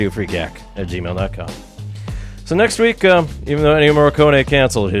freakyak@gmail.com. So next week, even though Ennio Morricone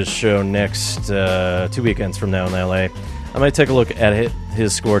canceled his show next 2 weekends from now in LA, I might take a look at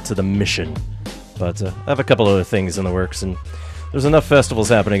his score to The Mission. But I have a couple other things in the works, and there's enough festivals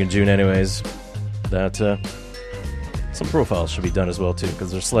happening in June anyways that some profiles should be done as well too,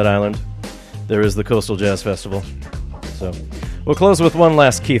 because there's Sled Island, there is the Coastal Jazz Festival. So we'll close with one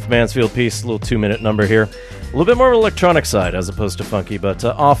last Keith Mansfield piece, a little 2-minute number here. A little bit more electronic side as opposed to funky, but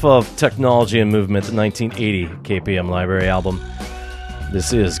off of Technology and Movement, the 1980 KPM Library album.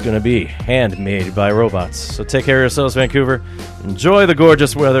 This is going to be Handmade by Robots. So take care of yourselves, Vancouver. Enjoy the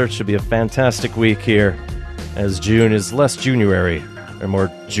gorgeous weather. It should be a fantastic week here, as June is less January, or more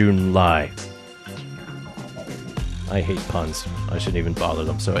June-ly. I hate puns. I shouldn't even bother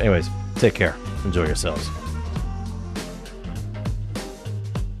them. So anyways, take care. Enjoy yourselves.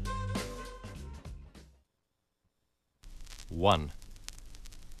 One.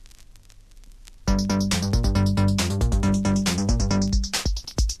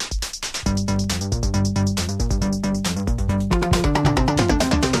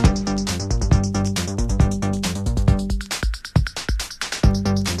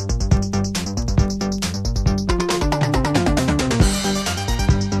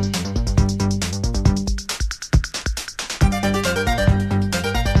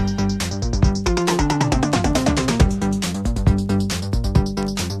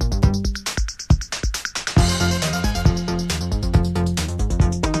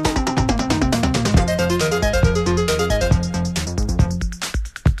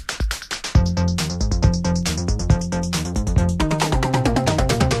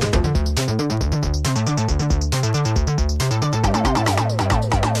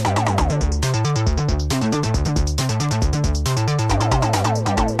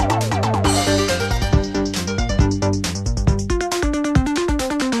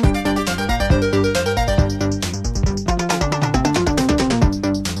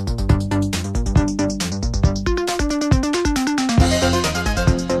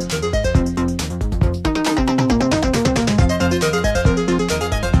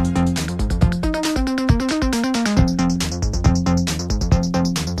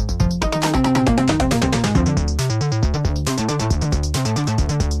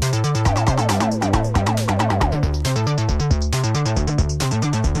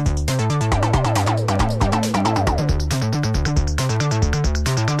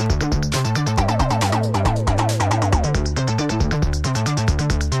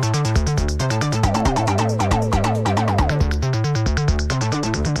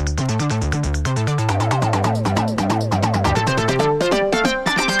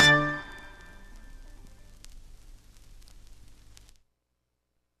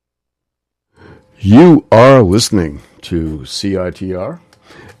 You are listening to CITR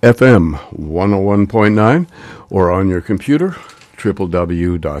FM 101.9 or on your computer,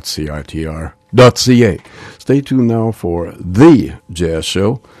 www.citr.ca. Stay tuned now for The Jazz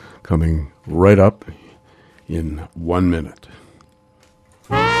Show, coming right up in 1 minute.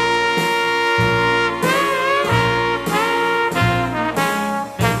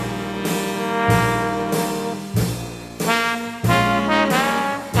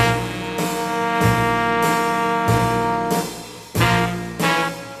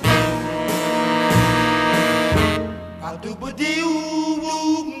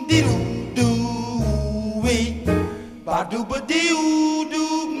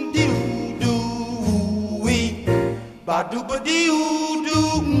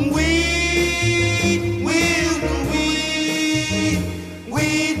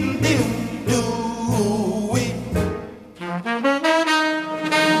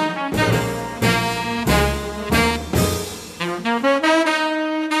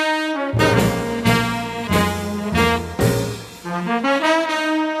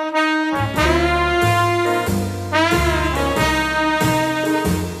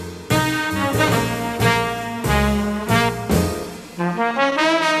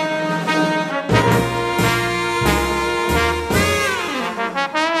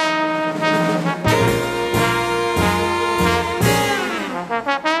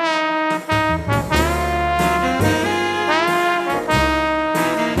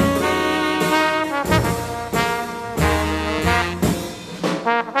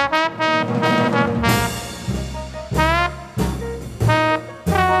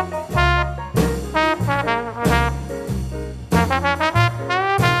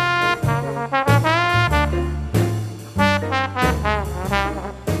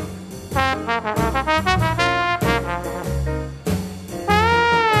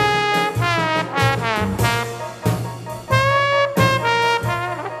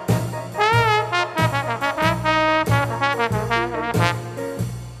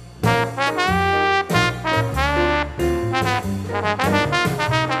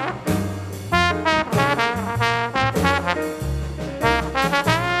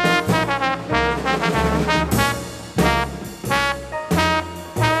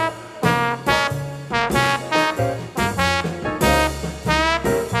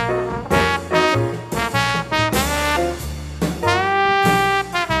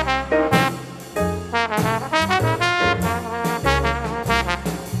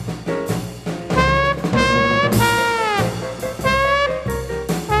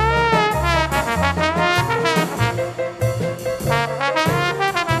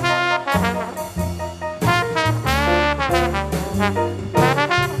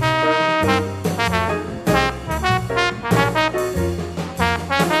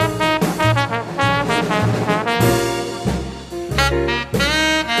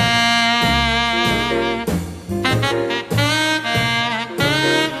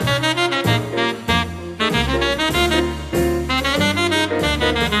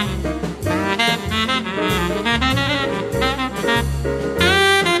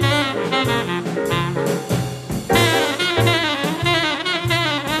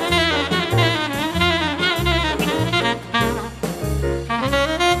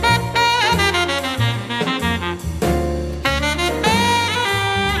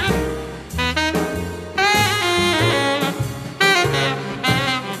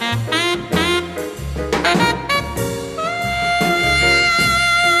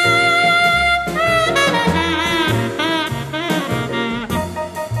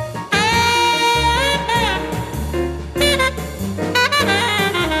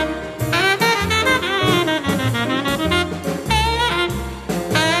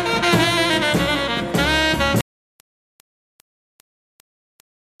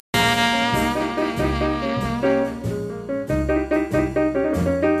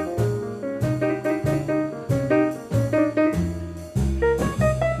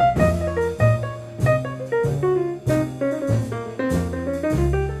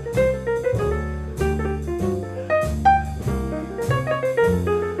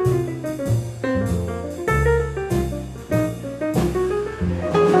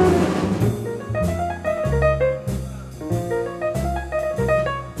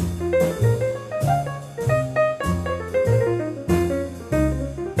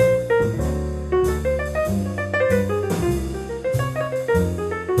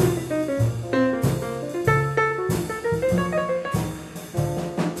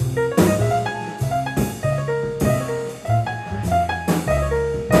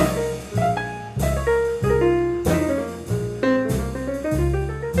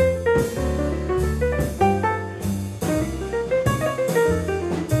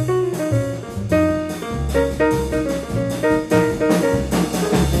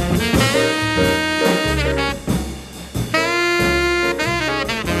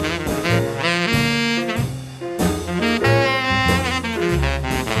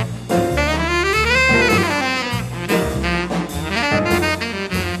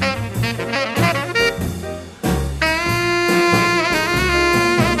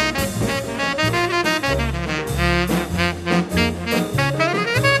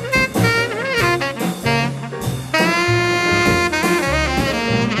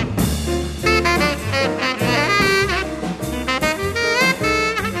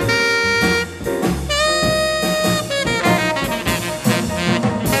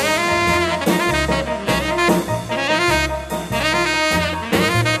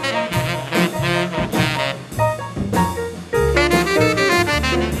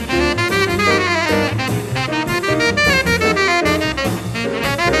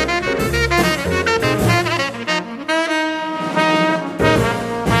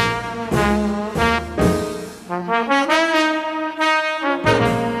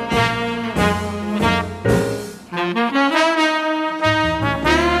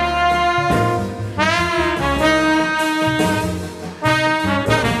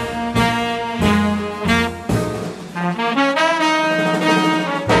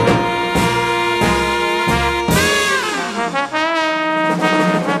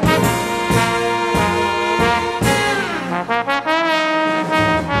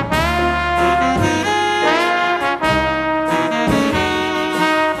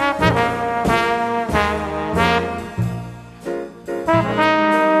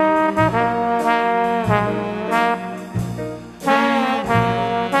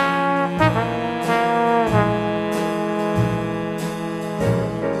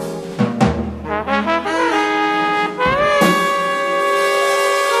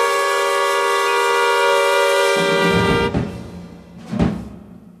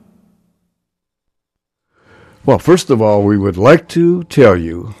 Well, first of all, we would like to tell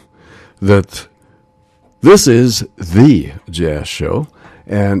you that this is the Jazz Show,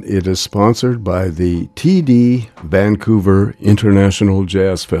 and it is sponsored by the TD Vancouver International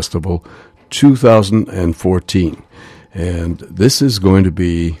Jazz Festival 2014. And this is going to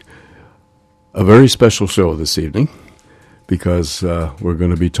be a very special show this evening because we're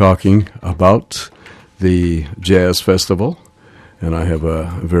going to be talking about the Jazz Festival, and I have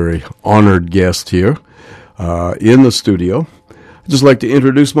a very honored guest here in the studio. I'd just like to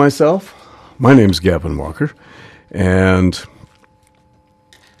introduce myself. My name's Gavin Walker, and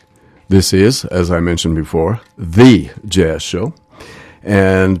this is, as I mentioned before, the Jazz Show,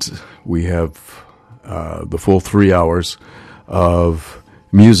 and we have the full 3 hours of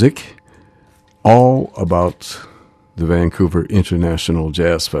music, all about the Vancouver International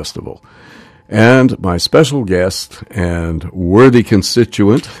Jazz Festival. And my special guest and worthy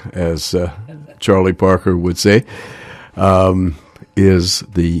constituent, as Charlie Parker would say, is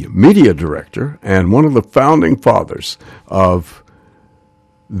the media director and one of the founding fathers of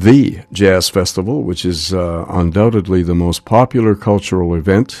the Jazz Festival, which is undoubtedly the most popular cultural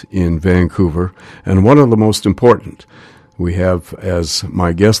event in Vancouver and one of the most important. We have as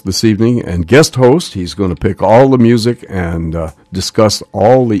my guest this evening and guest host, he's going to pick all the music and discuss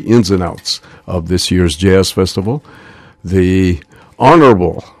all the ins and outs of this year's Jazz Festival, the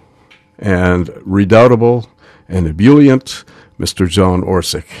honorable and redoubtable and ebullient Mr. John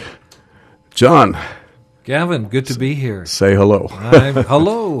Orsic. John. Gavin, good to be here. Say hello.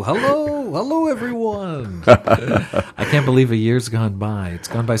 Hello, everyone. I can't believe a year's gone by. It's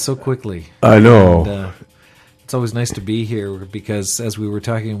gone by so quickly. I know. And, it's always nice to be here because, as we were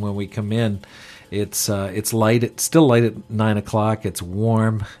talking when we come in, it's light. It's still light at 9 o'clock. It's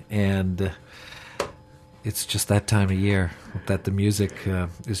warm, and it's just that time of year that the music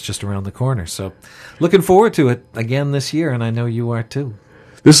is just around the corner. So, looking forward to it again this year, and I know you are too.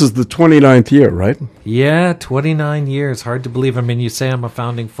 This is the 29th year, right? Yeah, 29 years. Hard to believe. I mean, you say I'm a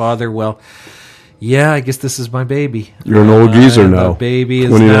founding father. Well, yeah, I guess this is my baby. You're an old geezer now. The baby is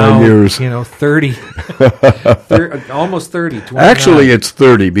 29 now, years. 30. Almost 30. 29. Actually, it's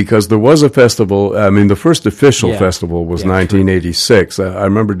 30 because there was a festival. I mean, the first official festival was 1986. I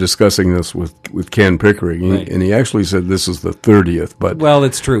remember discussing this with Ken Pickering, Right. and he actually said this is the 30th. But Well,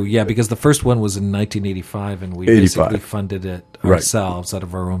 it's true, yeah, because the first one was in 1985, and we 85. basically funded it Right. ourselves out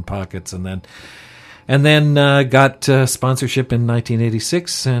of our own pockets, and then got sponsorship in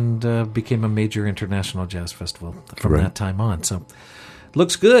 1986 and became a major international jazz festival from Right. that time on. So,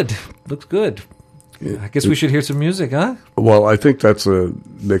 looks good. I guess we should hear some music, huh? well, I think that's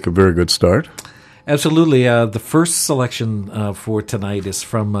make a very good start. Absolutely. The first selection for tonight is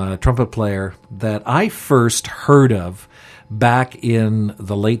from a trumpet player that I first heard of back in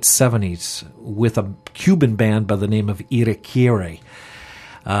the late 70s with a Cuban band by the name of Iriquire.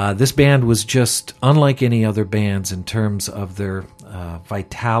 This band was just unlike any other bands in terms of their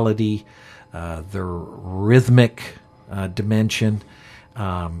vitality, their rhythmic dimension,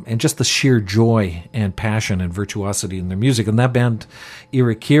 and just the sheer joy and passion and virtuosity in their music. And that band,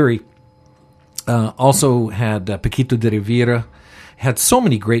 Iriquire, also had Paquito de Rivera, had so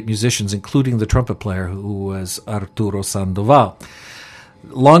many great musicians, including the trumpet player who was Arturo Sandoval.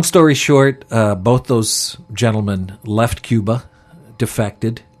 Long story short, both those gentlemen left Cuba,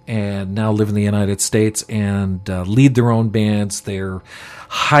 defected, and now live in the United States and lead their own bands. They're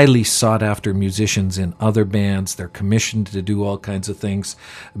highly sought-after musicians in other bands. They're commissioned to do all kinds of things.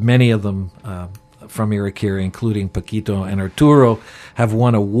 Many of them from Iriquire, including Paquito and Arturo, have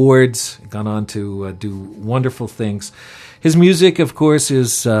won awards, gone on to do wonderful things. His music, of course,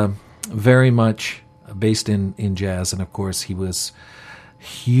 is very much based in jazz, and of course he was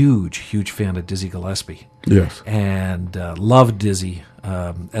huge fan of Dizzy Gillespie. Yes. And loved Dizzy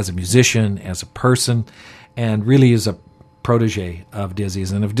as a musician, as a person, and really is a protege of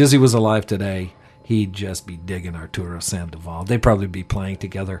Dizzy's. And if Dizzy was alive today, he'd just be digging Arturo Sandoval. They'd probably be playing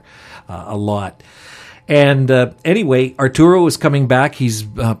together a lot. And anyway, Arturo is coming back. He's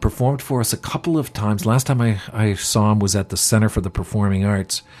performed for us a couple of times. Last time I saw him was at the Center for the Performing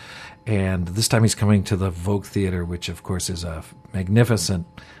Arts. And this time he's coming to the Vogue Theater, which, of course, is a magnificent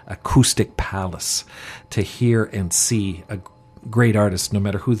acoustic palace to hear and see a great artist, no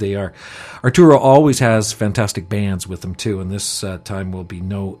matter who they are. Arturo always has fantastic bands with him, too, and this time will be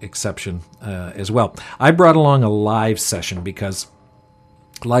no exception as well. I brought along a live session because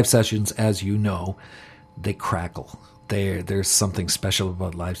live sessions, as you know, they crackle. There's something special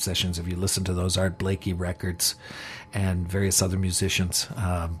about live sessions. If you listen to those Art Blakey records and various other musicians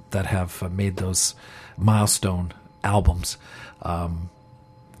that have made those milestone albums,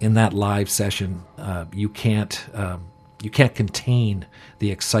 in that live session, you can't contain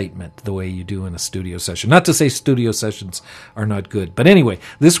the excitement the way you do in a studio session. Not to say studio sessions are not good, but anyway,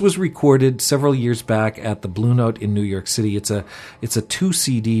 this was recorded several years back at the Blue Note in New York City. It's a 2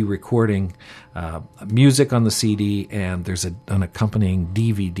 CD recording, music on the CD, and there's an accompanying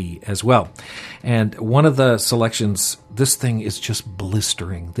DVD as well. And one of the selections, this thing is just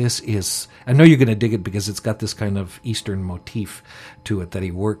blistering. I know you're going to dig it because it's got this kind of Eastern motif to it that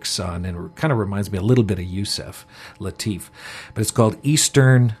he works on, and it kind of reminds me a little bit of Yusef Lateef. But it's called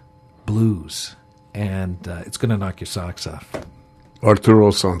Eastern Blues, and it's going to knock your socks off.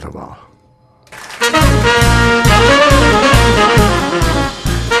 Arturo Sandoval.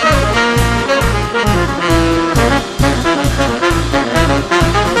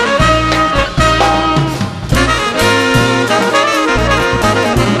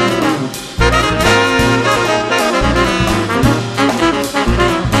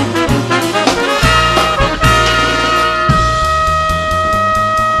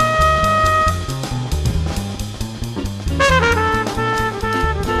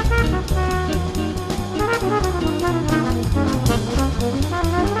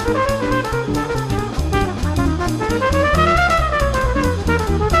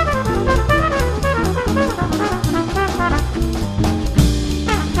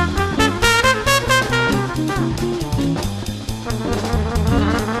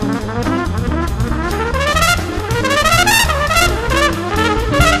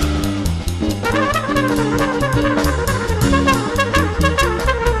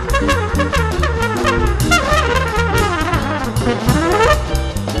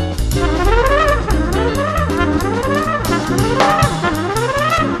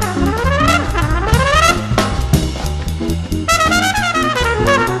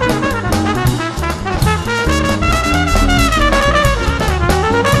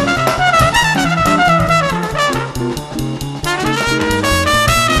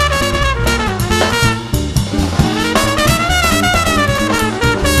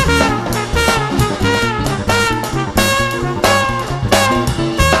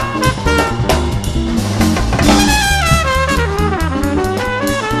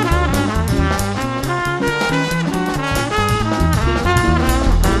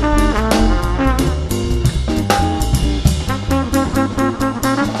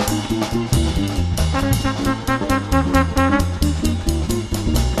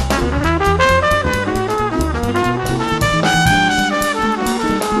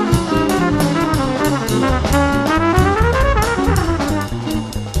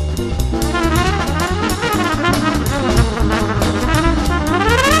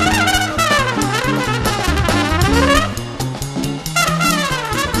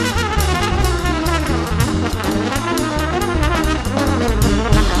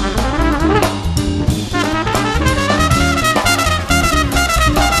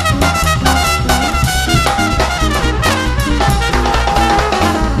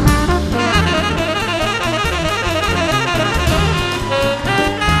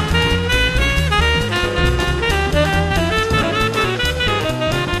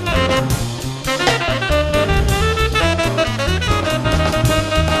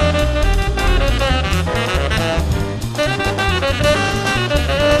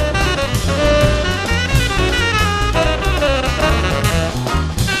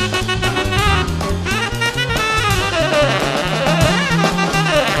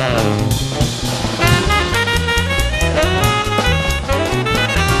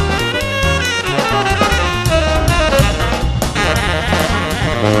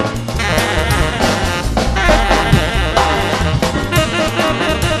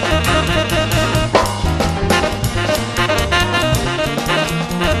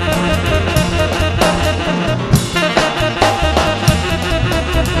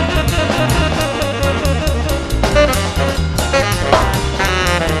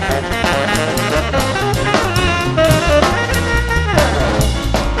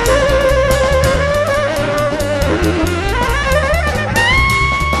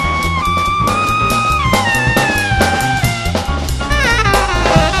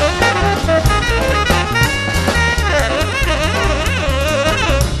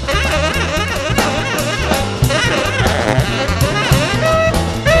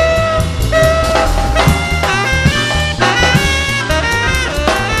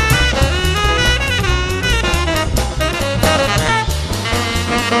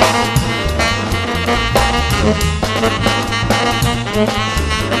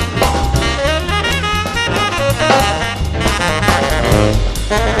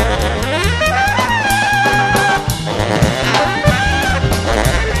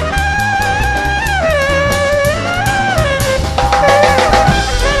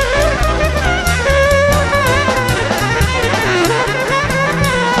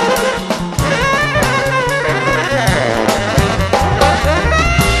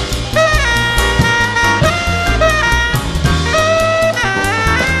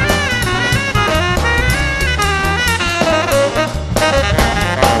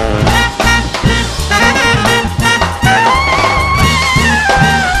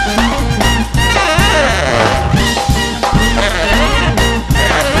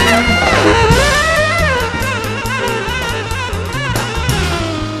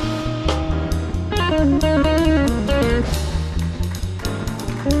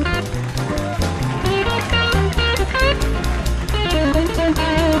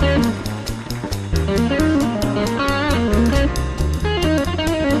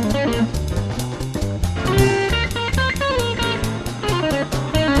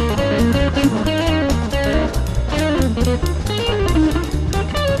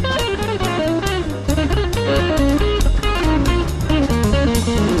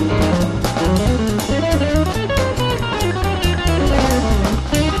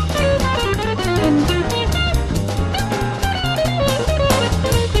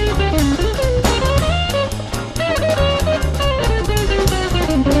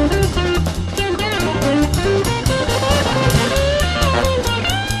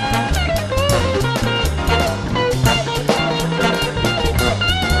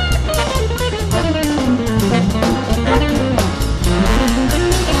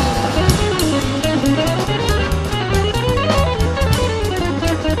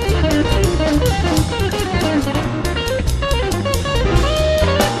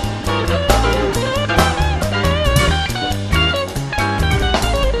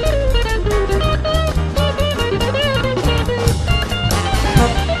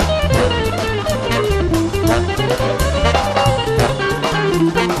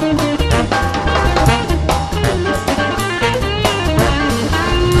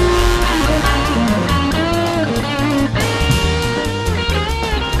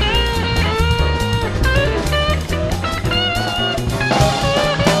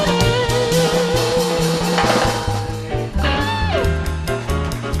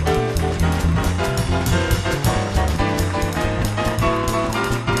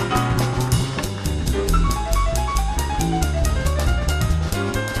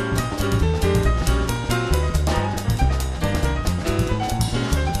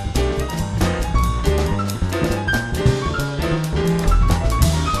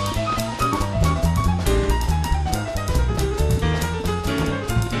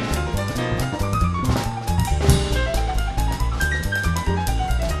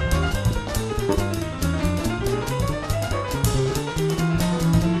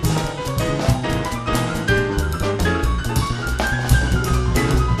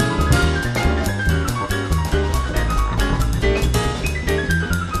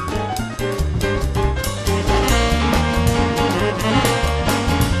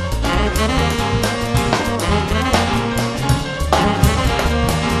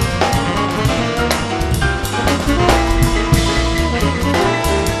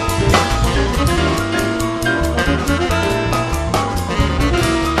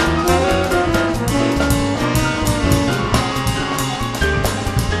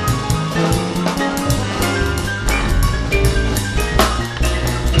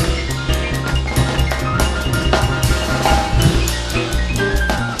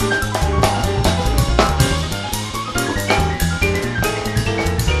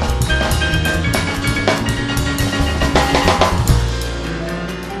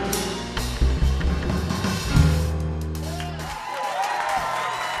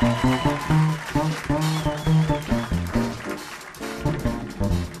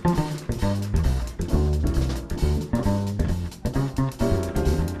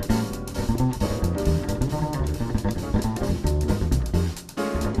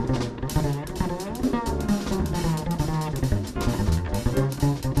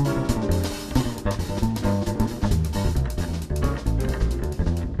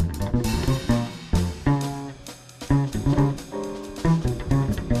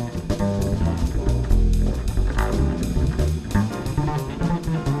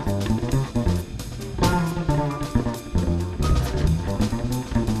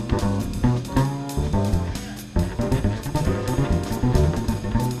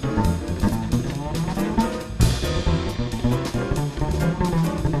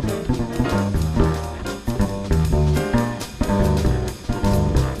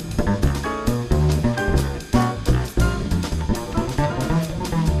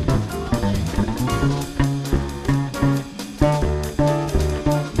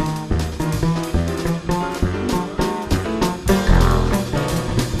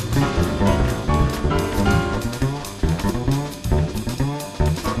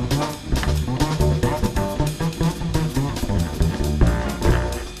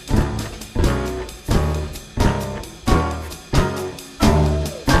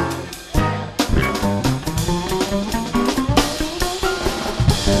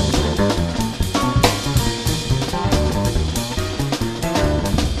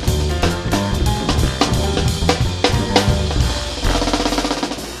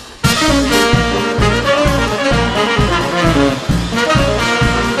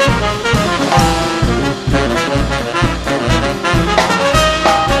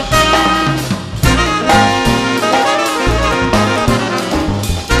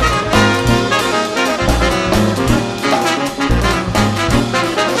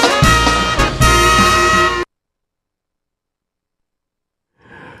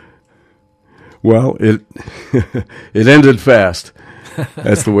 Well, it it ended fast.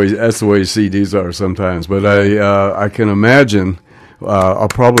 That's the way CDs are sometimes. But I can imagine.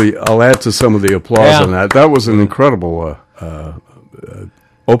 I'll add to some of the applause on that. That was an incredible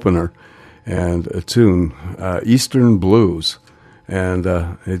opener and a tune, Eastern Blues, and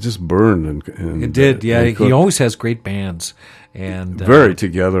it just burned. And it did. Yeah, he always has great bands. And very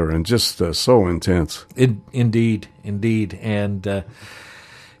together and just so intense. Indeed. And,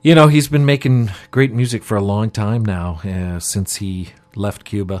 he's been making great music for a long time now, since he left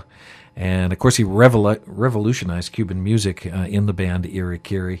Cuba. And, of course, he revolutionized Cuban music in the band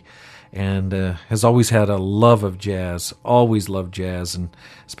Iri-Kiri, and has always had a love of jazz, always loved jazz, and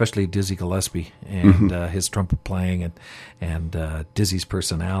especially Dizzy Gillespie and his trumpet playing and Dizzy's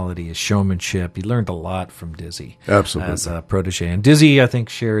personality, his showmanship. He learned a lot from Dizzy. Absolutely. As a protege. And Dizzy, I think,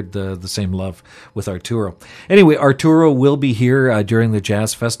 shared the same love with Arturo. Anyway, Arturo will be here during the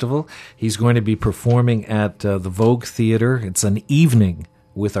Jazz Festival. He's going to be performing at the Vogue Theater. It's an evening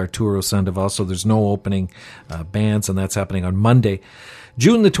with Arturo Sandoval, so there's no opening bands, and that's happening on Monday,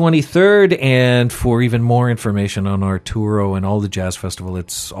 June the 23rd. And for even more information on Arturo and all the Jazz Festival,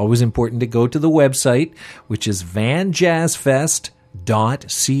 it's always important to go to the website, which is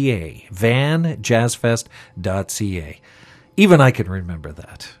vanjazzfest.ca, vanjazzfest.ca. Even I can remember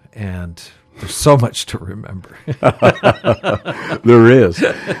that, and there's so much to remember. There is.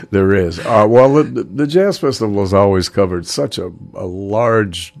 Well, the Jazz Festival has always covered such a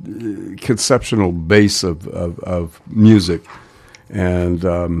large conceptual base of music,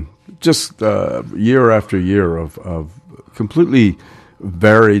 and just year after year of completely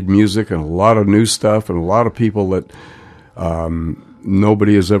varied music and a lot of new stuff and a lot of people that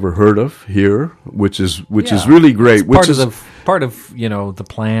nobody has ever heard of here, which is really great. Part of the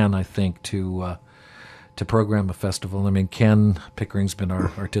plan, I think, to program a festival. I mean, Ken Pickering's been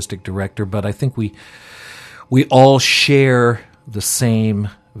our artistic director, but I think we all share the same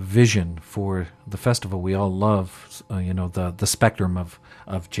vision for the festival. We all love the spectrum of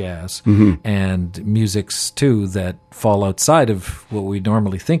jazz and musics too that fall outside of what we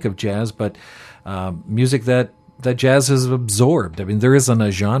normally think of jazz, but music that jazz has absorbed. I mean, there isn't a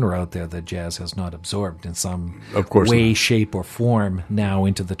genre out there that jazz has not absorbed in some way, shape, or form now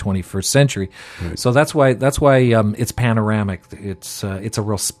into the 21st century. Right. So that's why it's panoramic. It's a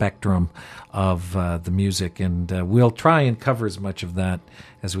real spectrum of the music, and we'll try and cover as much of that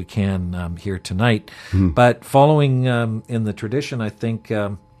as we can here tonight. But following in the tradition, I think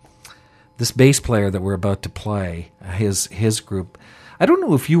this bass player that we're about to play, his group. I don't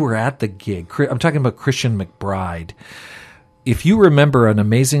know if you were at the gig. I'm talking about Christian McBride. If you remember an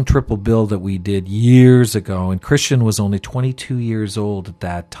amazing triple bill that we did years ago, and Christian was only 22 years old at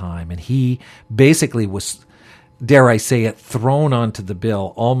that time, and he basically was, dare I say it, thrown onto the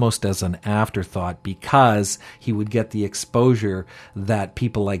bill almost as an afterthought because he would get the exposure that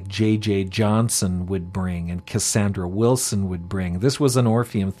people like J.J. Johnson would bring and Cassandra Wilson would bring. This was an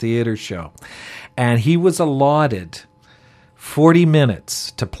Orpheum Theater show, and he was allotted 40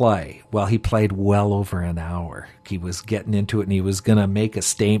 minutes to play. Well, he played well over an hour. He was getting into it, and he was going to make a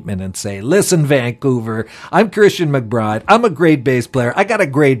statement and say, listen, Vancouver, I'm Christian McBride. I'm a great bass player. I got a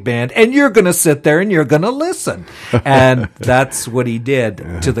great band, and you're going to sit there and you're going to listen. And that's what he did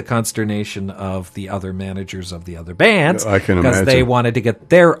to the consternation of the other managers of the other bands. I can imagine. Because they wanted to get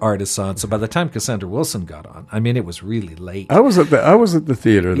their artists on. So by the time Cassandra Wilson got on, I mean, it was really late. I was at the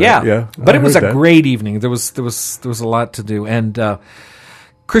theater. Yeah. But it was a great evening. There was a lot to do. And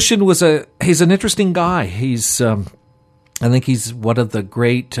Christian he's an interesting guy. I think he's one of the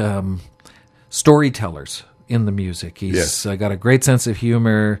great storytellers in the music. He's got a great sense of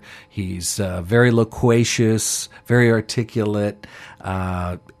humor. He's very loquacious, very articulate,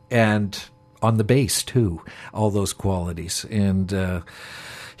 and on the bass too, all those qualities. And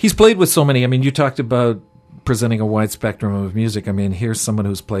he's played with so many. I mean, you talked about presenting a wide spectrum of music. I mean, here's someone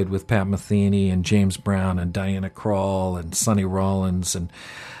who's played with Pat Metheny and James Brown and Diana Krall and Sonny Rollins and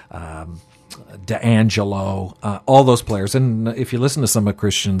D'Angelo, all those players. And if you listen to some of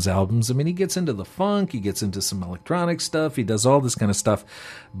Christian's albums, I mean, he gets into the funk, he gets into some electronic stuff, he does all this kind of stuff.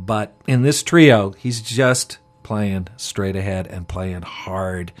 But in this trio, he's just playing straight ahead and playing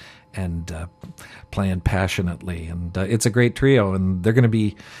hard and playing passionately. And it's a great trio, and they're going to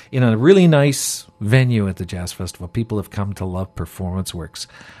be in a really nice venue at the Jazz Festival. People have come to love Performance Works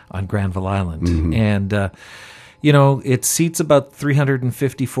on Granville Island. And it seats about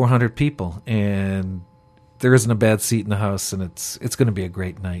 350, 400 people, and there isn't a bad seat in the house, and it's going to be a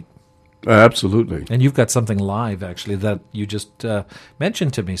great night. Absolutely. And you've got something live, actually, that you just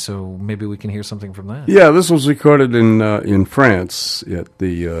mentioned to me, so maybe we can hear something from that. Yeah, this was recorded in France at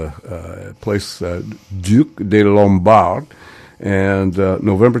the place Duc de Lombard, and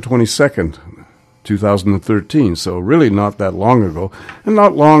November 22nd, 2013. So really not that long ago, and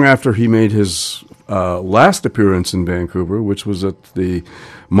not long after he made his last appearance in Vancouver, which was at the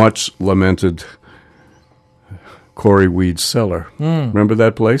much lamented Corey Weed's Cellar. Remember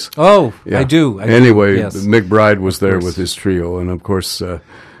that place? Oh, Yeah. I do. Anyway, yes. McBride was there course. with his trio, and of course,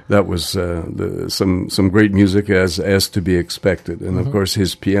 that was some great music as to be expected. And of course,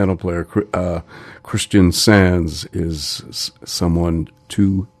 his piano player, Christian Sands, is someone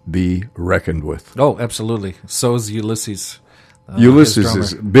to be reckoned with. Oh, absolutely. So is Ulysses. Ulysses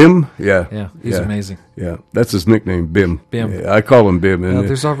his is Bim. Yeah, Yeah, he's amazing. Yeah, that's his nickname, Bim. Bim. Yeah, I call him Bim. And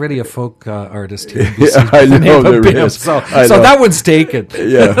There's already a folk artist here. yeah, I know there Bim, is. so I know. that one's taken.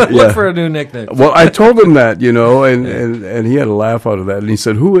 Yeah, Look yeah. for a new nickname. Well, I told him that, and he had a laugh out of that. And he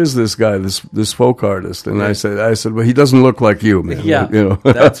said, "Who is this guy, this folk artist?" And I said, "Well, he doesn't look like you, man." Yeah,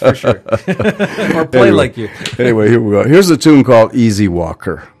 that's for sure. Or play Anyway. like you. Anyway, here we go. Here's a tune called "Easy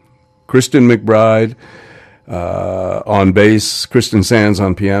Walker." Christian McBride on bass, Christian Sands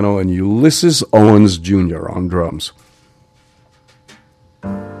on piano, and Ulysses Owens Jr. on drums.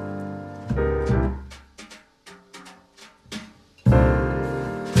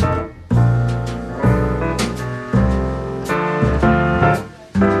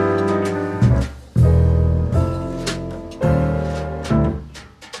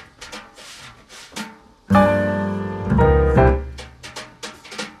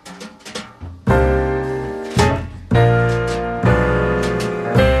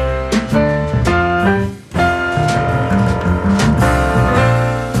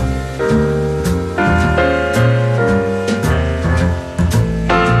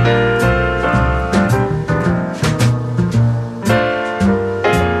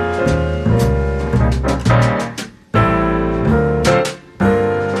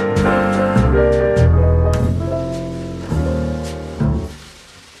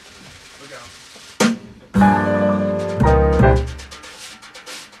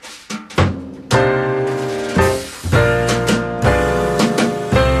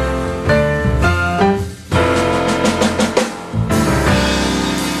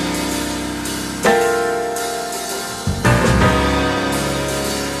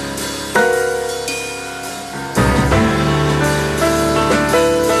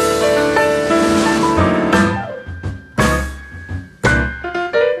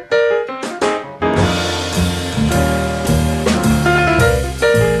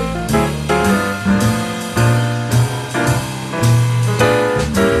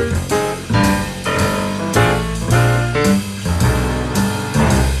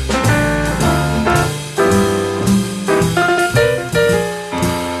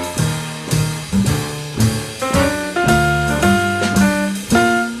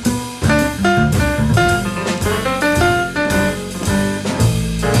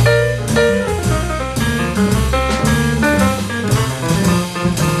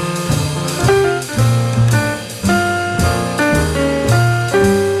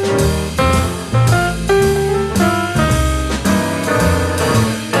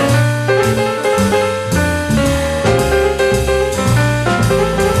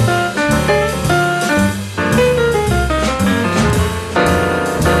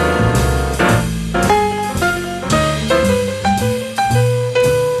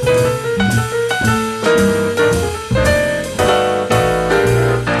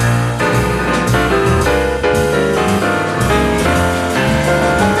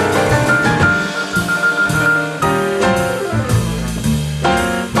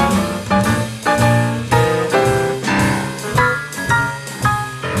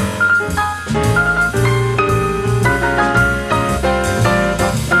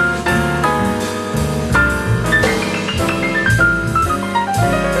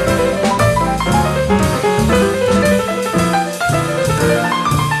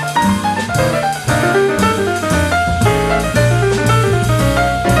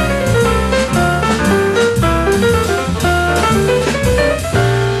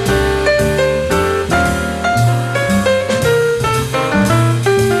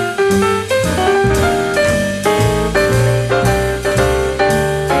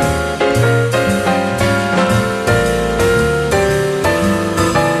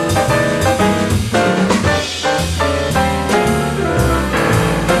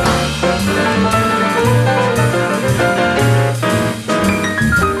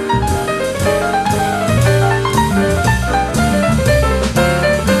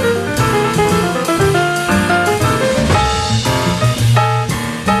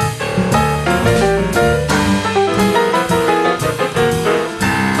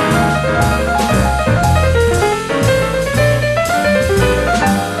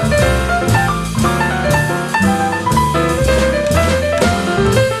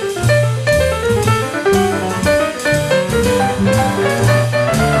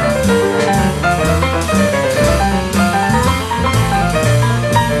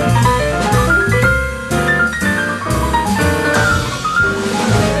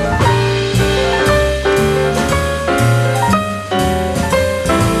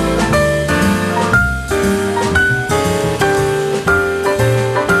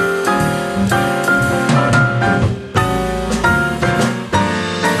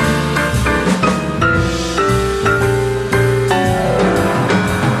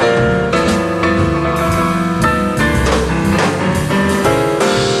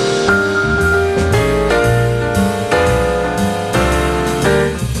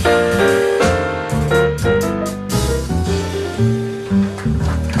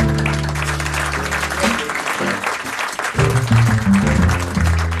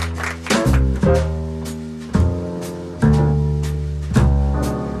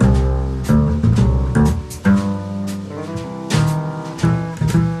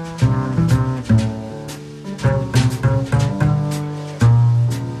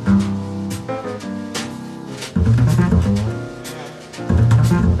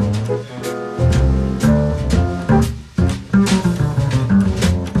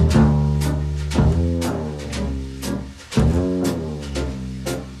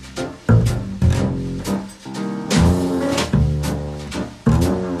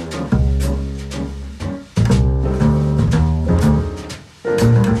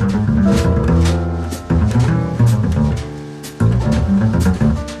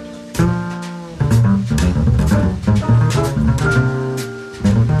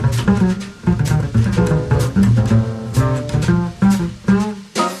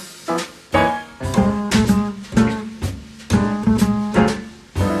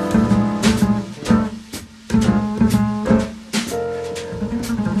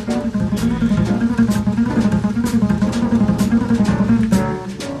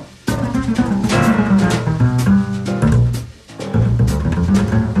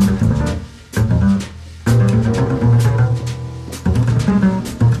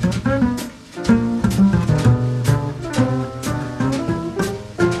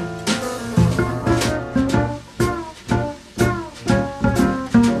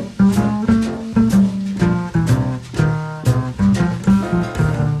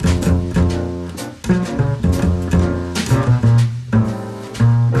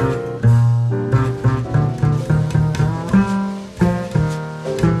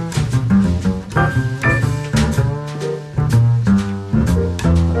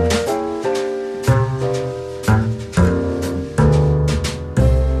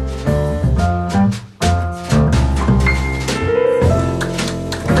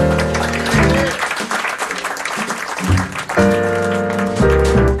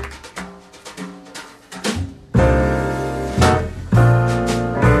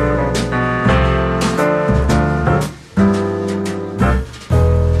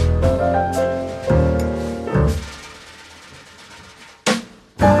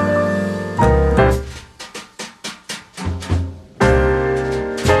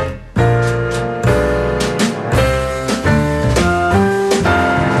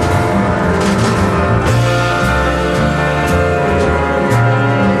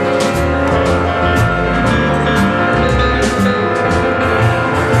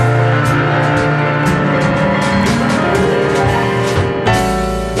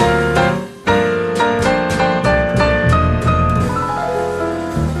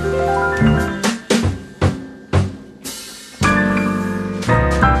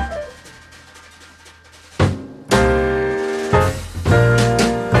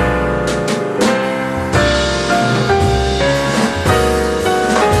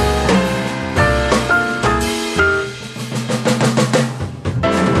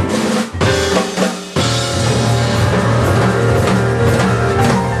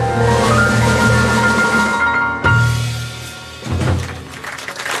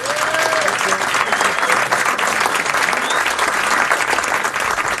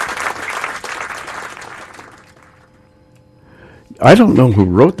 I don't know who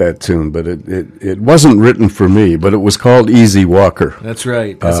wrote that tune, but it wasn't written for me, but it was called Easy Walker. That's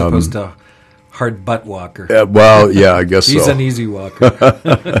right, as opposed to Hard Butt Walker. Well, yeah, I guess He's so. an easy walker.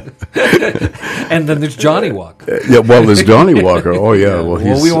 And then there's Johnny Walker. Yeah, well, there's Johnny Walker. Oh, yeah.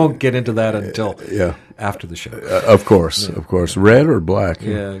 Well, we won't get into that until after the show. Of course. Red or black?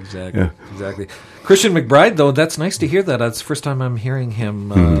 Yeah, exactly. Christian McBride, though, that's nice to hear that. That's the first time I'm hearing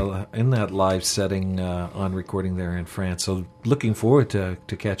him in that live setting on recording there in France. So looking forward to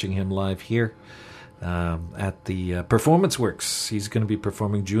catching him live here at the Performance Works. He's going to be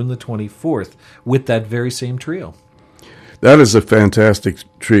performing June the 24th with that very same trio. That is a fantastic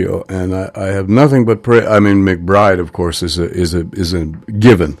trio, and I have nothing but praise. I mean, McBride, of course, is a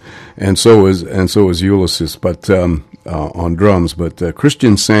given, and so is Ulysses, but on drums. But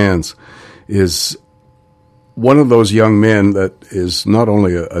Christian Sands is one of those young men that is not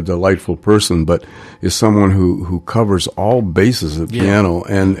only a delightful person, but is someone who covers all bases at piano,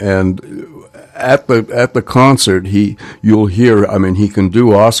 and at the concert you'll hear. I mean, he can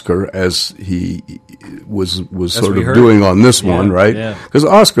do Oscar as he was sort of doing on this one, right? Because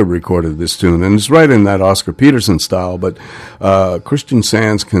Oscar recorded this tune, and it's right in that Oscar Peterson style. But Christian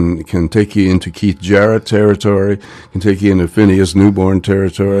Sands can take you into Keith Jarrett territory, can take you into Phineas Newborn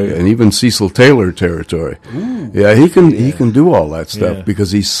territory, and even Cecil Taylor territory. Ooh. Yeah, he can do all that stuff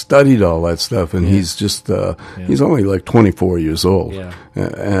because he studied all that stuff, and he's just he's only like 24 years old,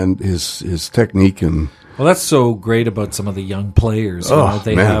 and his technique and. Well, that's so great about some of the young players.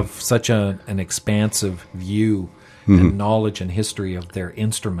 They have such an expansive view and knowledge and history of their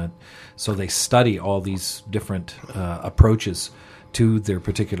instrument, so they study all these different approaches to their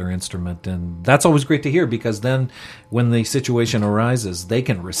particular instrument, and that's always great to hear because then when the situation arises, they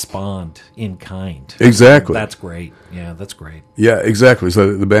can respond in kind. Exactly. That's great. Yeah, that's great. Yeah, exactly.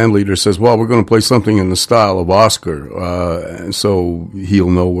 So the band leader says, well, we're going to play something in the style of Oscar, and so he'll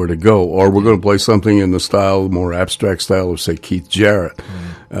know where to go. Or we're going to play something in the style, more abstract style of, say, Keith Jarrett,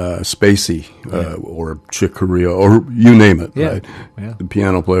 Spacey, or Chick Corea, or you name it. Right? Yeah. The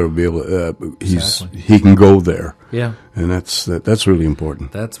piano player will be able to, he can go there. Yeah. And that's really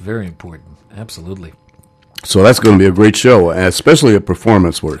important. That's very important. Absolutely. So that's going to be a great show, especially at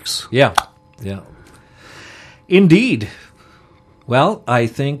Performance Works. Yeah. Indeed. Well, I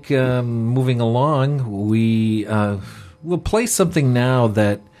think moving along, we'll play something now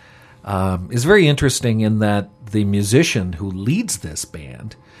that is very interesting in that the musician who leads this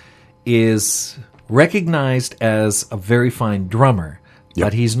band is recognized as a very fine drummer,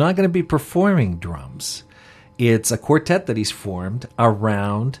 but he's not going to be performing drums. It's a quartet that he's formed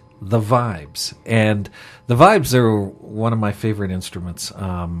around the vibes. And the vibes are one of my favorite instruments.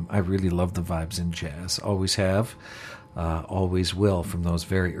 I really love the vibes in jazz. Always have, always will, from those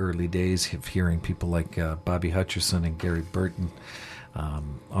very early days of hearing people like Bobby Hutcherson and Gary Burton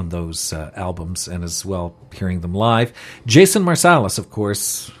on those albums, and as well hearing them live. Jason Marsalis, of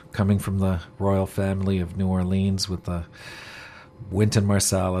course, coming from the royal family of New Orleans with the Wynton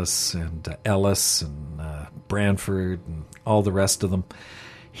Marsalis and Ellis and Branford and all the rest of them.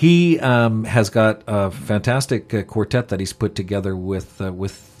 He has got a fantastic quartet that he's put together with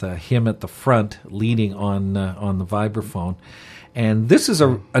him at the front, leading on the vibraphone. And this is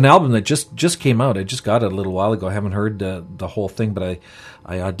an album that just came out. I just got it a little while ago. I haven't heard the whole thing, but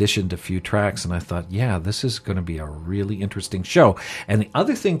I auditioned a few tracks, and I thought, this is going to be a really interesting show. And the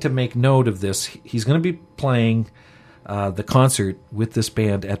other thing to make note of this, he's going to be playing the concert with this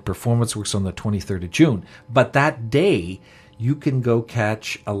band at Performance Works on the 23rd of June. But that day, you can go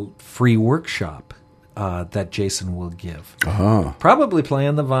catch a free workshop that Jason will give. Probably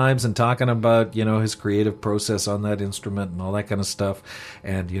playing the vibes and talking about, his creative process on that instrument and all that kind of stuff.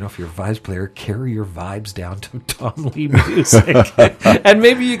 And, if you're a vibes player, carry your vibes down to Tom Lee music. And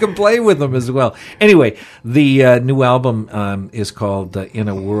maybe you can play with them as well. Anyway, the new album is called In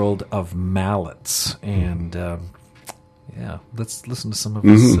a World of Mallets. And, let's listen to some of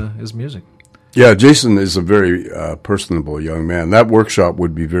his music. Yeah, Jason is a very personable young man. That workshop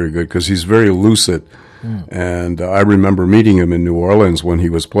would be very good because he's very lucid. And I remember meeting him in New Orleans when he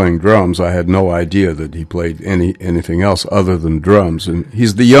was playing drums. I had no idea that he played anything else other than drums. And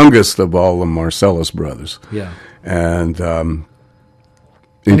he's the youngest of all the Marsalis brothers. Yeah. And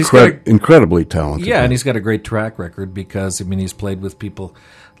incredibly talented. Yeah, and he's got a great track record because, he's played with people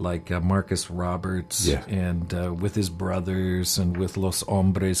like Marcus Roberts and with his brothers and with Los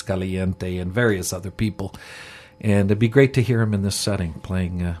Hombres Caliente and various other people. And it'd be great to hear him in this setting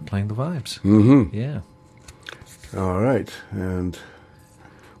playing the vibes. Mm-hmm. Yeah. All right. And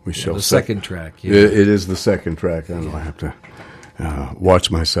we shall... The second track. Yeah. It is the second track. I know I have to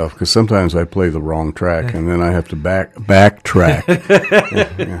watch myself because sometimes I play the wrong track and then I have to backtrack.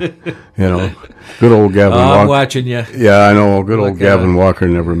 You know, good old Gavin Walker. I'm watching you. Yeah, I know. Good old Gavin Walker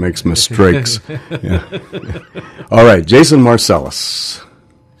never makes mistakes. Yeah. All right, Jason Marcellus.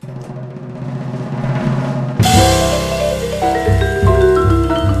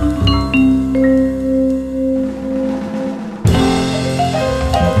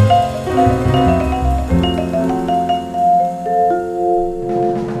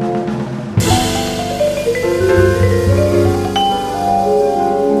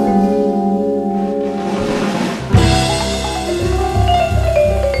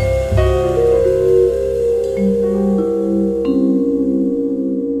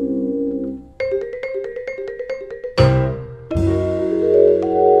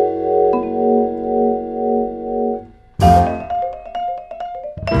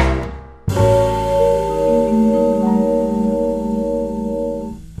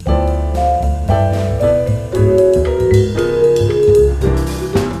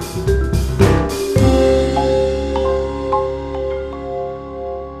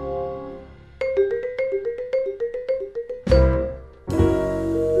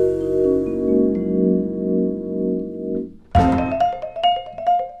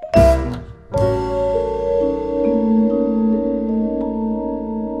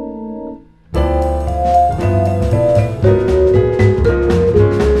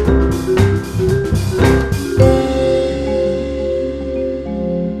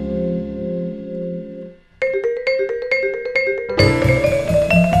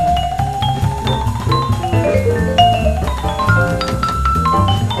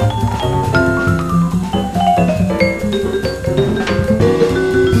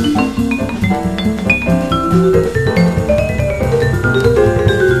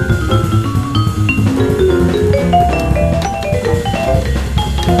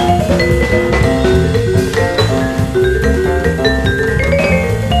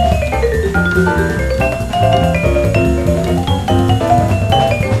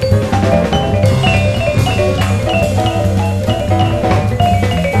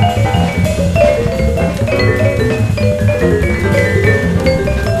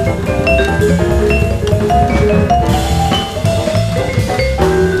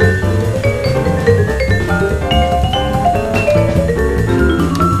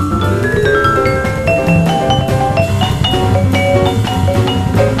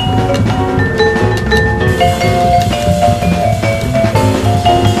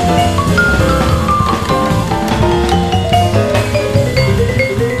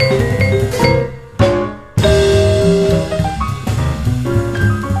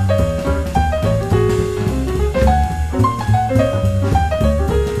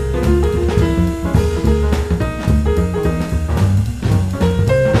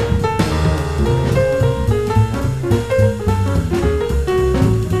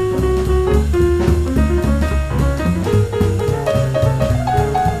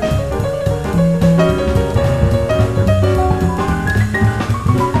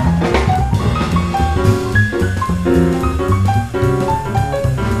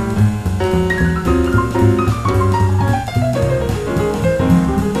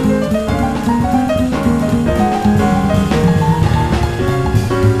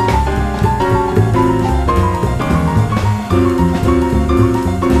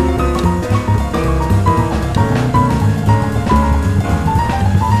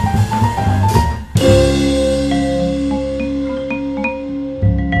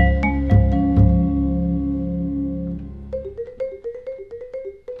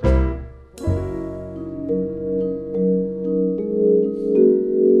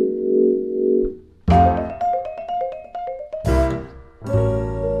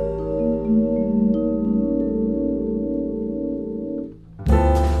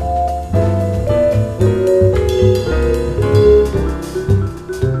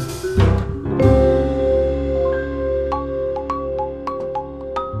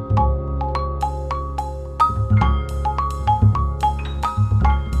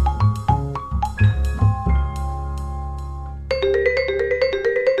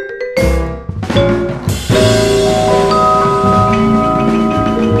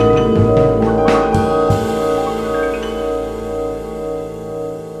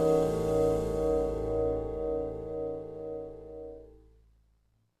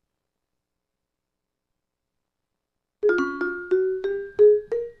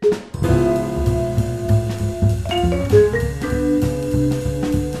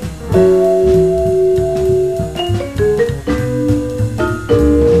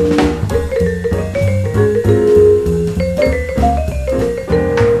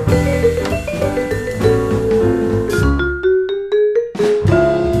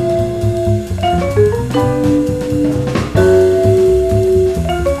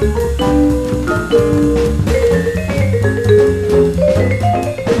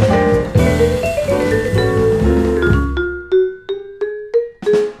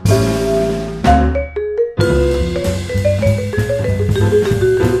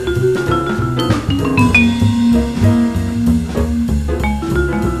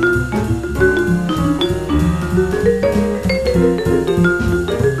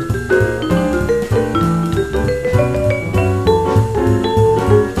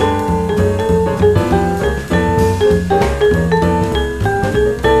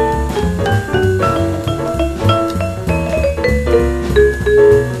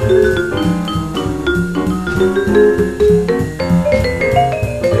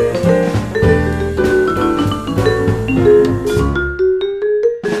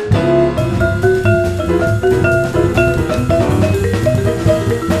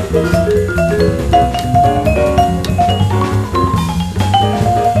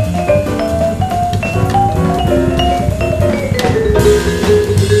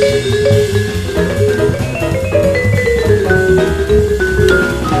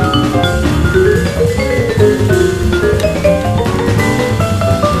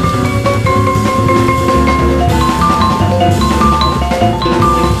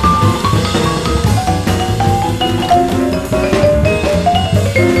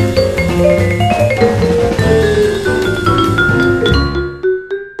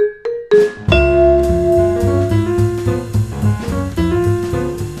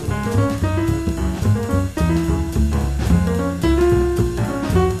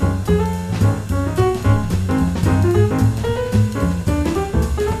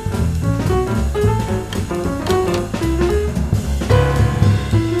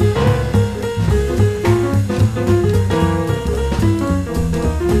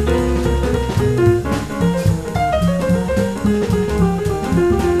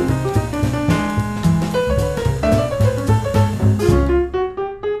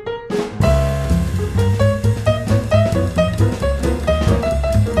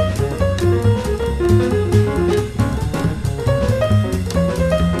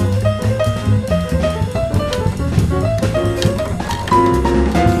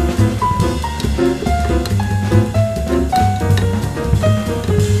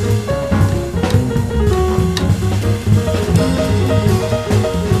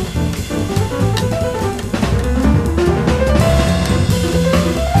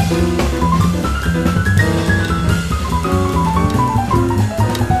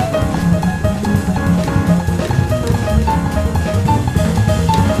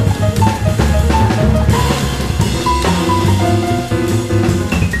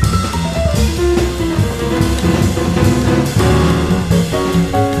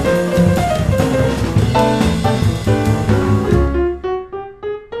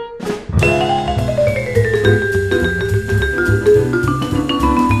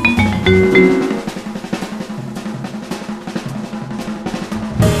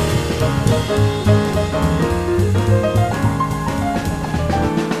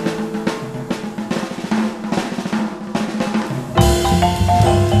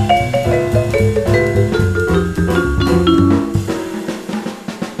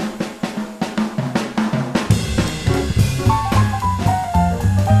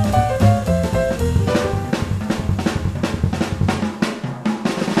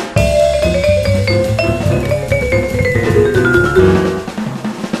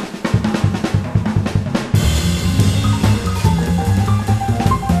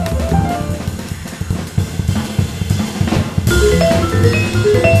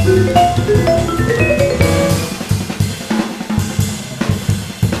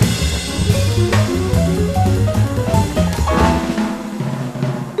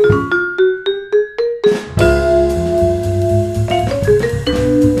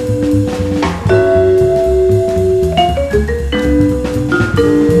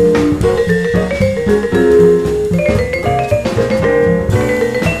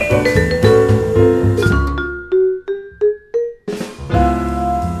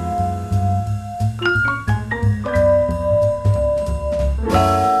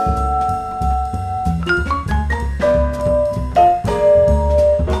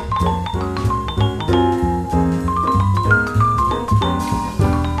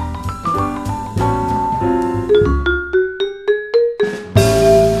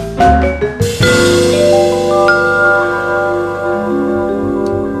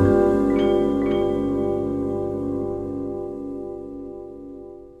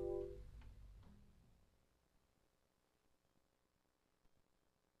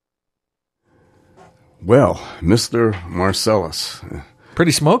 Well, Mr. Marcellus.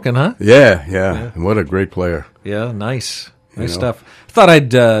 Pretty smoking, huh? Yeah. What a great player. Yeah, nice stuff. Thought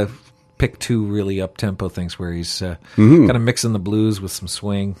I'd pick two really up-tempo things where he's kind of mixing the blues with some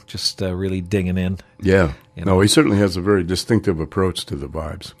swing, just really digging in. Yeah. You know? No, he certainly has a very distinctive approach to the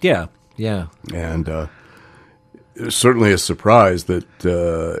vibes. Yeah. And certainly a surprise that,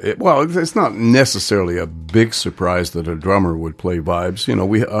 it's not necessarily a big surprise that a drummer would play vibes. You know,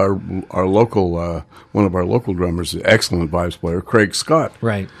 our local, one of our local drummers, an excellent vibes player, Craig Scott.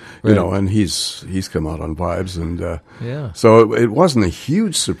 Right. You know, and he's come out on vibes. And Yeah. so it wasn't a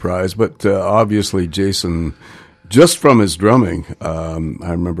huge surprise, but obviously Jason, just from his drumming, I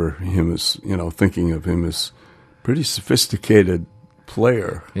remember him as, thinking of him as pretty sophisticated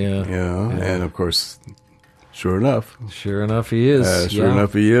player. Yeah. And of course, sure enough he is. Sure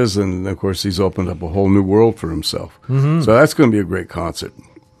enough he is, and of course he's opened up a whole new world for himself. Mm-hmm. So that's going to be a great concert.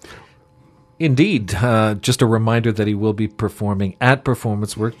 Indeed. Just a reminder that he will be performing at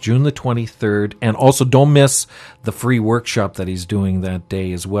Performance Work June the 23rd, and also don't miss the free workshop that he's doing that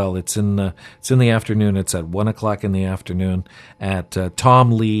day as well. It's in the afternoon. It's at 1:00 in the afternoon at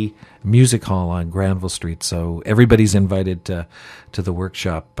Tom Lee Music Hall on Granville Street. So everybody's invited to the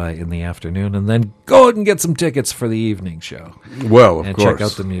workshop in the afternoon, and then go out and get some tickets for the evening show. Well, of and course. check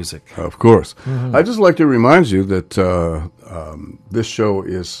out the music. Of course. Mm-hmm. I'd just like to remind you that this show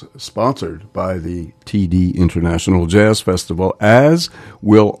is sponsored by the TD International Jazz Festival, as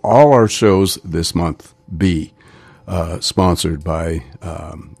will all our shows this month be sponsored by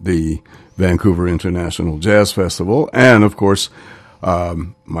the Vancouver International Jazz Festival. And, of course,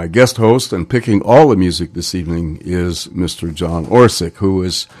 my guest host and picking all the music this evening is Mr. John Orsick, who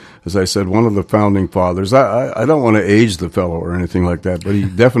is, as I said, one of the founding fathers. I don't want to age the fellow or anything like that, but he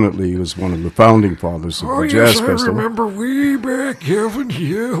definitely was one of the founding fathers of the Jazz Festival. I remember way back, Kevin,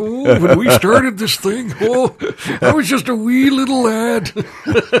 when we started this thing. I was just a wee little lad.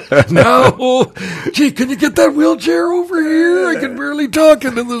 Now, gee, can you get that wheelchair over here? I can barely talk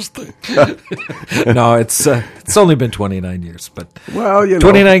into this thing. No, it's only been 29 years, but Well,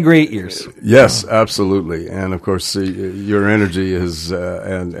 29 great years. Yes, absolutely. And of course, your energy is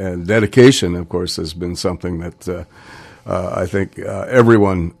and dedication, of course, has been something that I think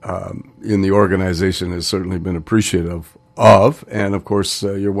everyone in the organization has certainly been appreciative of. And of course,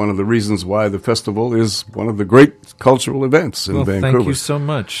 you're one of the reasons why the festival is one of the great cultural events in Vancouver. Thank you so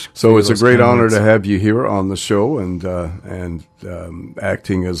much. So it's a great honor to have you here on the show and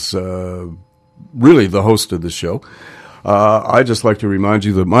acting as really the host of the show. I'd just like to remind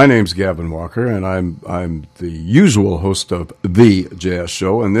you that my name's Gavin Walker, and I'm the usual host of The Jazz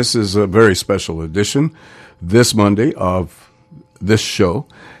Show, and this is a very special edition this Monday of this show,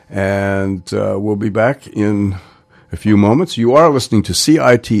 and we'll be back in a few moments. You are listening to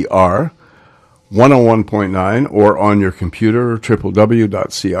CITR 101.9 or on your computer, www.citr.ca.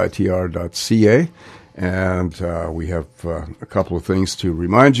 And we have a couple of things to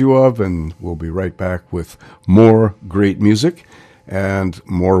remind you of, and we'll be right back with more great music and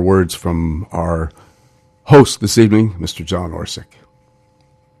more words from our host this evening, Mr. John Orsick.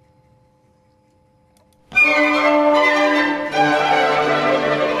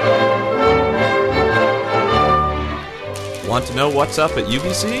 Want to know what's up at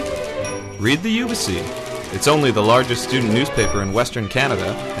UBC? Read the UBC. It's only the largest student newspaper in Western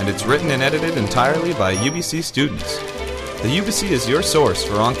Canada, and it's written and edited entirely by UBC students. The UBC is your source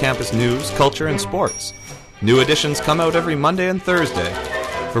for on-campus news, culture, and sports. New editions come out every Monday and Thursday.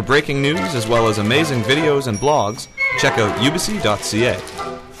 For breaking news as well as amazing videos and blogs, check out ubc.ca.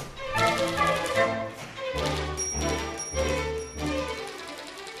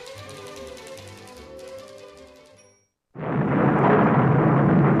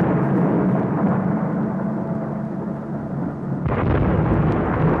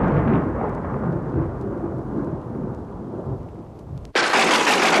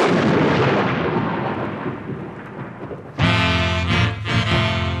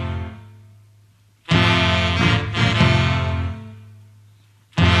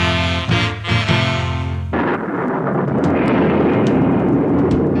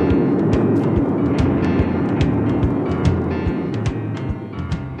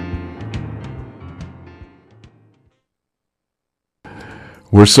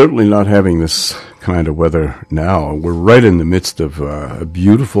 We're certainly not having this kind of weather now. We're right in the midst of a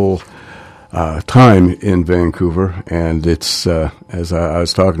beautiful time in Vancouver, and it's, as I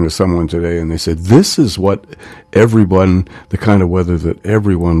was talking to someone today, and they said, this is what the kind of weather that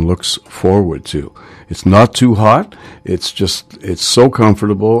everyone looks forward to. It's not too hot. It's so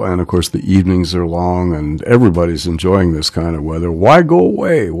comfortable, and of course the evenings are long, and everybody's enjoying this kind of weather. Why go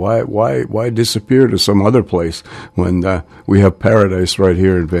away? Why disappear to some other place when we have paradise right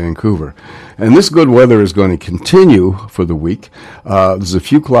here in Vancouver? And this good weather is going to continue for the week. There's a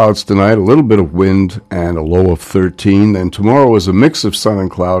few clouds tonight, a little bit of wind, and a low of 13. And tomorrow is a mix of sun and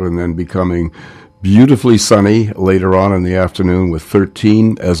cloud, and then becoming beautifully sunny later on in the afternoon with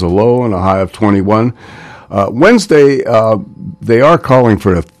 13 as a low and a high of 21. Wednesday, they are calling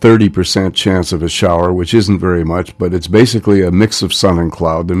for a 30% chance of a shower, which isn't very much, but it's basically a mix of sun and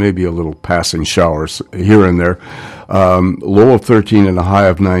cloud. There may be a little passing showers here and there. Low of 13 and a high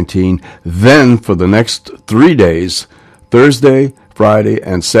of 19. Then for the next 3 days, Thursday, Friday,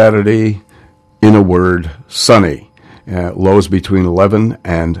 and Saturday, in a word, sunny. Lows between 11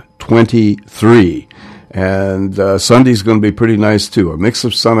 and 23. And Sunday's going to be pretty nice, too. A mix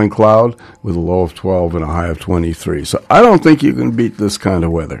of sun and cloud with a low of 12 and a high of 23. So I don't think you can beat this kind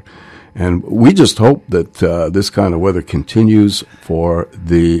of weather. And we just hope that this kind of weather continues for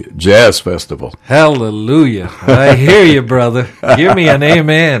the Jazz Festival. Hallelujah. I hear you, brother. Give me an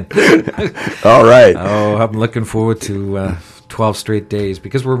amen. All right. Oh, I'm looking forward to 12 straight days,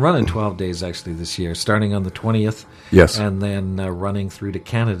 because we're running 12 days actually this year, starting on the 20th. Yes. And then running through to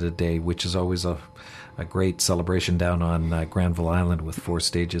Canada Day, which is always a great celebration down on Granville Island with 4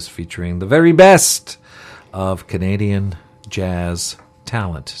 stages featuring the very best of Canadian jazz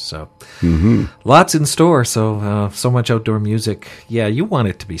talent. So lots in store. So much outdoor music. Yeah, you want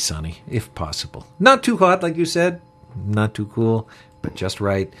it to be sunny if possible. Not too hot, like you said. Not too cool, but just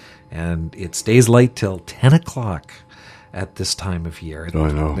right. And it stays light till 10 o'clock at this time of year.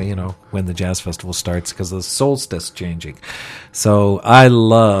 I know. You know, when the Jazz Festival starts, because the solstice changing. So I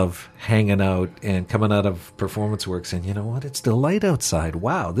love hanging out and coming out of Performance Works and, you know what, it's still light outside.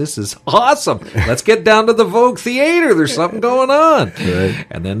 Wow, this is awesome. Let's get down to the Vogue Theater. There's something going on. Right.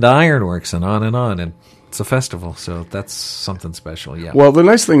 And then to Ironworks and on. And it's a festival, so that's something special, yeah. Well, the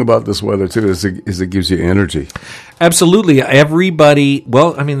nice thing about this weather, too, is it gives you energy. Absolutely. Everybody,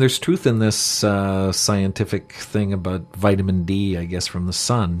 well, I mean, there's truth in this scientific thing about vitamin D, I guess, from the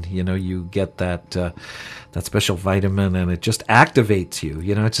sun. You know, you get that special vitamin, and it just activates you.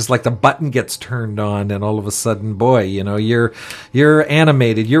 You know, it's just like the button gets turned on, and all of a sudden, boy, you know, you're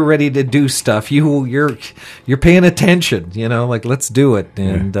animated. You're ready to do stuff. You're paying attention. You know, like, let's do it.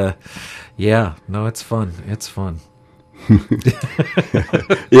 And yeah, no, it's fun. It's fun.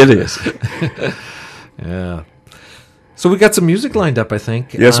 It is. Yeah. So we got some music lined up, I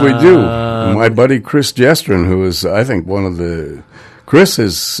think. Yes, we do. My buddy Chris Jestrin, who is, I think, one of the... Chris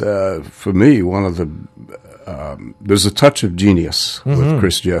is, for me, one of the... there's a touch of genius with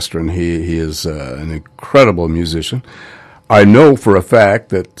Chris Jestrin. He is an incredible musician. I know for a fact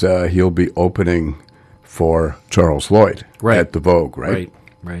that he'll be opening for Charles Lloyd at the Vogue, right?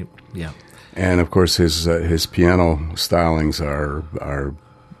 Right, yeah. And, of course, his piano stylings are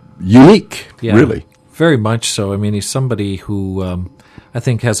unique, really. Very much so. I mean, he's somebody who I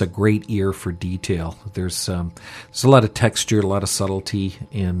think has a great ear for detail. There's a lot of texture, a lot of subtlety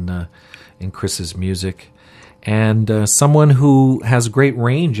in Chris's music, and someone who has great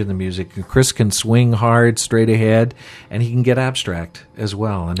range in the music. Chris can swing hard, straight ahead, and he can get abstract as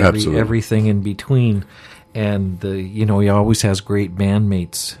well, and everything in between. And he always has great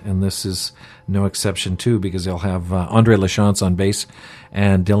bandmates, and this is no exception too, because he'll have Andre Lachance on bass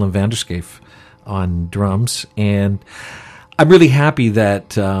and Dylan Vanderscape on drums. And I'm really happy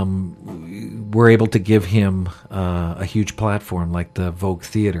that we're able to give him a huge platform like the Vogue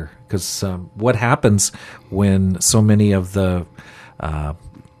Theater, because what happens when so many of the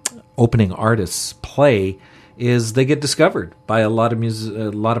opening artists play is they get discovered by a lot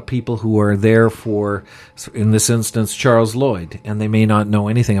of people who are there for, in this instance, Charles Lloyd, and they may not know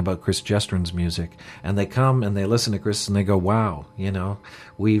anything about Chris Jestrin's music, and they come and they listen to Chris and they go, wow,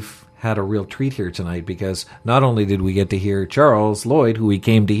 we've had a real treat here tonight, because not only did we get to hear Charles Lloyd, who we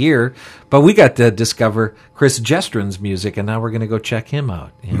came to hear, but we got to discover Chris Jestrin's music, and now we're going to go check him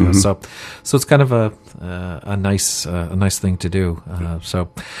out. So it's kind of a nice thing to do.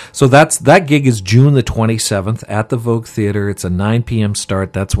 So that gig is June the 27th at the Vogue Theater. It's a 9 p.m.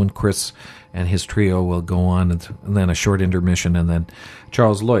 start. That's when Chris and his trio will go on, and then a short intermission, and then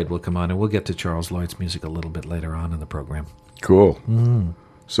Charles Lloyd will come on, and we'll get to Charles Lloyd's music a little bit later on in the program. Cool.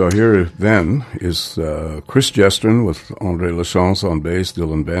 So here then is Chris Jestrin with Andre Lachance on bass,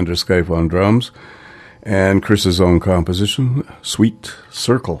 Dylan Vanderscape on drums, and Chris's own composition, Sweet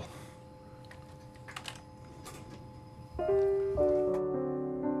Circle.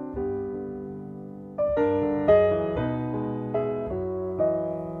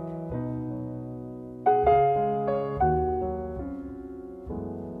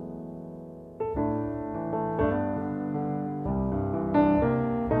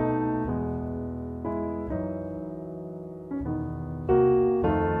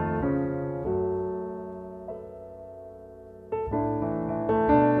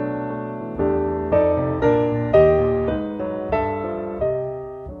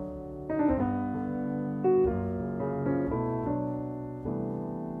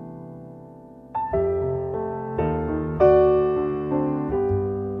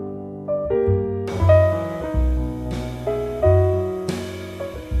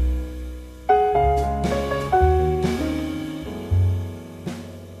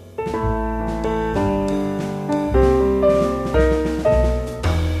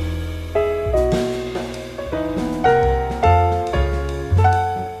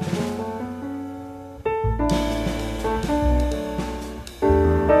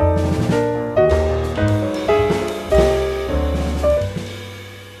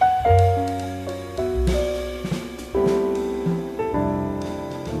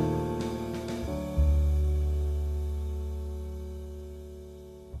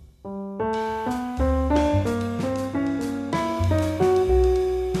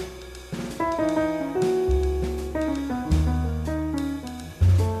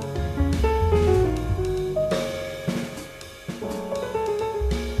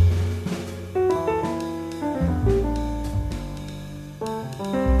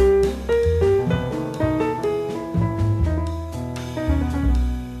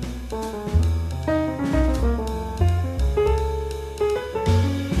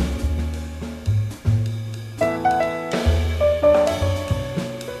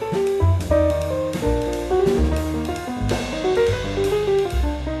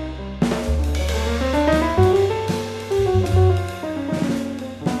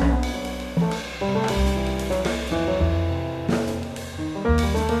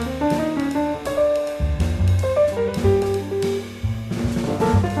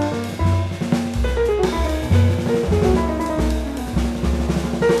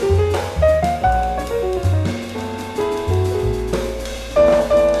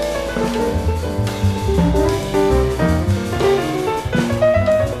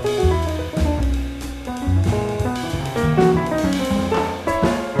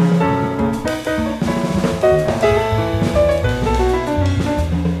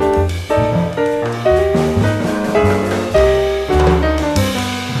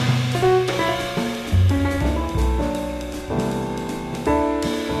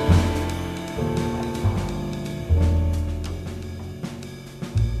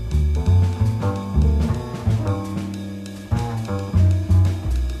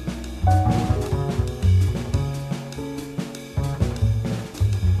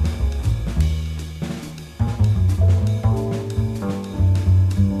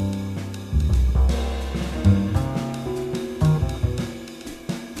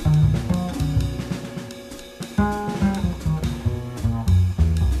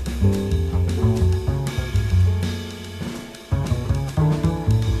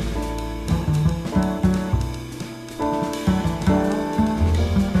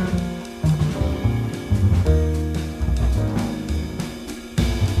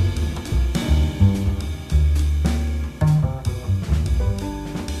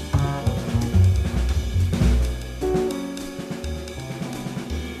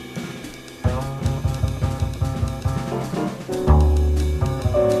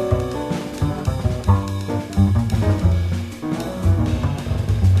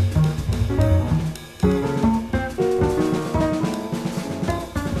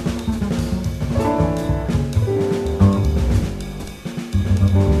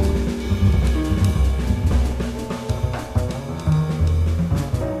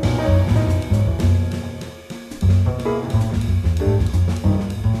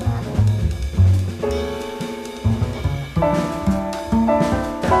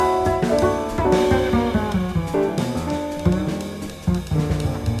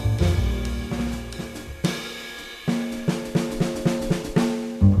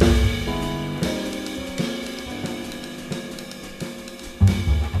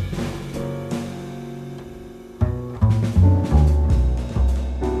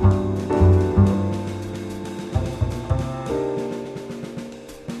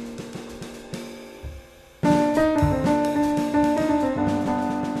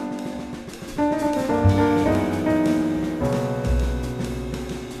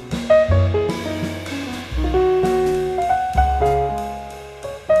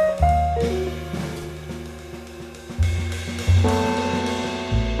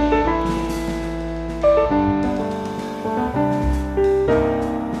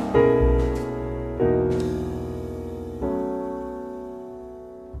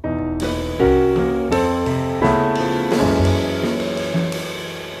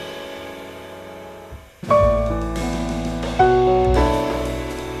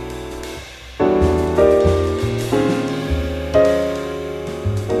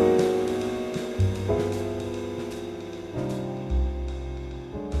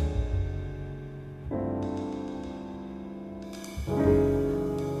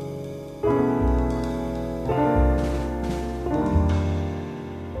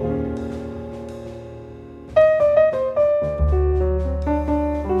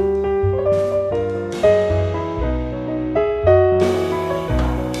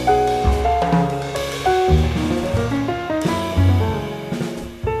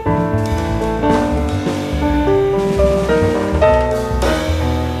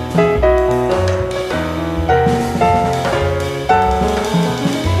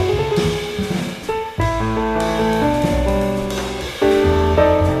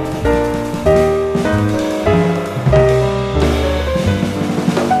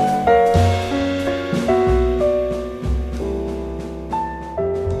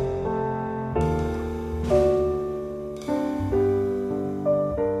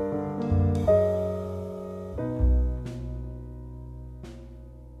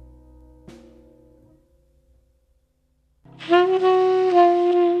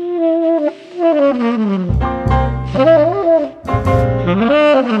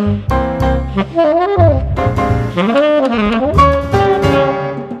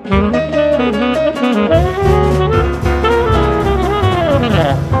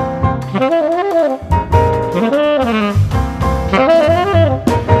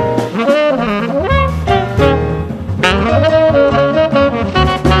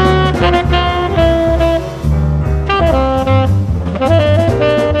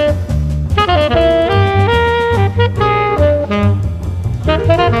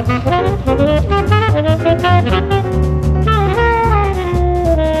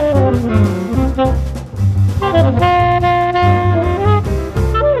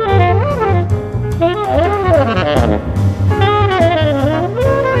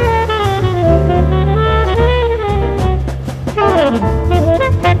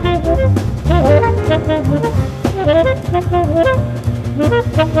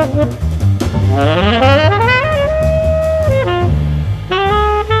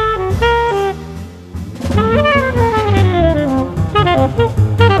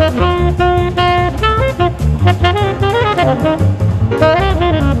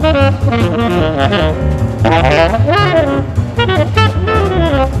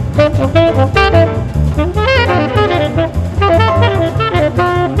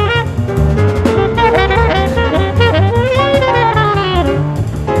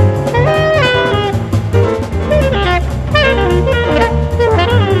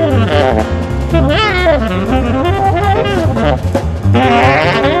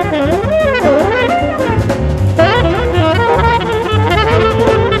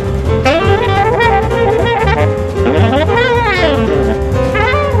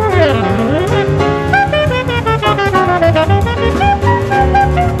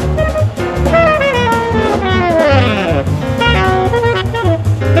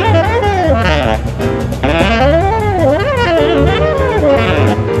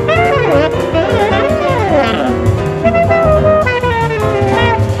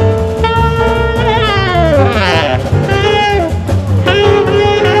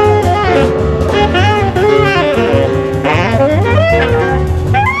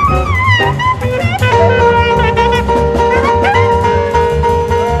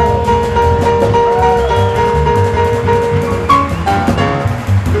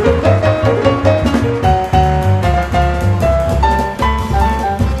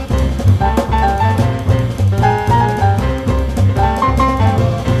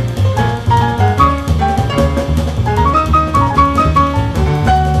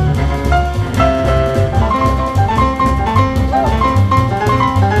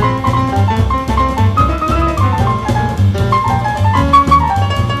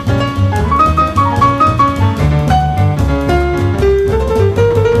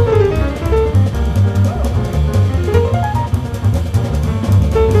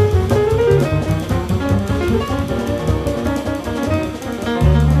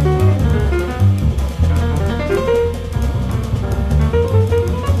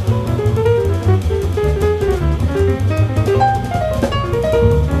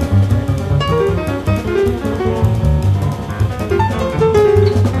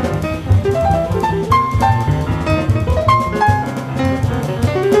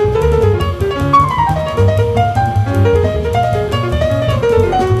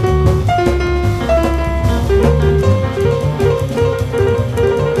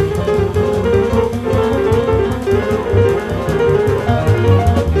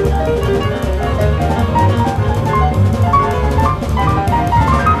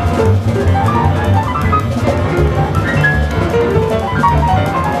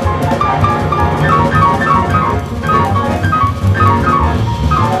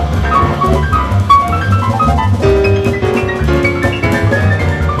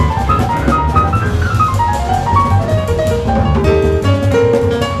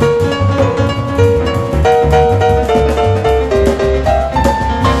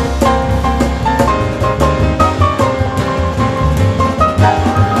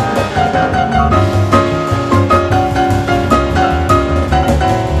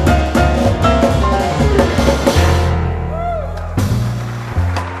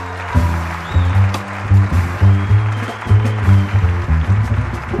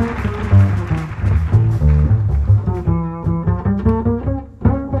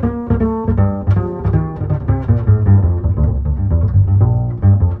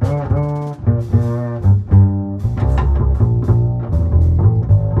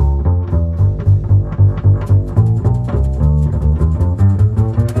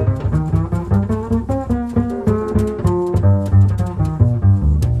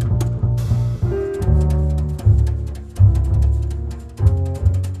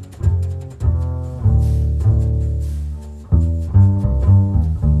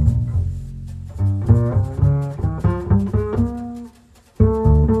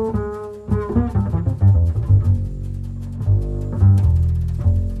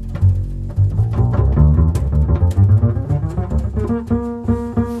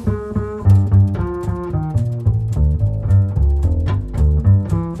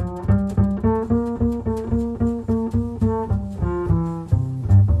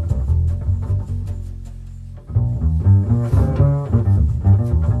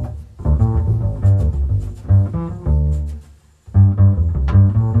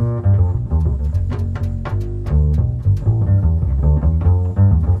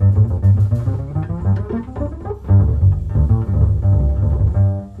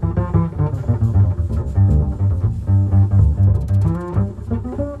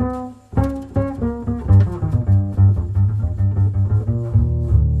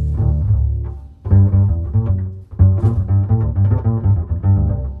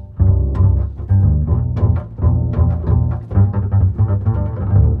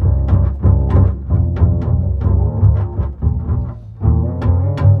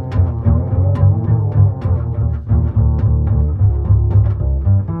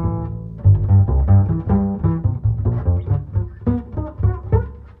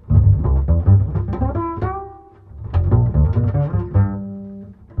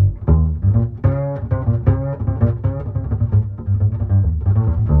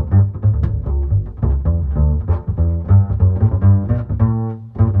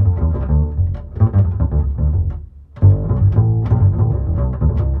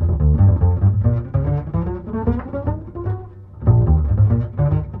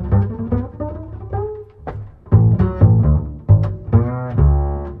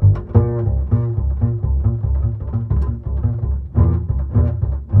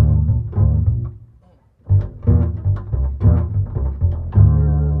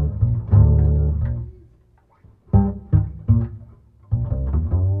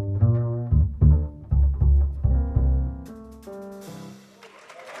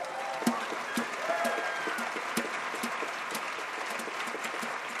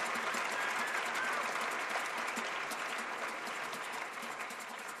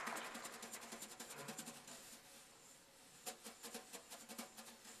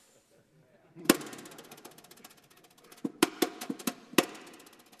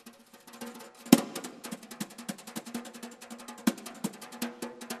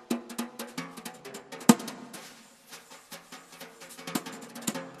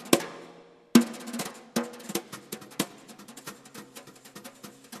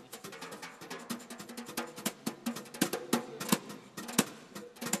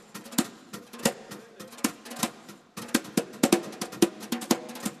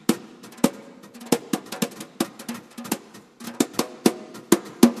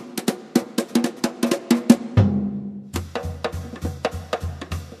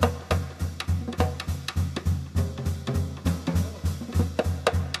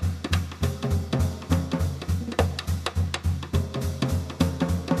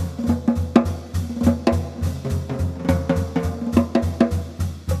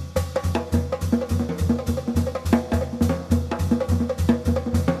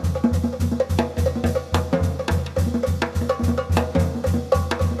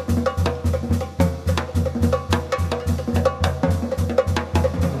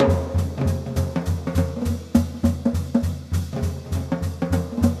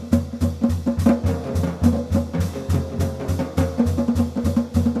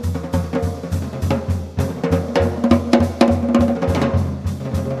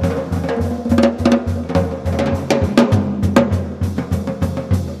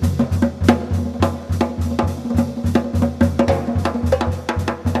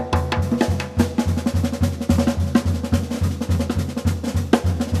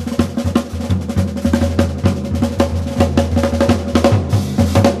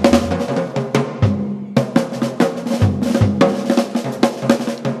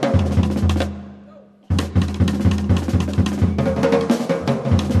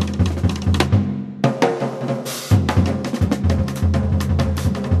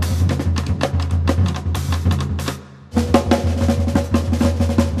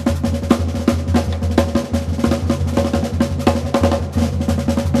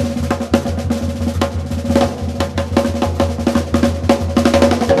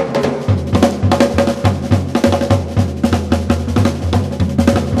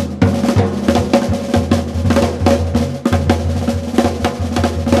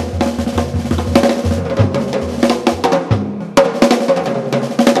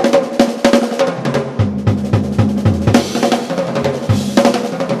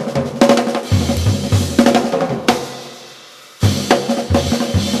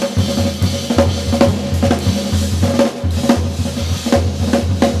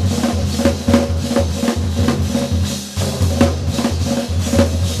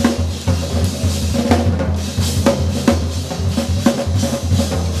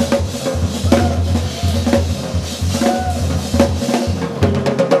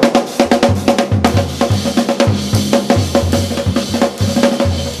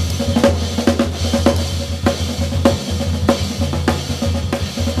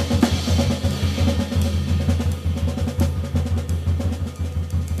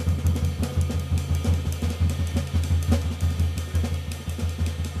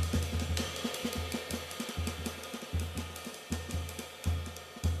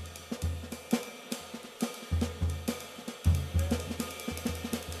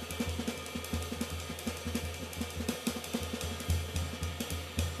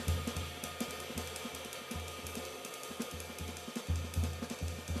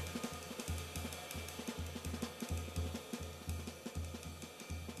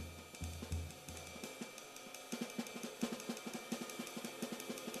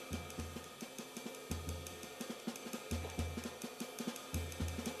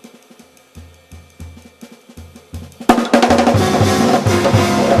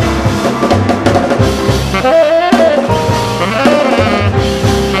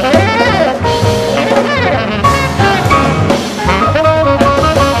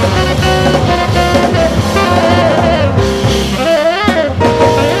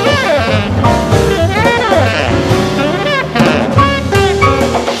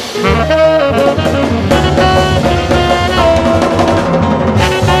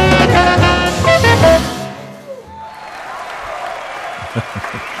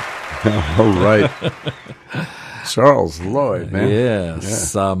 All right. Charles Lloyd, man.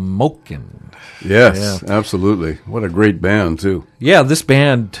 Yes, Smokin'. Yes, absolutely. What a great band, too. Yeah, this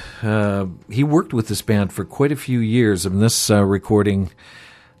band, he worked with this band for quite a few years. And this recording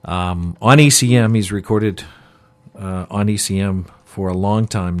on ECM, he's recorded on ECM for a long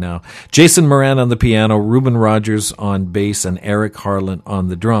time now. Jason Moran on the piano, Reuben Rogers on bass, and Eric Harlan on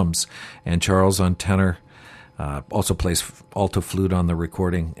the drums. And Charles on tenor. Also plays alto flute on the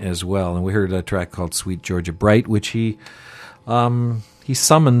recording as well. And we heard a track called Sweet Georgia Bright, which he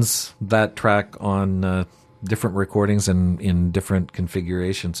summons that track on different recordings and in different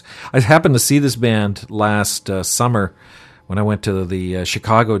configurations. I happened to see this band last summer when I went to the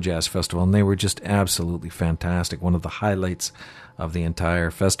Chicago Jazz Festival, and they were just absolutely fantastic. One of the highlights of the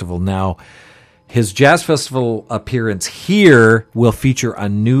entire festival. Now, his Jazz Festival appearance here will feature a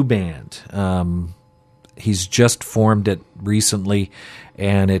new band. He's just formed it recently,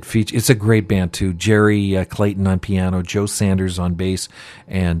 and it's a great band too. Jerry Clayton on piano, Joe Sanders on bass,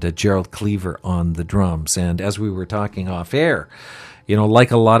 and Gerald Cleaver on the drums. And as we were talking off air,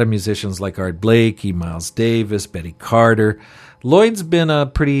 like a lot of musicians like Art Blakey, Miles Davis, Betty Carter, Lloyd's been a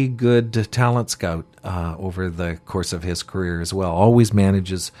pretty good talent scout over the course of his career as well. Always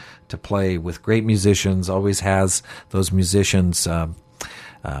manages to play with great musicians, always has those musicians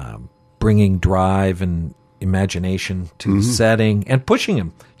bringing drive and imagination to the setting and pushing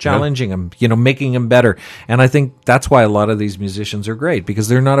him, challenging him, making him better. And I think that's why a lot of these musicians are great, because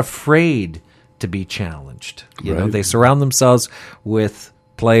they're not afraid to be challenged. They surround themselves with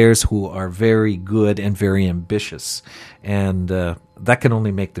players who are very good and very ambitious. And that can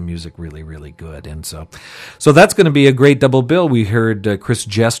only make the music really, really good. And so that's going to be a great double bill. We heard Chris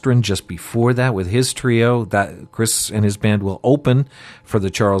Gestrin just before that with his trio. That Chris and his band will open for the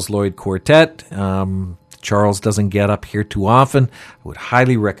Charles Lloyd Quartet. Charles doesn't get up here too often. I would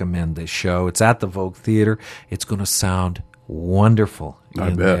highly recommend this show. It's at the Vogue Theater. It's going to sound wonderful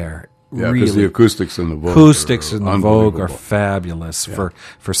in there. Yeah, because the acoustics in the Vogue are fabulous for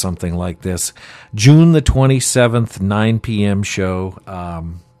something like this. June the 27th, 9 p.m. show.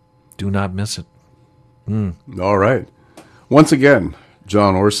 Do not miss it. All right. Once again,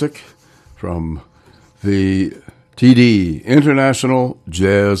 John Orsick from the TD International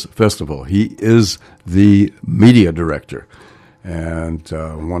Jazz Festival. He is the media director and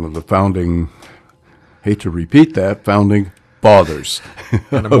one of the founding fathers.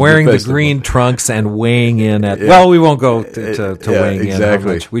 And I'm wearing the green trunks and weighing in at... Well, we won't go to weighing in how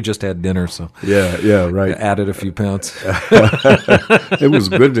much. We just had dinner, so... Yeah, right. Added a few pounds. It was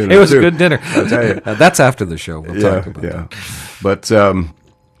good dinner, It was a good dinner. I'll tell you. That's after the show. We'll talk about that. But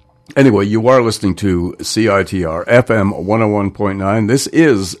anyway, you are listening to CITR FM 101.9. This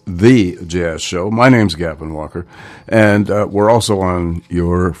is The Jazz Show. My name's Gavin Walker, and we're also on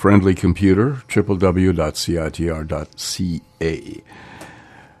your friendly computer, www.citr.ca.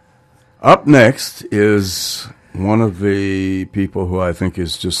 Up next is one of the people who I think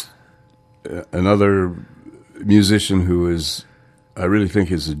is just another musician who is, I really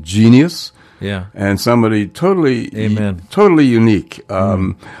think, is a genius. Yeah, and somebody totally unique.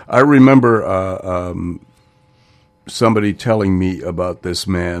 I remember somebody telling me about this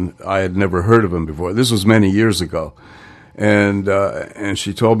man. I had never heard of him before. This was many years ago, and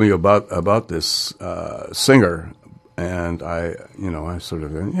she told me about this singer, and I sort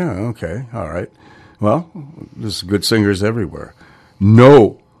of okay, all right. Well, there's good singers everywhere.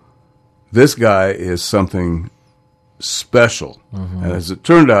 No, this guy is something special. And as it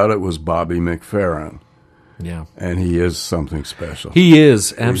turned out, it was Bobby McFerrin. Yeah. And he is something special. He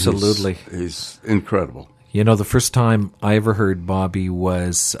is, absolutely. He's incredible. The first time I ever heard Bobby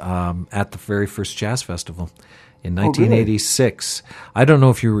was at the very first jazz festival in 1986. Really? I don't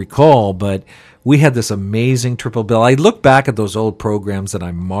know if you recall, but we had this amazing triple bill. I look back at those old programs and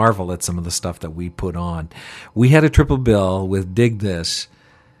I marvel at some of the stuff that we put on. We had a triple bill with, dig this,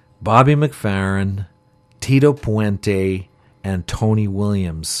 Bobby McFerrin, Tito Puente, and Tony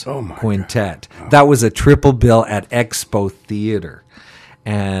Williams quintet. God. That was a triple bill at Expo Theater.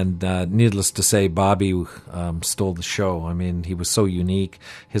 And needless to say, Bobby stole the show. I mean, he was so unique.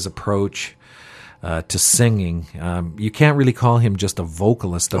 His approach to singing, you can't really call him just a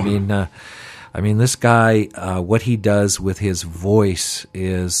vocalist. I mean, this guy, what he does with his voice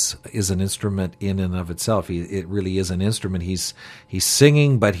is an instrument in and of itself. It really is an instrument. He's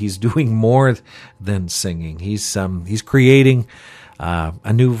singing, but he's doing more than singing. He's creating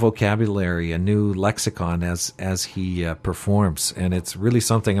a new vocabulary, a new lexicon as he performs, and it's really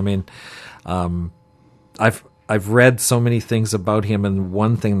something. I mean, I've I've read so many things about him, and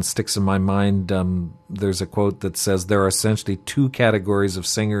one thing that sticks in my mind, there's a quote that says there are essentially two categories of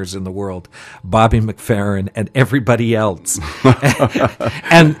singers in the world: Bobby McFerrin and everybody else.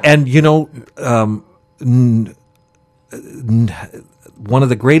 and you know, one of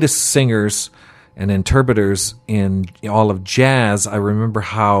the greatest singers and interpreters in all of jazz, I remember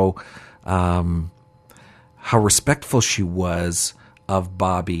how respectful she was of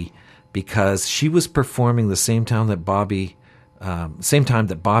Bobby, because she was performing the same time that Bobby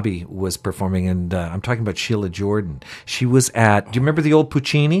was performing, and I'm talking about Sheila Jordan. She was at, do you remember the old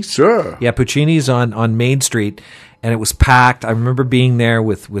Puccini's? Sure. Yeah, Puccini's on Main Street, and it was packed. I remember being there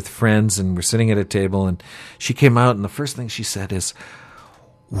with friends, and we're sitting at a table, and she came out, and the first thing she said is,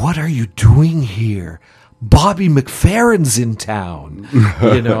 "What are you doing here? Bobby McFerrin's in town."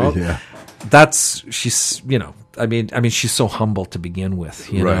 You know? Yeah. She's, you know, I mean, she's so humble to begin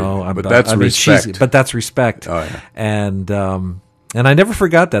with, you Right. know. But that's respect. But that's respect. Oh, yeah. And I never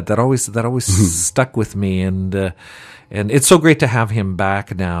forgot that. That always stuck with me. And it's so great to have him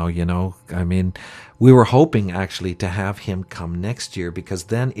back now, you know. I mean, we were hoping actually to have him come next year, because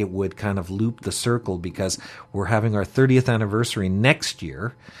then it would kind of loop the circle, because we're having our 30th anniversary next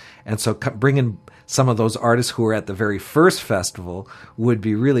year. And so bringing some of those artists who were at the very first festival would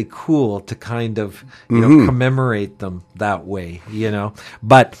be really cool to kind of, you know, commemorate them that way, you know.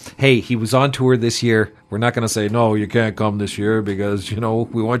 But hey, he was on tour this year. We're not going to say, no, you can't come this year because, you know,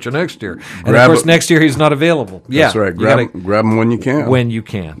 we want you next year. And of course, next year he's not available. That's right. Grab him when you can. When you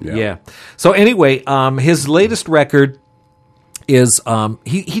can, yeah. So anyway, his latest record is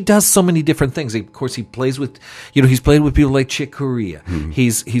he does so many different things. Of course, he plays with, you know, he's played with people like Chick Corea.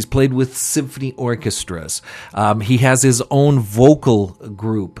 He's played with symphony orchestras. He has his own vocal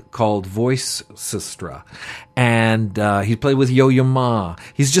group called Voice Sistra, and he played with Yo-Yo Ma.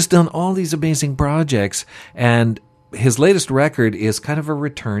 He's just done all these amazing projects, and his latest record is kind of a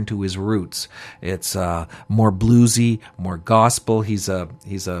return to his roots. It's more bluesy, more gospel. He's a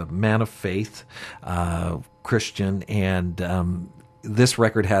man of faith, Christian, and this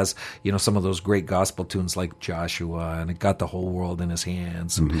record has, you know, some of those great gospel tunes like Joshua, and It Got the Whole World in His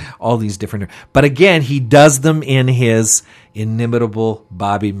Hands, and all these different. But again, he does them in his inimitable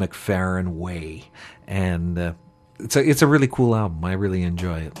Bobby McFerrin way, and it's a really cool album. I really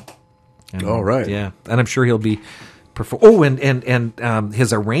enjoy it. And, all right, yeah, and I'm sure he'll be. And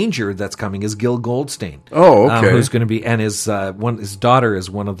his arranger that's coming is Gil Goldstein. Oh, okay. Who's going to be, and his daughter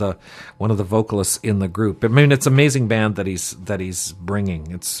is one of the vocalists in the group. I mean, it's an amazing band that he's bringing.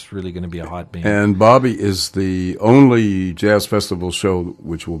 It's really going to be a hot band. And Bobby is the only jazz festival show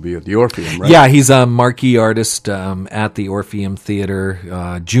which will be at the Orpheum, right? Yeah, he's a marquee artist at the Orpheum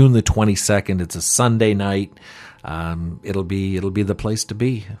Theater, June the 22nd. It's a Sunday night. It'll be the place to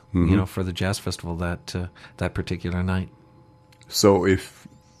be, you know, for the jazz festival that particular night. So if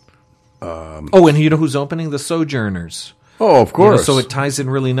and you know who's opening? The Sojourners. Oh, of course. You know, so it ties in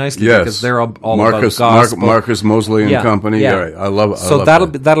really nicely, yes, because they're all Marcus, about gospel. Marcus Mosley and company. Yeah. All right. I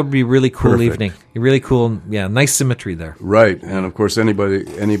love that'll be really cool. Perfect. Evening. Really cool. Yeah, nice symmetry there. Right, and of course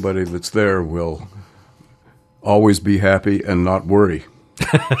anybody that's there will always be happy and not worry.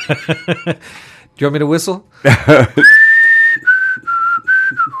 Do you want me to whistle?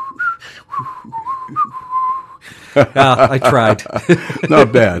 I tried.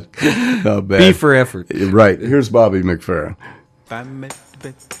 Not bad. Not bad. B for effort. Right. Here's Bobby McFerrin.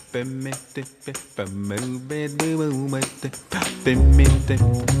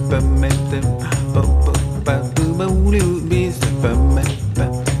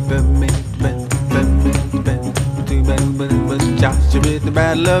 Joshua at the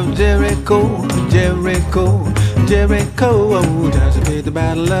Battle of Jericho, Jericho, Jericho. Joshua at the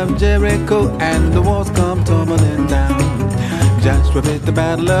Battle of Jericho, and the walls come tumbling down. Joshua at the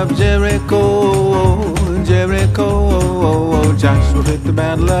Battle of Jericho, Jericho. Joshua at the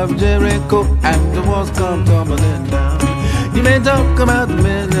Battle of Jericho, and the walls come tumbling down. You may talk about the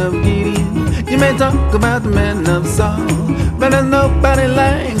men of Gideon, you may talk about the men of Saul, but there's nobody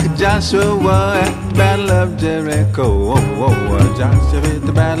like Joshua at the Battle of Jericho. Joshua at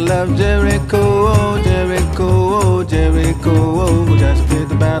the Battle of Jericho, Jericho, Jericho. Joshua at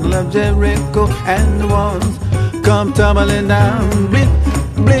the Battle of Jericho, and the walls come tumbling down. Blip,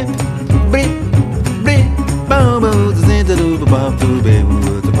 blip, blip, blip. Boom, boom, the the boom, boom,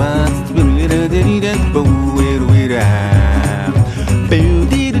 boom, the boom, boom,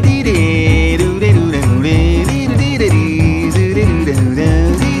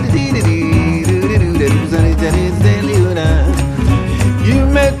 you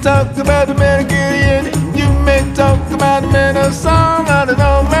may talk about the man of Gideon, you may talk about the man of Saul, but there's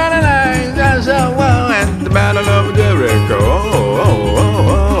no man like Joshua at the Battle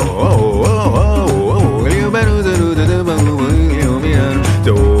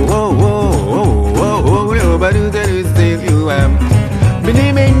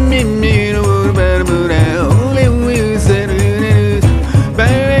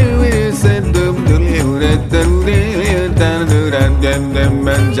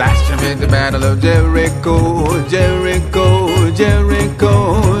Joshua at the battle of Jericho, Jericho,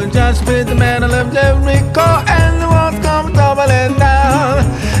 Jericho. Joshua at the battle of Jericho, and the walls come tumbling down,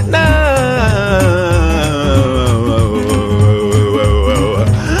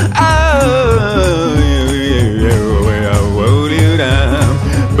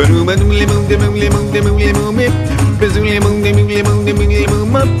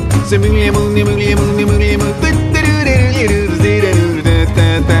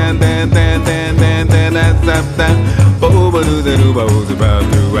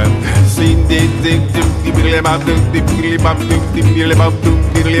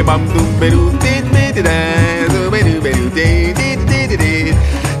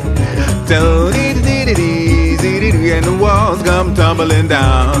 and the walls come tumbling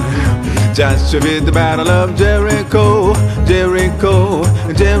down. Joshua at the battle of Jericho, Jericho,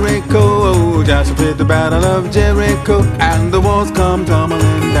 Jericho. Joshua at the battle of Jericho, and the walls come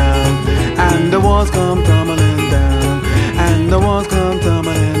tumbling down, and the walls come tumbling down, and the walls come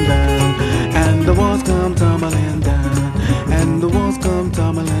tumbling down, and the walls come tumbling down, and the walls come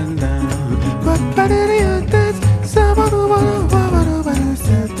tumbling down.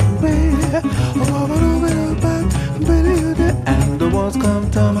 And the walls come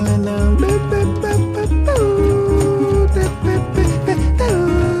tumbling down.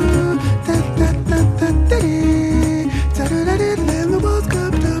 And the walls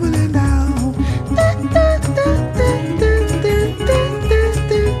come tumbling down.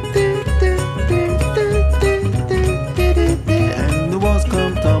 And the walls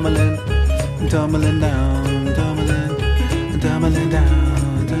come tumbling, tumbling down, tumbling, tumbling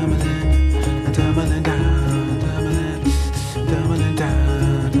down, tumbling, tumbling down.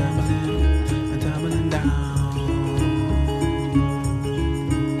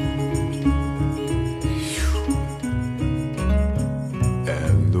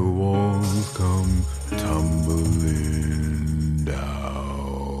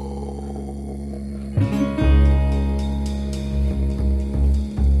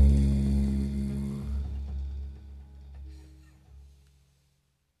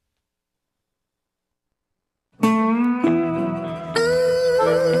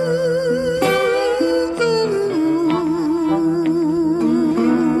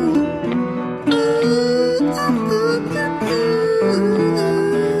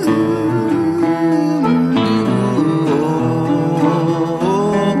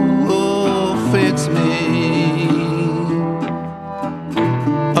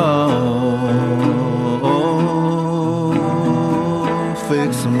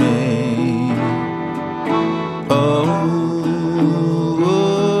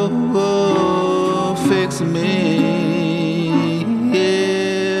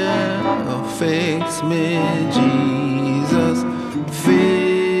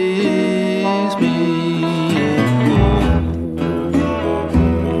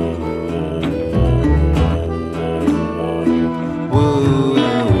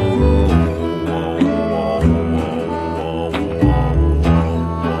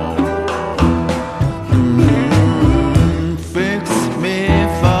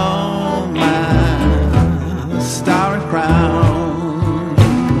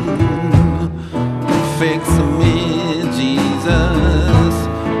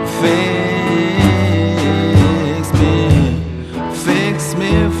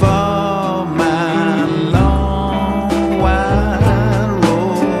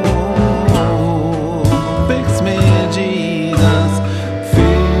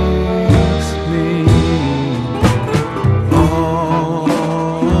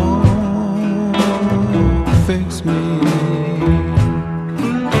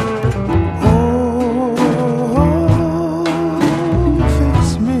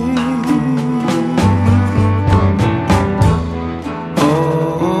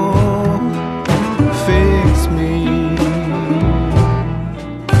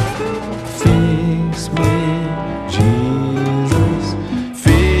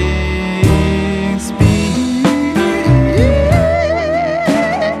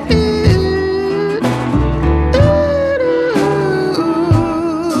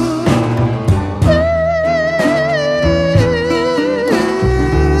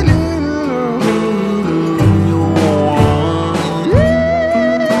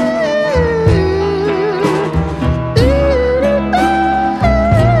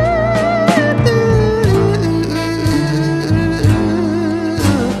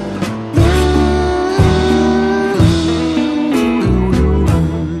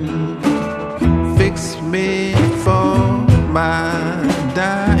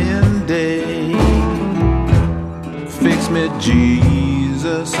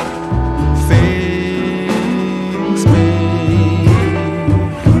 Jesus,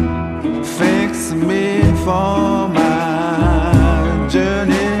 fix me for my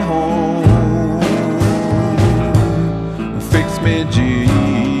journey home. Fix me,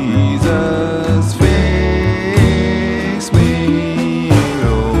 Jesus, fix me.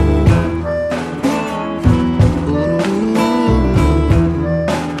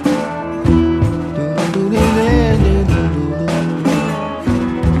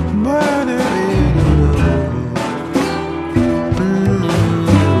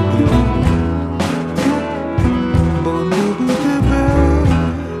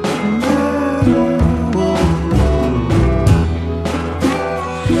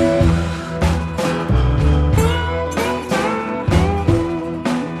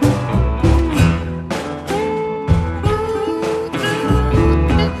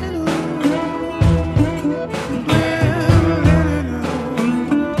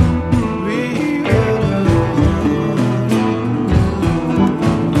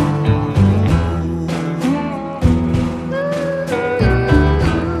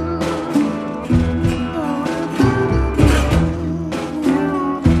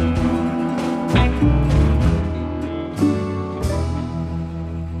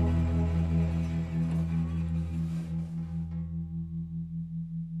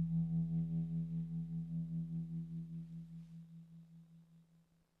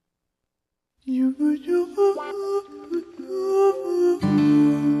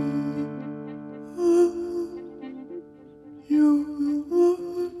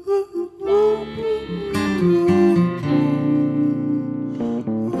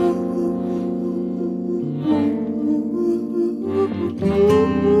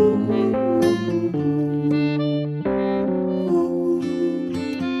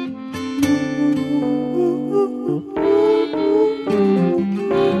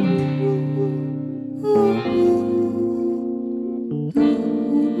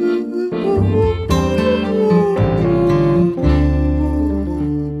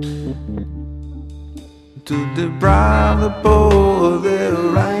 To deprive the poor of their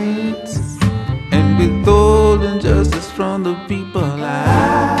rights and withhold injustice from the people.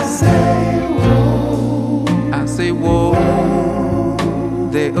 I say whoa, I say whoa.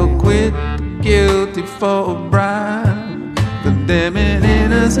 They acquit the guilty for a bribe, condemning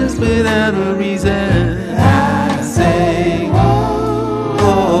innocence without a reason. I say whoa,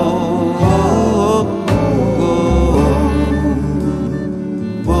 whoa.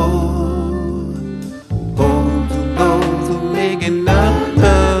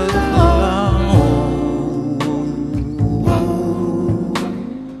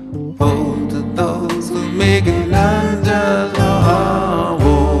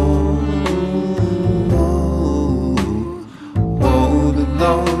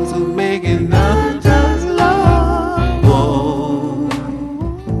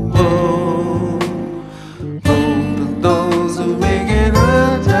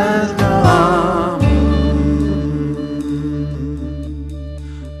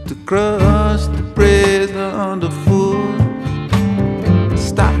 Crush the prisoner underfoot,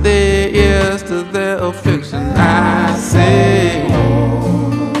 stop their ears to their affliction. I say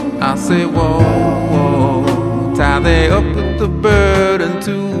whoa, whoa. Tie they up with the burden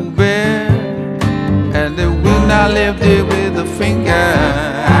to bear, and they will not lift it with a finger.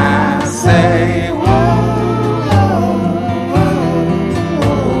 I say whoa.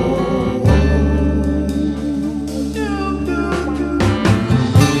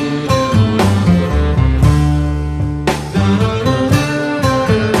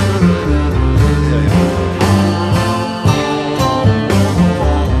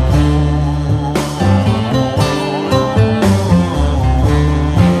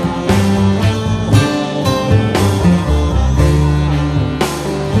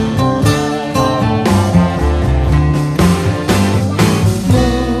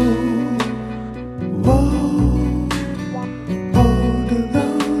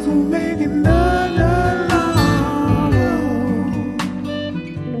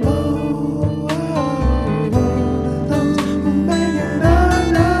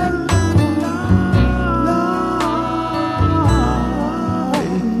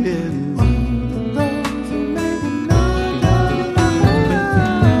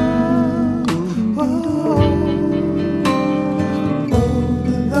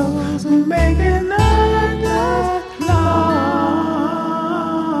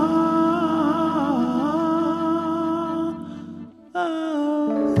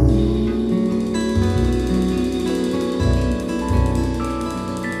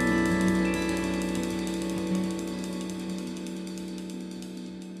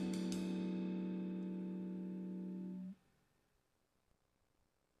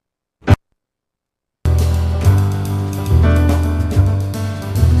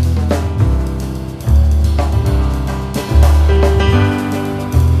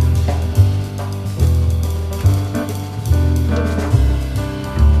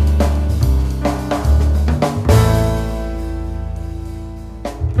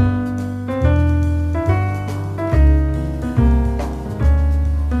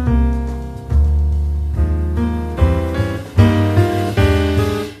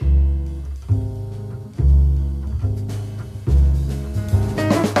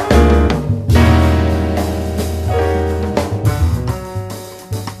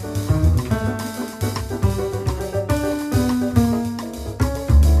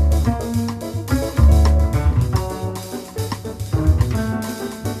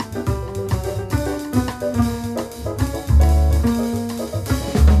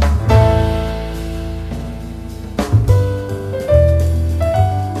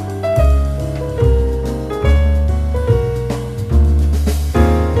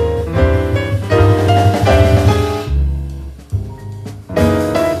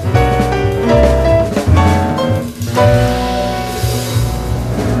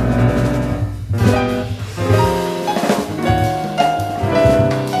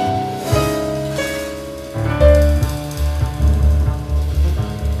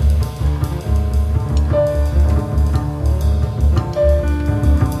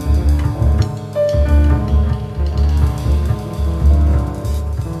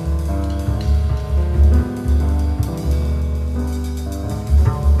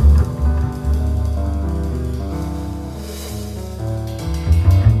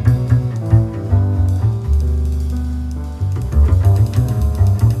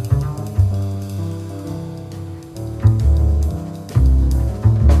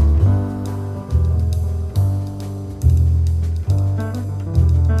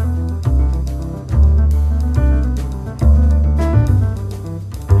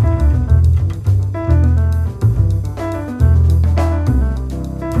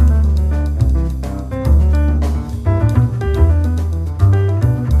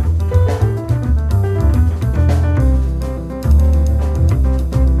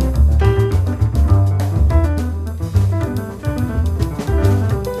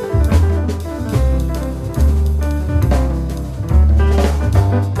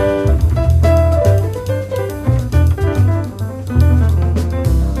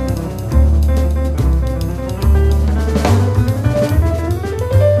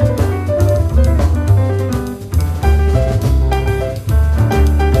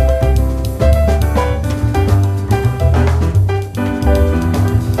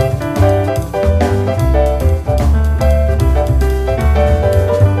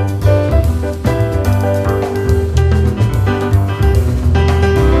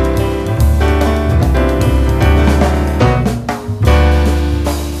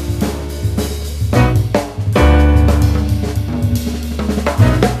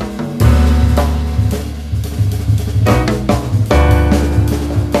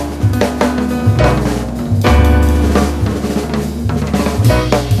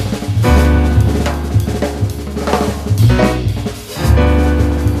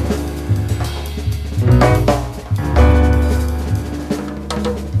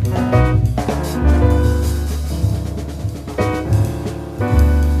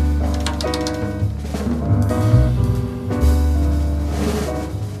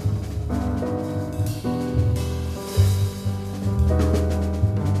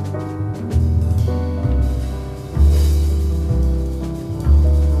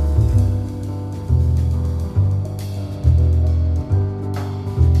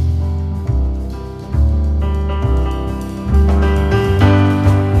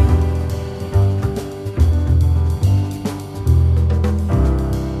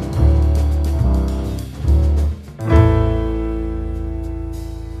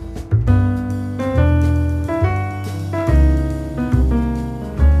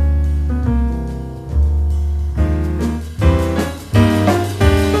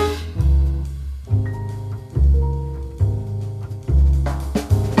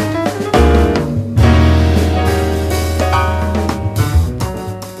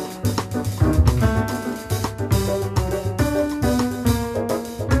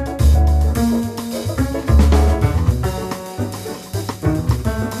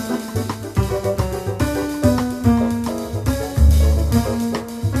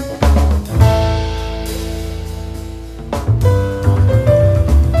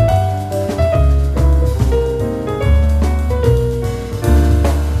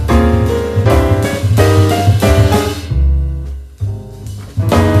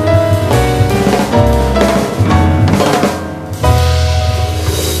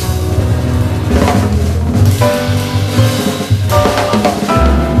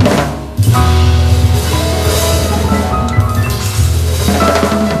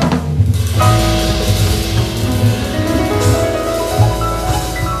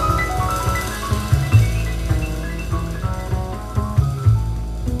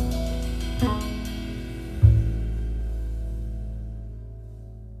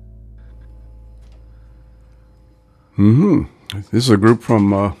 This is a group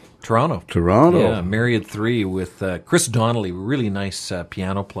from Toronto. Toronto. Yeah, Myriad 3 with Chris Donnelly, really nice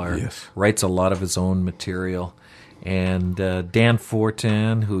piano player. Yes. Writes a lot of his own material. And Dan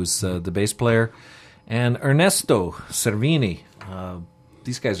Fortin, who's the bass player, and Ernesto Cervini.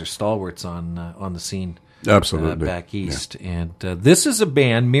 These guys are stalwarts on the scene. Absolutely. Back east. Yeah. And this is a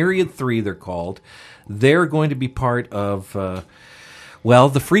band, Myriad 3 they're called. They're going to be part of,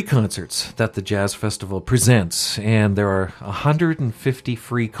 the free concerts that the Jazz Festival presents. And there are 150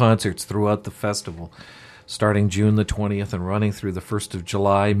 free concerts throughout the festival, starting June the 20th and running through the 1st of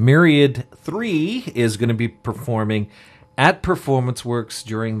July. Myriad 3 is going to be performing at Performance Works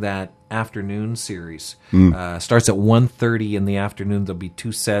during that afternoon series. Starts at 1:30 in the afternoon. There'll be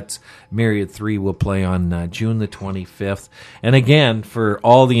 2 sets. Myriad 3 will play on June the 25th. And again, for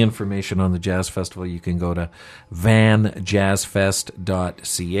all the information on the Jazz Festival, you can go to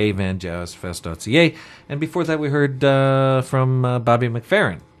vanjazzfest.ca, vanjazzfest.ca. And before that, we heard from Bobby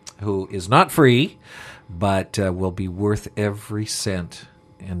McFerrin, who is not free, but will be worth every cent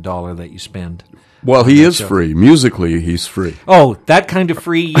and dollar that you spend. Well, he is free. Musically, he's free. Oh, that kind of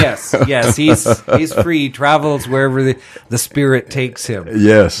free, yes. Yes, he's free. Travels wherever the spirit takes him.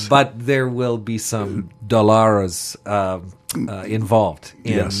 Yes. But there will be some dollars involved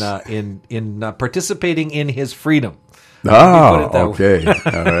in participating in his freedom. Okay.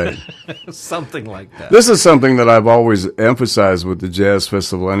 All right. Something like that. This is something that I've always emphasized with the Jazz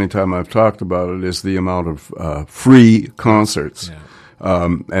Festival anytime I've talked about it, is the amount of free concerts. Yeah.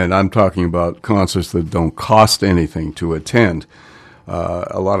 And I'm talking about concerts that don't cost anything to attend.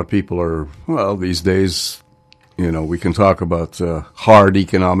 A lot of people are, these days, we can talk about hard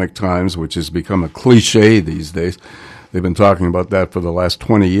economic times, which has become a cliche these days. They've been talking about that for the last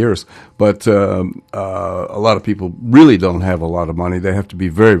 20 years. But a lot of people really don't have a lot of money. They have to be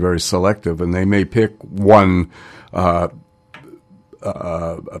very, very selective, and they may pick one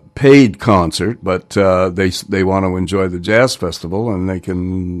a paid concert, but they want to enjoy the Jazz Festival, and they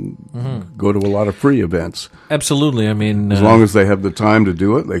can go to a lot of free events. Absolutely. I mean, as long as they have the time to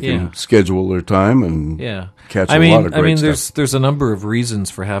do it, they can schedule their time and catch a lot of great stuff. There's a number of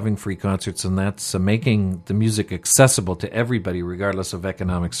reasons for having free concerts, and that's making the music accessible to everybody, regardless of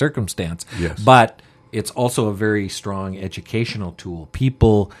economic circumstance. Yes. But it's also a very strong educational tool.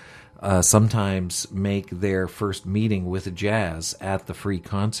 People sometimes make their first meeting with jazz at the free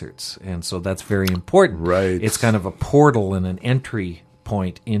concerts, and so that's very important. Right. It's kind of a portal and an entry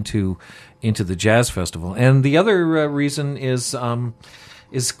point into the Jazz Festival. And the other reason is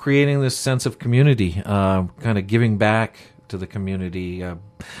creating this sense of community, kind of giving back to the community,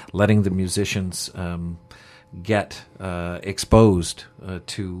 letting the musicians get exposed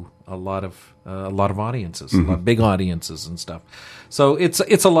to a lot of audiences, a lot of big audiences and stuff. So it's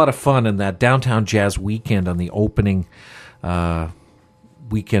a lot of fun. And that Downtown Jazz Weekend on the opening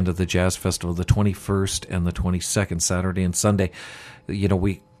weekend of the Jazz Festival, the 21st and the 22nd, Saturday and Sunday.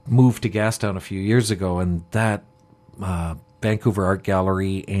 We moved to Gastown a few years ago, and that Vancouver Art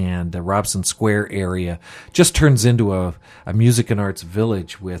Gallery and the Robson Square area just turns into a music and arts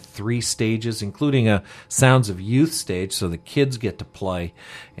village with 3 stages, including a Sounds of Youth stage, so the kids get to play,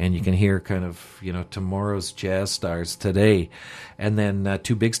 and you can hear kind of, tomorrow's jazz stars today. And then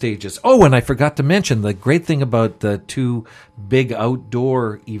 2 big stages. Oh, and I forgot to mention, the great thing about the 2 big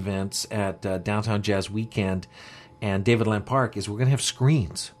outdoor events at Downtown Jazz Weekend and Davidland Park is we're going to have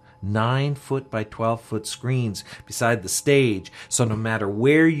screens. 9-foot by 12-foot screens beside the stage. So no matter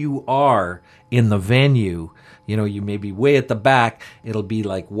where you are in the venue, you may be way at the back. It'll be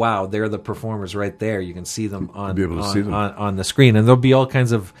like, wow, they're the performers right there. You can see them on the screen. And there'll be all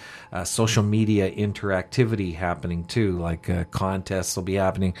kinds of social media interactivity happening too, like contests will be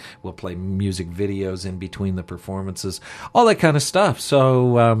happening. We'll play music videos in between the performances, all that kind of stuff.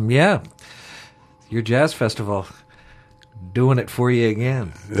 So, your Jazz Festival, doing it for you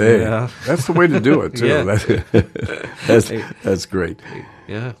again. Hey, that's the way to do it, too. That's great.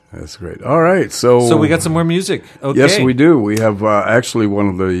 Yeah. That's great. All right. So we got some more music. Okay. Yes, we do. We have actually one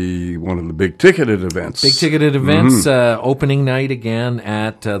of the big ticketed events. Big ticketed events, opening night again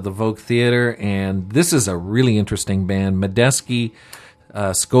at the Vogue Theater. And this is a really interesting band, Medeski,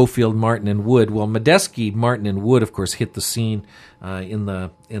 Schofield, Martin, and Wood. Well, Medeski, Martin, and Wood, of course, hit the scene in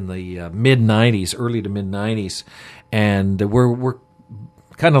the mid-'90s, early to mid-'90s. And we're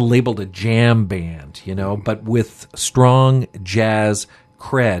kind of labeled a jam band, but with strong jazz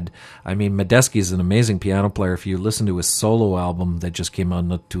cred. I mean, Medeski is an amazing piano player. If you listen to his solo album that just came out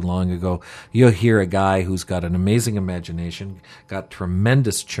not too long ago, you'll hear a guy who's got an amazing imagination, got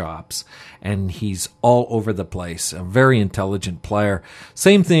tremendous chops, and he's all over the place. A very intelligent player.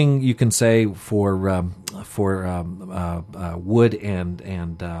 Same thing you can say for Wood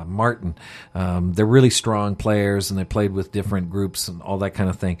and Martin. They're really strong players, and they played with different groups and all that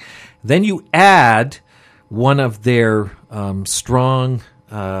kind of thing. Then you add one of their strong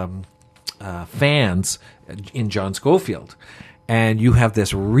fans in John Scofield, and you have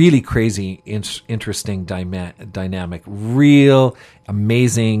this really crazy, interesting dynamic, real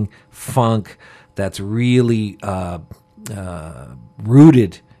amazing funk that's really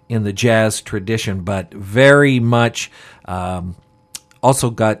rooted in the jazz tradition, but very much also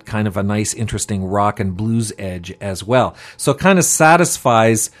got kind of a nice, interesting rock and blues edge as well. So it kind of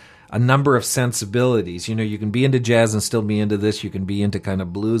satisfies a number of sensibilities. You know, you can be into jazz and still be into this. You can be into kind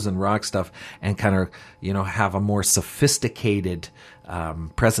of blues and rock stuff and kind of, you know, have a more sophisticated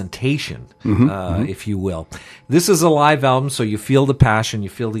presentation, if you will. This is a live album, so you feel the passion, you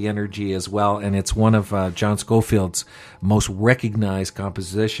feel the energy as well, and it's one of John Scofield's most recognized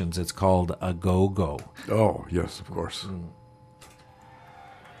compositions. It's called A Go-Go. Oh, yes, of course.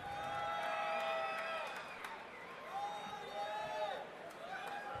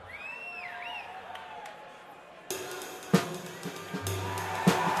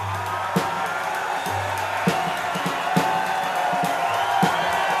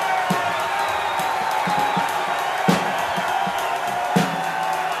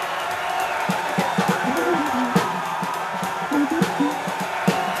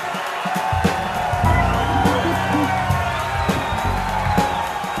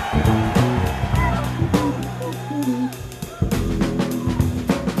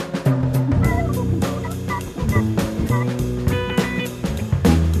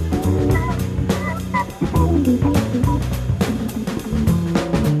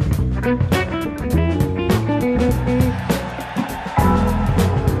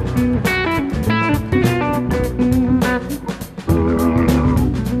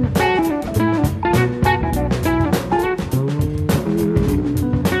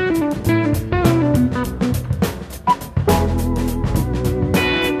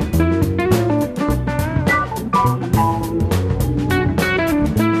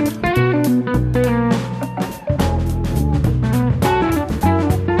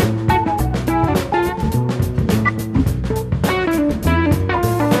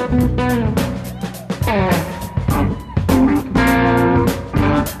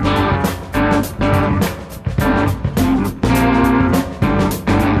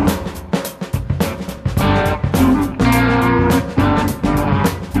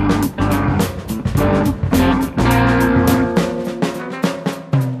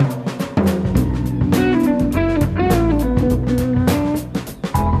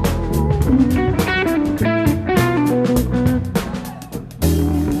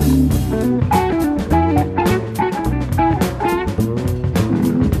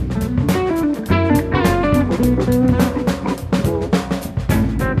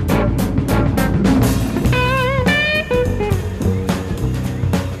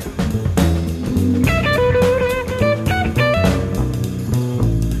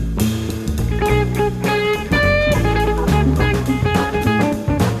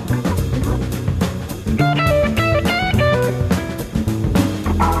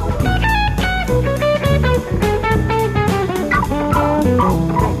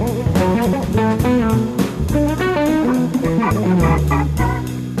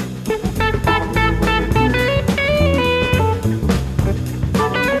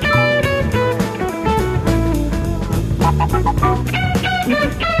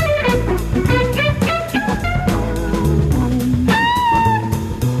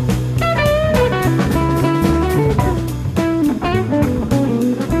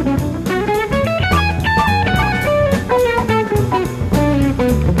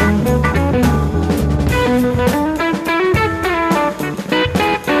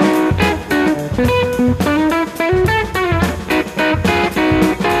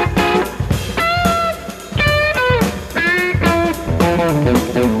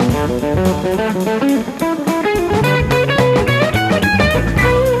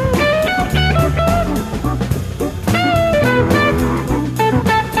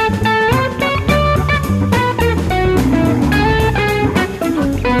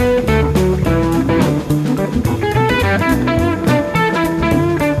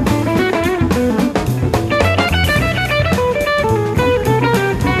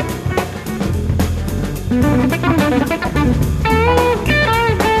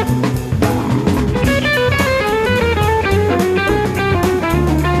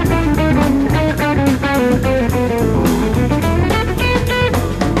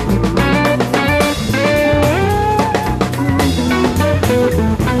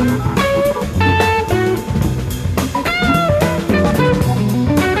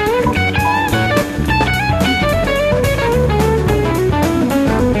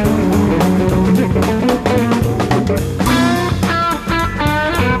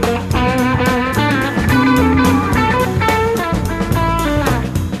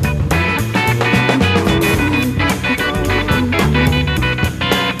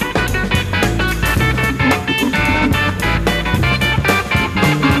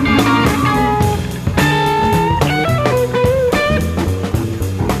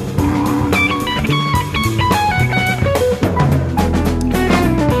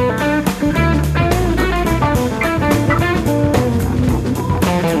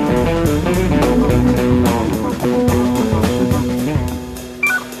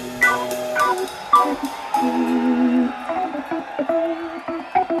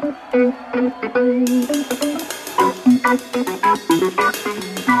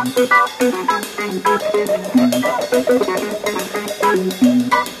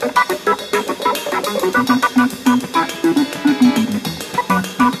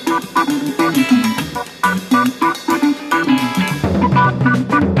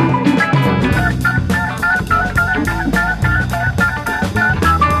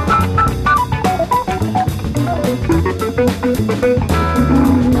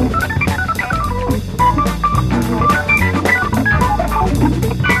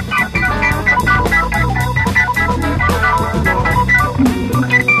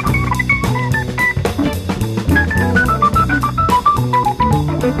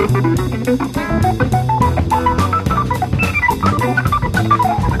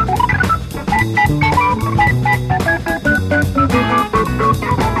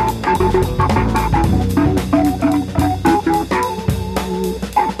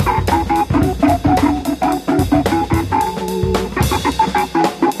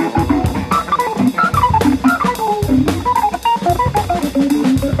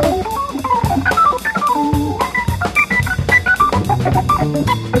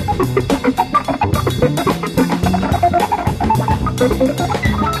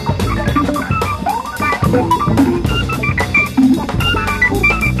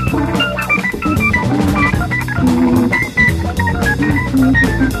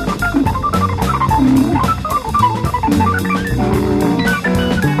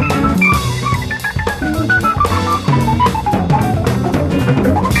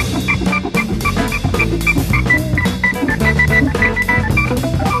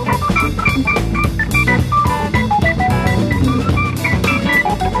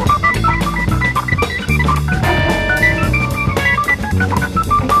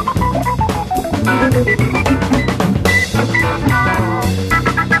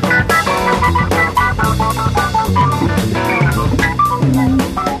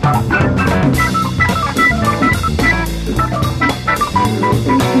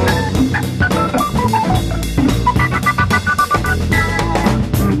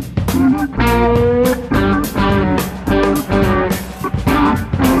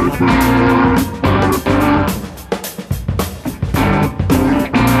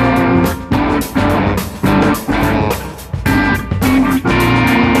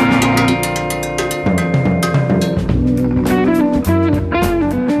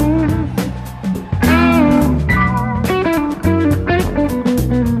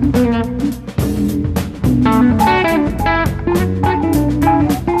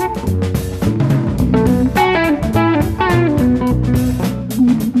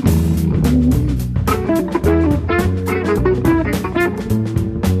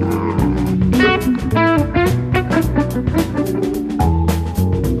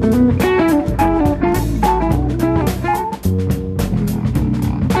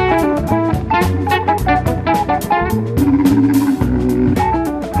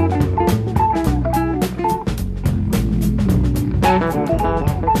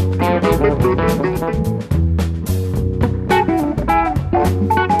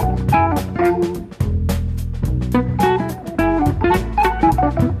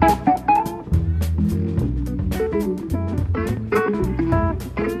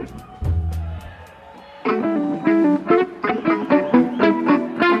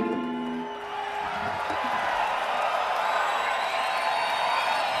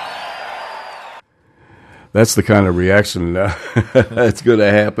 That's the kind of reaction that's going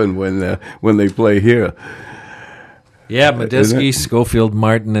to happen when they play here. Yeah, Medeski, Schofield,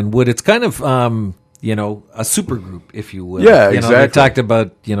 Martin, and Wood. It's kind of a super group, if you will. Yeah, exactly. They talked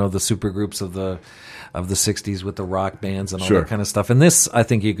about the super groups of the '60s with the rock bands and all that kind of stuff. And this, I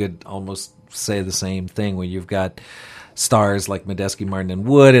think, you could almost say the same thing, where you've got stars like Medeski, Martin, and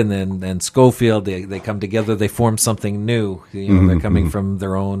Wood, and then Schofield. They come together. They form something new. They're coming from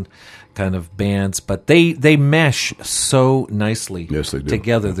their own kind of bands, but they mesh so nicely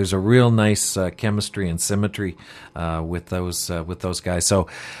together. There's a real nice chemistry and symmetry with those guys. So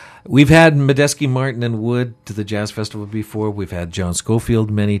we've had Medeski, Martin, and Wood to the Jazz Festival before. We've had John Schofield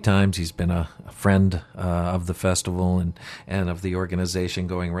many times. He's been a friend of the festival and of the organization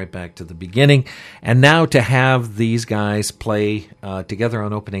going right back to the beginning. And now to have these guys play together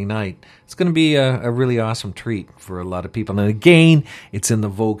on opening night, it's going to be a really awesome treat for a lot of people. And again, it's in the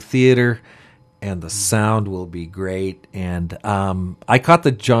Vogue Theater, and the sound will be great. And I caught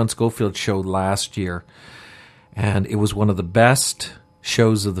the John Schofield show last year, and it was one of the best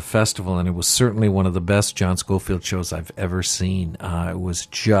shows of the festival, and it was certainly one of the best John Schofield shows I've ever seen.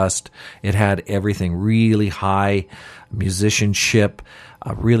 It had everything, really high musicianship,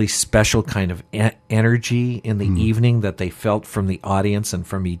 a really special kind of energy in the evening that they felt from the audience and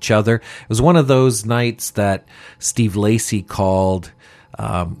from each other. It was one of those nights that Steve Lacy called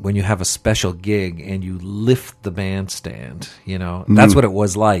when you have a special gig and you lift the bandstand, that's what it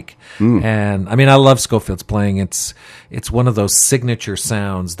was like. And I mean, I love Schofield's playing. It's one of those signature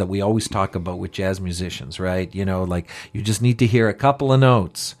sounds that we always talk about with jazz musicians, right? Like you just need to hear a couple of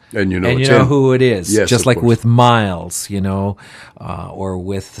notes and you know who it is. Yes, just like course. with Miles, or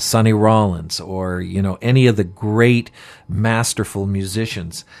with Sonny Rollins, or any of the great masterful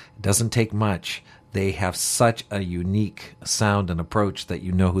musicians. It doesn't take much. They have such a unique sound and approach that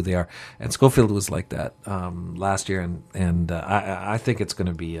you know who they are. And Schofield was like that last year, and I think it's going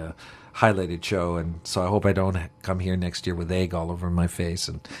to be a highlighted show. And so I hope I don't come here next year with egg all over my face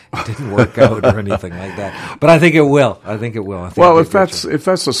and it didn't work out or anything like that. But I think it will. I think it will. Well, if that's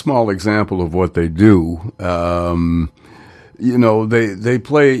a small example of what they do, they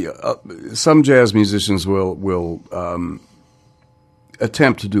play. Some jazz musicians will.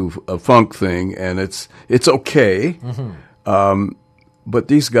 Attempt to do a funk thing, and it's okay. But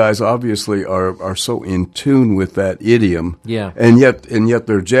these guys obviously are so in tune with that idiom, and yet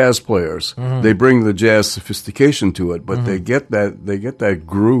they're jazz players. They bring the jazz sophistication to it, but they get that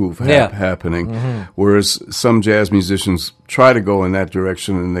groove happening. Whereas some jazz musicians try to go in that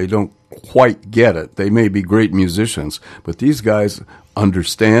direction and they don't quite get it. They may be great musicians, but these guys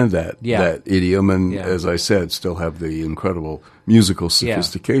understand that idiom, and as I said, still have the incredible musical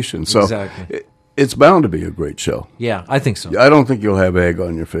sophistication. So it's bound to be a great show. Yeah, I think so. I don't think you'll have egg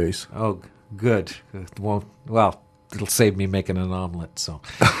on your face. Oh, good. Well, it'll save me making an omelet, so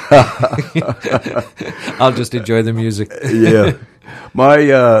I'll just enjoy the music. Yeah.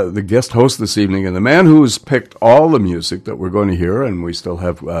 The guest host this evening, and the man who has picked all the music that we're going to hear, and we still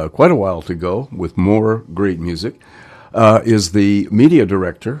have quite a while to go with more great music, is the media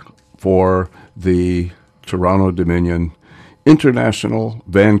director for the Toronto-Dominion International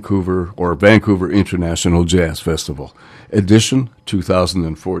Vancouver International Jazz Festival, edition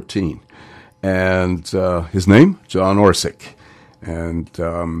 2014. And his name, John Orsick. And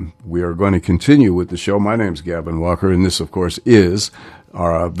we are going to continue with the show. My name's Gavin Walker, and this, of course, is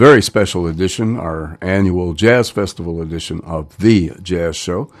our very special edition, our annual Jazz Festival edition of The Jazz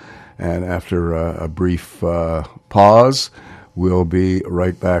Show. And after a brief pause, we'll be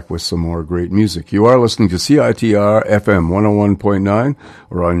right back with some more great music. You are listening to CITR FM 101.9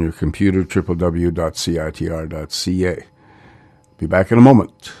 or on your computer, www.citr.ca. Be back in a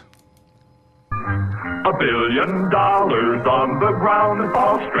moment. $1 billion on the ground,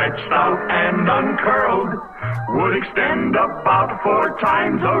 all stretched out and uncurled, would extend about 4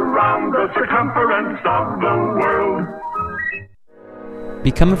 times around the circumference of the world.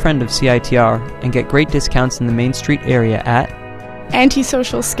 Become a friend of CITR and get great discounts in the Main Street area at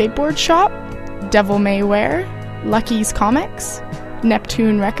Antisocial Skateboard Shop, Devil May Wear, Lucky's Comics,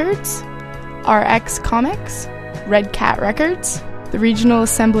 Neptune Records, RX Comics, Red Cat Records, the Regional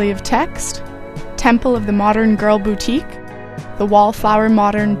Assembly of Text, Temple of the Modern Girl Boutique, the Wallflower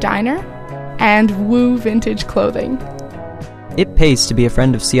Modern Diner, and Woo Vintage Clothing. It pays to be a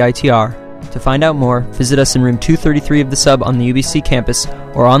friend of CITR. To find out more, visit us in room 233 of the Sub on the UBC campus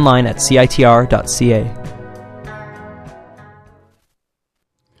or online at citr.ca.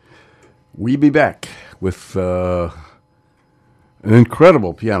 We be back with an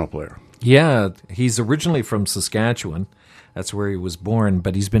incredible piano player. Yeah, he's originally from Saskatchewan. That's where he was born,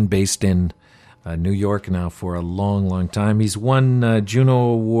 but he's been based in New York now for a long, long time. He's won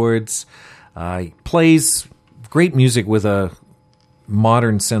Juno Awards. He plays great music with a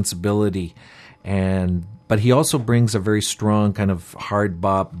modern sensibility, but he also brings a very strong kind of hard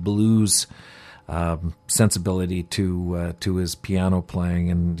bop blues sensibility to his piano playing,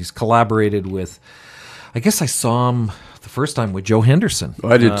 and he's collaborated with. I guess I saw him the first time with Joe Henderson.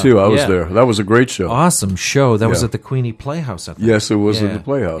 I did too. I was there. That was a great show. Awesome show. That was at the Queenie Playhouse, I think. Yes, it was at the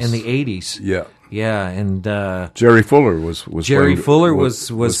Playhouse in the 80s. Yeah. Yeah, and Jerry Fuller was Jerry playing, Fuller was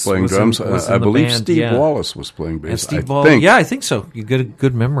playing drums. I believe band, Steve Wallace was playing bass. And Steve Wallace, I think so. You get a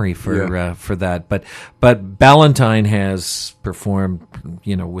good memory for that. But Ballantyne has performed,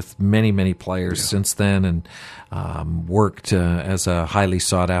 with many players since then, and worked as a highly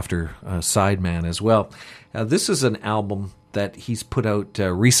sought after sideman as well. This is an album that he's put out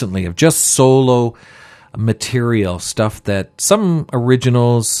recently of just solo material, stuff that some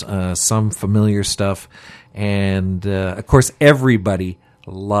originals, some familiar stuff, and of course everybody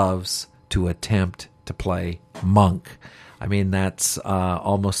loves to attempt to play Monk. I mean, that's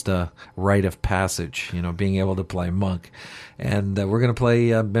almost a rite of passage, being able to play Monk. And we're going to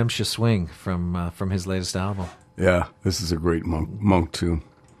play Memsha Swing from his latest album. Yeah, this is a great monk tune.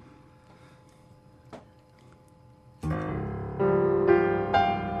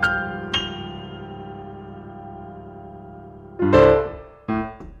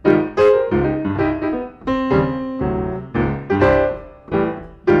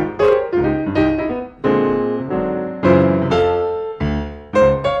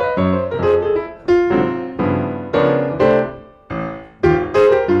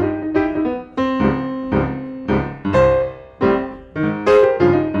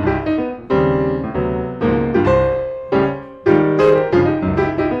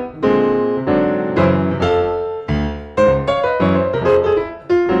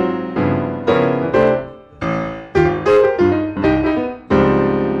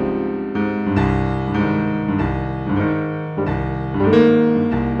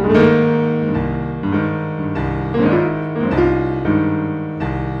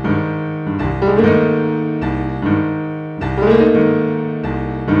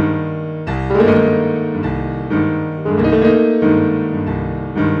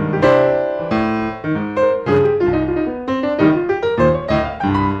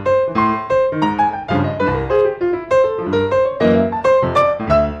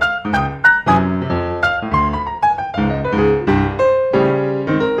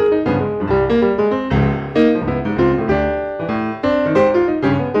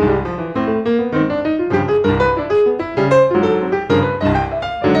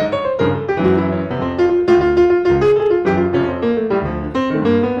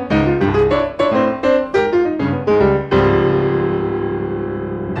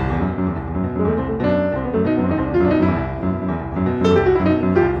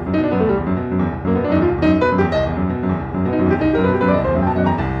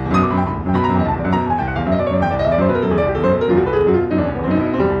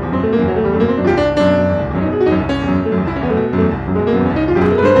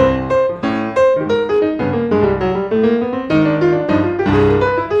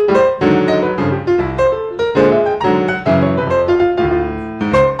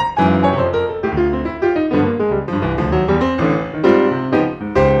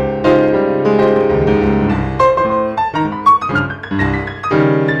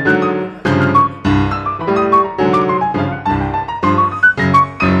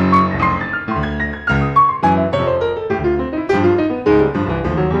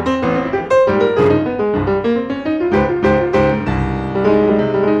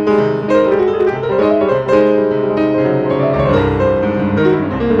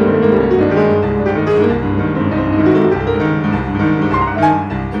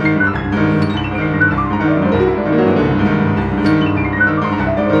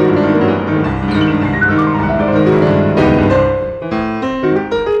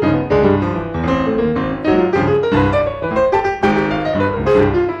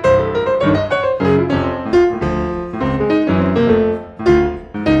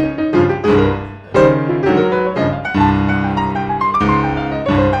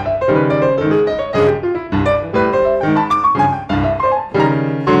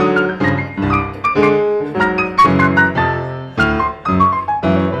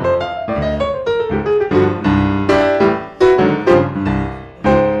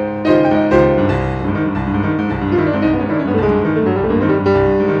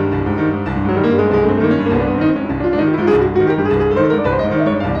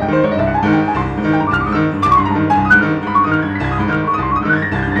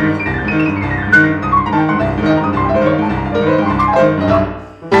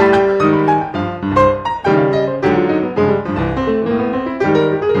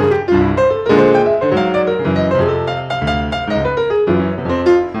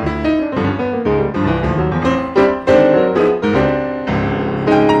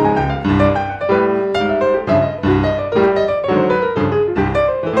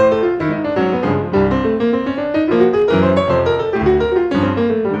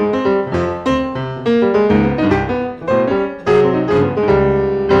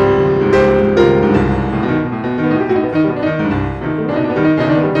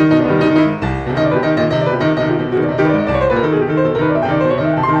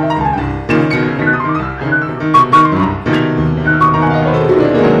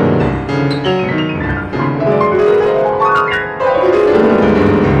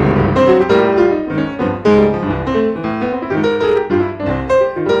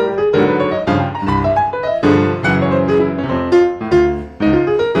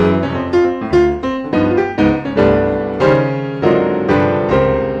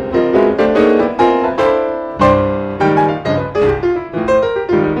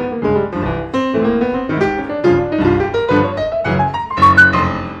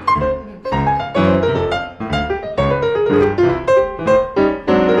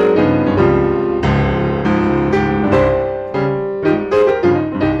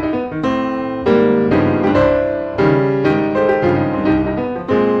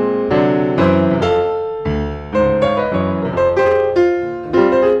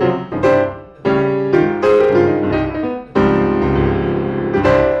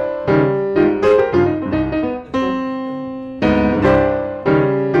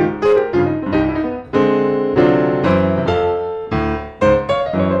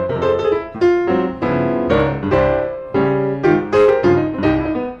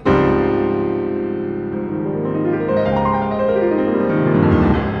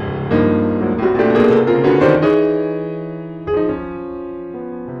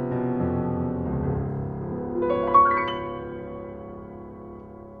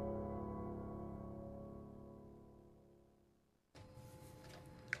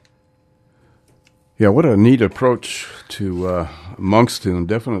 Yeah, what a neat approach to Monk's tune.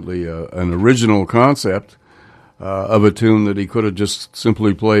 Definitely an original concept of a tune that he could have just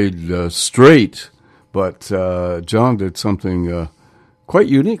simply played straight, but John did something quite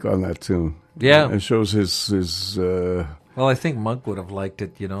unique on that tune. Yeah. It shows his Well, I think Monk would have liked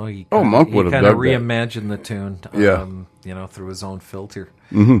it, He Monk would have kind of dug that. reimagined the tune, through his own filter,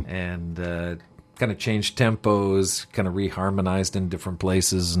 and kind of changed tempos, kind of reharmonized in different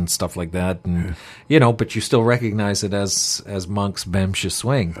places and stuff like that, and but you still recognize it as Monk's Bamsha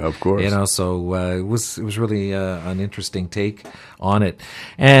Swing, of course. So it was really an interesting take on it.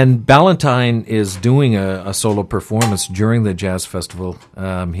 And Ballantyne is doing a solo performance during the Jazz Festival.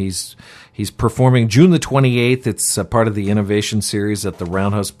 He's performing June the 28th. It's part of the Innovation Series at the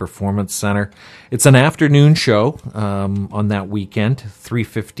Roundhouse Performance Center. It's an afternoon show on that weekend,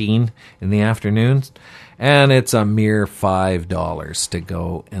 3:15 in the afternoon, and it's a mere $5 to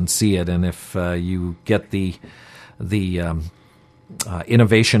go and see it. And if you get the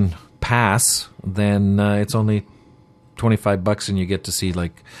Innovation Pass, then it's only $25, and you get to see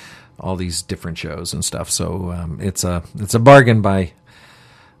like all these different shows and stuff. So it's a bargain by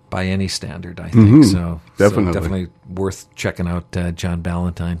any standard, I think. So definitely worth checking out John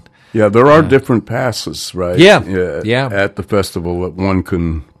Ballantyne. Yeah, there are different passes, right? Yeah. At the festival that one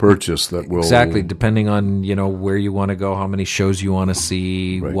can purchase that will exactly, depending on where you want to go, how many shows you want to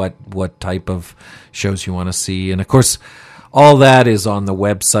see, Right. what type of shows you want to see, and of course, all that is on the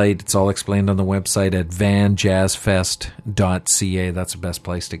website. It's all explained on the website at vanjazzfest.ca. That's the best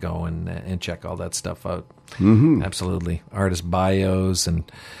place to go and check all that stuff out. Mm-hmm. Absolutely. Artist bios, and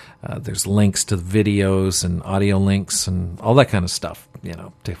there's links to videos and audio links and all that kind of stuff,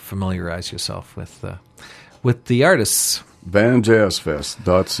 to familiarize yourself with the artists.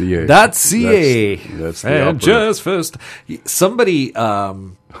 vanjazzfest.ca. .ca. That's the Van operative. Jazz Fest. Somebody,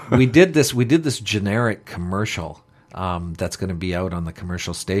 we did this generic commercial that's going to be out on the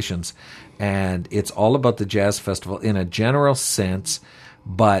commercial stations, and it's all about the Jazz Festival in a general sense,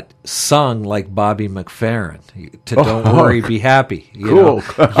 but sung like Bobby McFerrin to Don't Worry, Be Happy. Cool.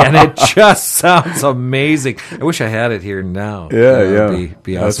 And it just sounds amazing. I wish I had it here now. Yeah.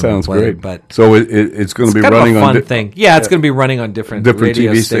 Be That awesome sounds to play, great. But so it's going to be kind running of a fun on thing. Yeah, it's going to be running on different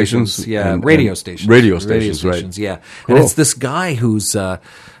radio TV stations. Yeah, and radio stations. Radio stations, right. Yeah, Cool. and it's this guy who's an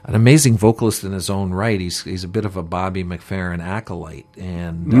amazing vocalist in his own right. He's a bit of a Bobby McFerrin acolyte,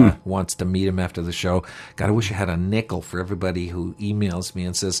 and wants to meet him after the show. God, I wish I had a nickel for everybody who emails me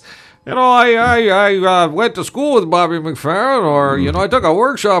and says, I went to school with Bobby McFerrin, or I took a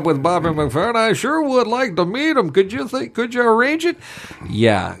workshop with Bobby McFerrin. I sure would like to meet him. Could you arrange it?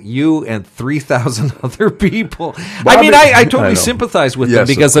 Yeah, you and 3,000 other people. I totally sympathize with them,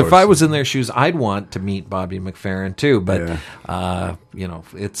 because if I was in their shoes, I'd want to meet Bobby McFerrin too. But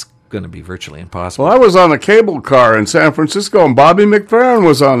it's going to be virtually impossible. Well, I was on a cable car in San Francisco, and Bobby McFerrin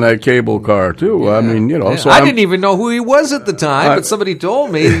was on that cable car too. Yeah. I mean, so I didn't even know who he was at the time, but somebody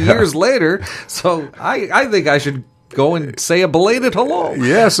told me years later. So I think I should go and say a belated hello.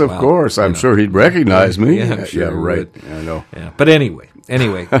 Yes, of course. I'm sure he'd recognize me. Yeah, I'm sure he right. would. I know. Yeah, but anyway,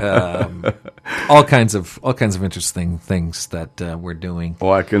 all kinds of interesting things that we're doing.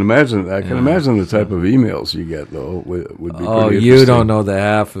 Oh, I can imagine. I can imagine the type of emails you get, though. Would be pretty interesting. You don't know the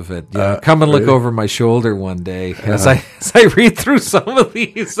half of it. Come and look over my shoulder one day as I read through some of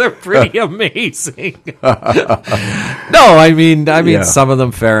these. They're pretty amazing. Some of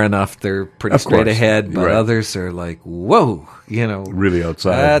them, fair enough. They're pretty straight ahead, but others are like, whoa, really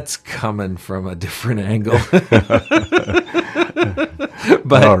outside. That's coming from a different angle.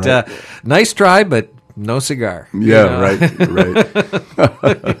 But nice try, but no cigar. Yeah, right.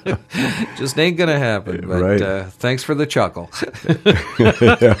 Just ain't gonna happen. But thanks for the chuckle.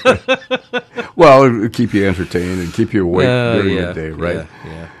 Well, it'll keep you entertained and keep you awake during the day, right?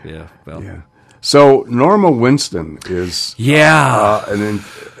 Yeah. Well, yeah. So Norma Winston is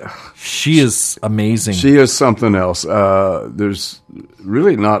she is amazing. She is something else. There's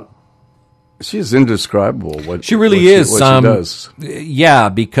really not. She is indescribable. She really is. What she does. Yeah,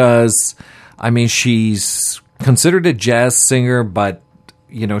 because she's considered a jazz singer, but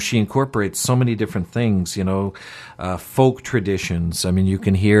she incorporates so many different things. Folk traditions. You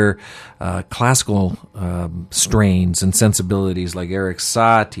can hear classical strains and sensibilities like Eric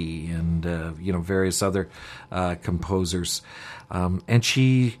Satie and various other composers, and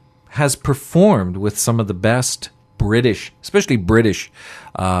she has performed with some of the best British, especially British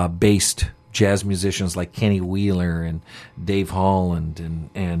based jazz musicians like Kenny Wheeler and Dave Holland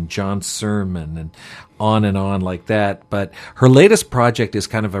and John Sermon and on like that. But her latest project is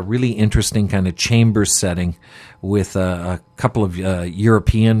kind of a really interesting kind of chamber setting with a couple of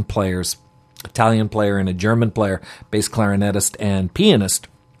European players. Italian player and a German player, bass clarinetist and pianist.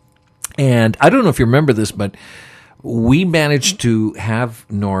 And I don't know if you remember this, but we managed to have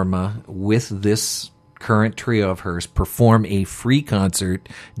Norma with this current trio of hers perform a free concert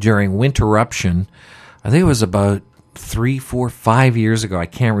during Winterruption. I think it was about 3, 4, 5 years ago. I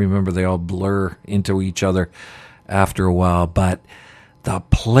can't remember. They all blur into each other after a while, but the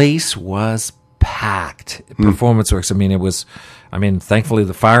place was packed. Performance Works. Thankfully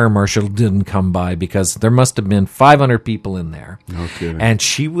the fire marshal didn't come by, because there must have been 500 people in there. No kidding. And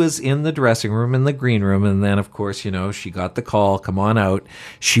she was in the dressing room, in the green room, and then, of course, she got the call, come on out.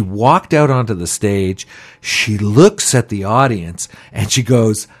 She walked out onto the stage. She looks at the audience, and she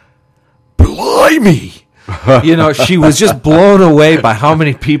goes, "Blimey!" She was just blown away by how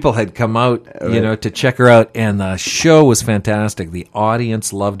many people had come out, to check her out. And the show was fantastic. The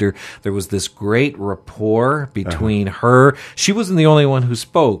audience loved her. There was this great rapport between her. She wasn't the only one who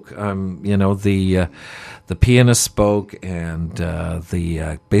spoke. The pianist spoke, and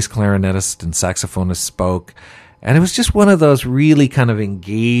the bass clarinetist and saxophonist spoke. And it was just one of those really kind of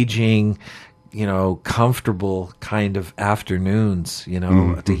engaging, comfortable kind of afternoons,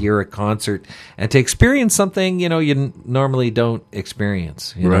 to hear a concert and to experience something, you normally don't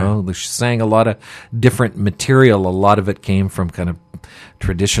experience, Right. She sang a lot of different material. A lot of it came from kind of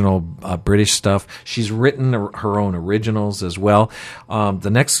traditional British stuff. She's written her own originals as well. The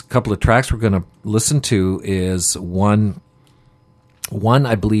next couple of tracks we're going to listen to is one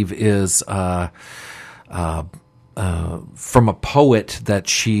I believe is, from a poet that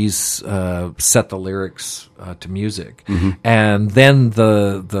she's set the lyrics to music. And then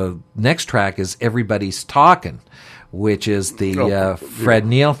the next track is Everybody's Talking, which is the Fred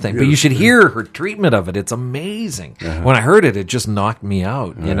Neil thing. But you should hear her treatment of it. It's amazing. When I heard it, it just knocked me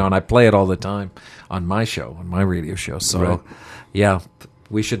out, and I play it all the time on my show, on my radio show. So, yeah.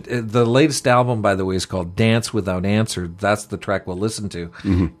 We should. The latest album, by the way, is called Dance Without Answer. That's the track we'll listen to.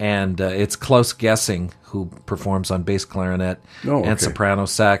 And it's Klaus Gessing who performs on bass clarinet and soprano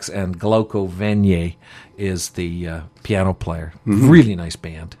sax, and Glauco Venier is the piano player. Really nice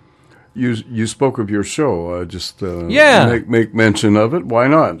band. You spoke of your show. Make mention of it. Why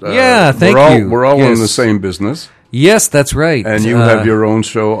not? Thank you. We're all in the same business. Yes, that's right. And you have your own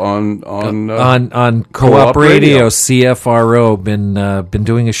show on Co-op Radio, CFRO. Been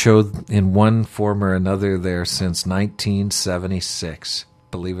doing a show in one form or another there since 1976.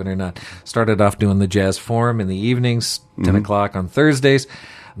 Believe it or not, started off doing the Jazz Forum in the evenings, 10 o'clock on Thursdays.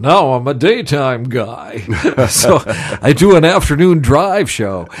 Now I'm a daytime guy, so I do an afternoon drive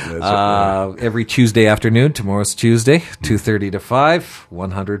show every Tuesday afternoon. Tomorrow's Tuesday, 2:30 to 5,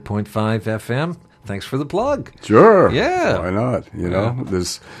 100.5 FM. Thanks for the plug. Sure. Yeah. Why not?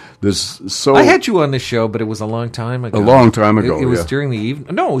 There's so. I had you on the show, but it was a long time ago. A long time ago. It was during the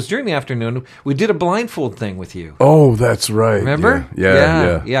evening. No, it was during the afternoon. We did a blindfold thing with you. Oh, that's right. Remember?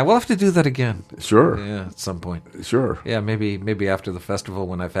 Yeah. We'll have to do that again. Sure. Yeah, at some point. Sure. Yeah, maybe after the festival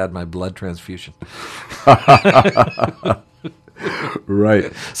when I've had my blood transfusion.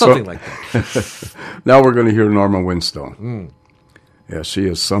 Right. Something like that. Now we're going to hear Norma Winstone. Yeah, she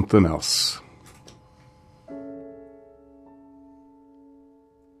is something else.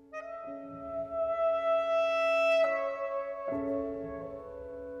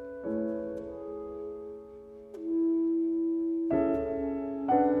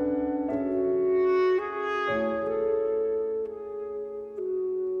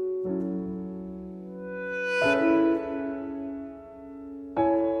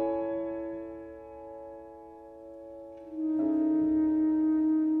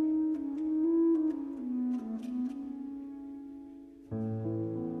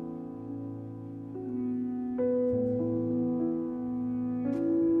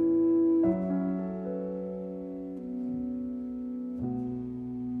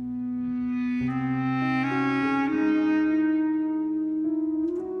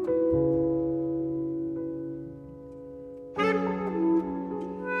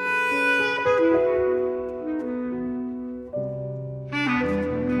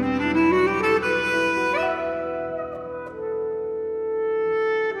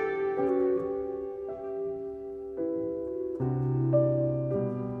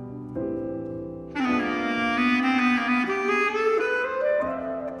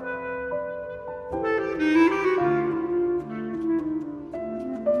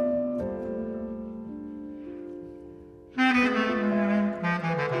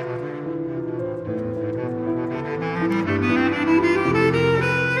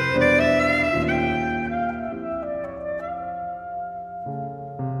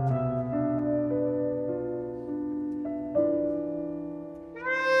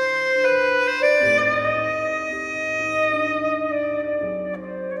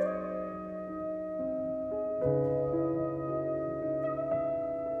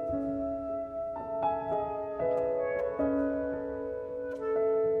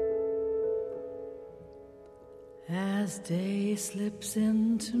 as day slips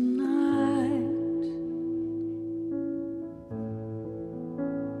into night,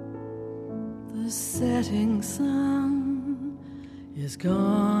 the setting sun is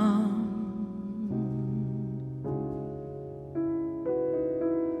gone.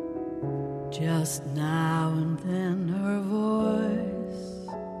 Just now and then her voice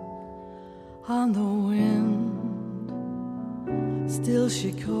on the wind, still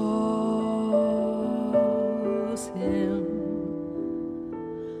she calls him.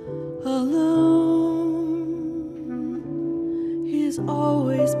 Alone he's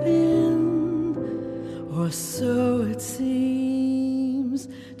always been, or so it seems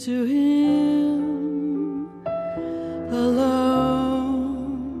to him. Alone,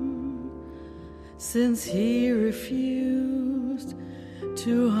 since he refused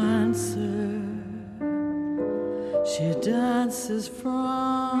to answer, she dances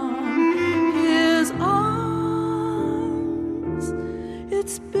from his arms.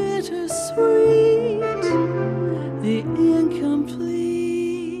 It's bittersweet, the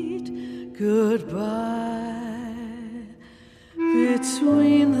incomplete goodbye.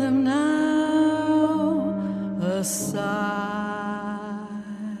 Between them now, a sigh.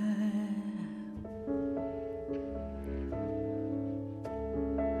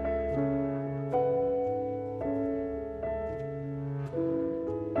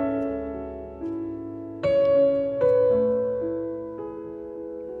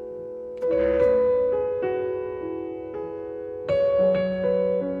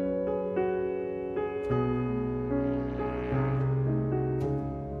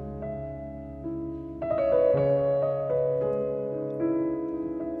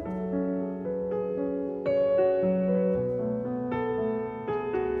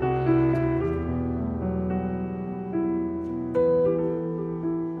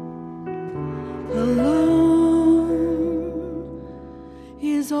 Alone,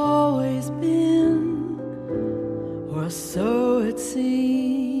 he's always been, or so it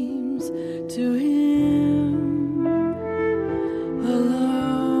seems to him.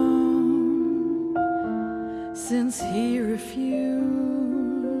 Alone, since he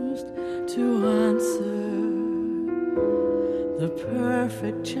refused to answer, the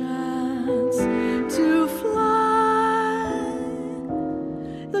perfect chance to fly,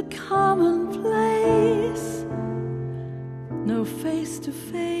 the commonplace, no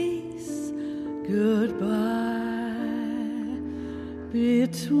face-to-face goodbye.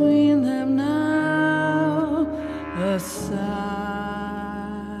 Between them now, a sigh.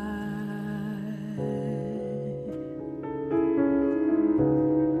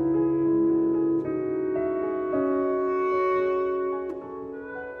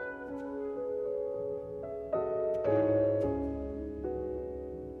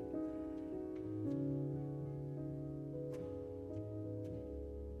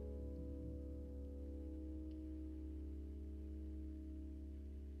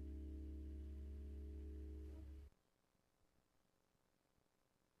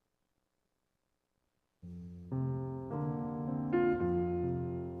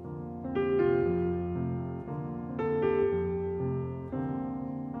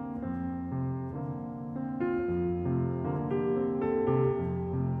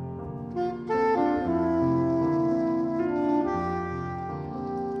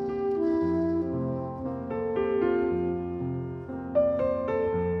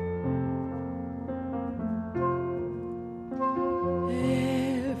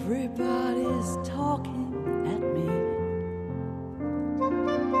 Everybody's talking at me.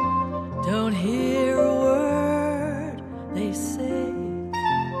 Don't hear a word they say.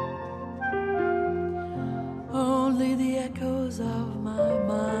 Only the echoes of my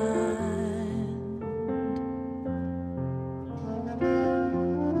mind.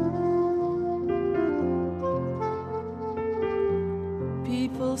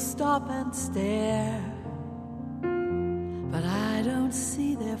 People stop and stare, but I don't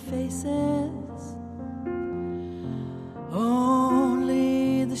see their faces,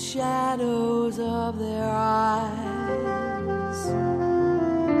 only the shadows of their eyes.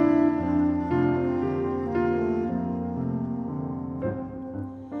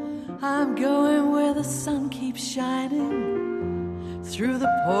 I'm going where the sun keeps shining through the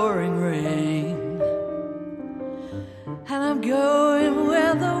pouring rain, and I'm going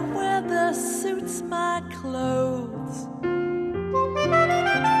where the weather suits my clothes.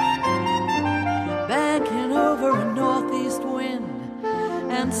 Banking over a northeast wind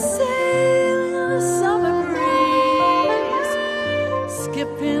and sailing on a summer breeze,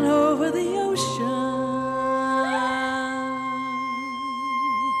 skipping over the ocean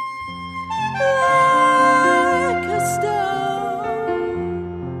like a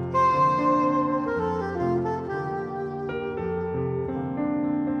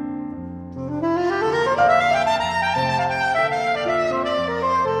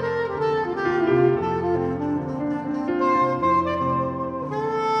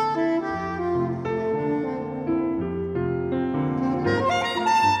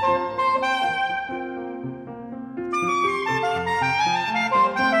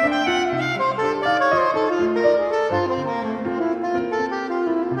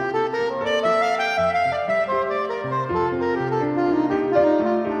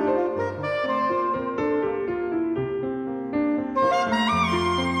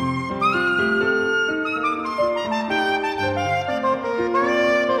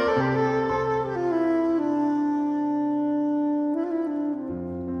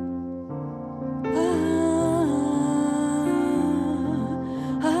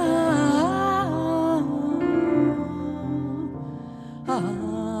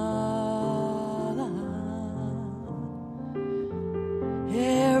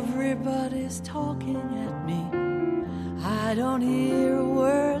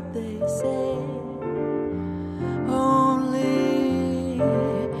word they say, only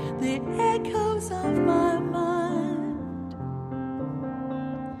the echoes of my mind.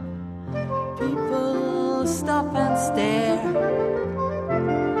 People stop and stare,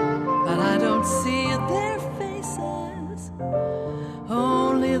 but I don't see their faces,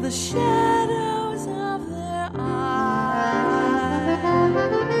 only the shadows of their eyes.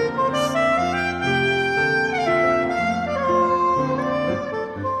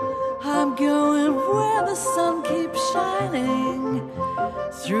 I'm going where the sun keeps shining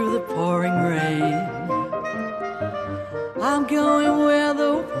through the pouring rain. I'm going where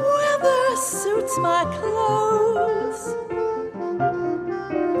the weather suits my clothes,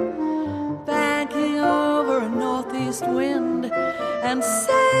 banking over a northeast wind and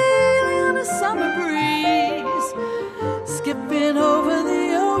sailing a summer breeze, skipping over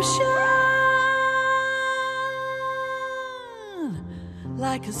the ocean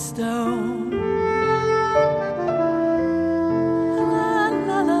like a stone. La,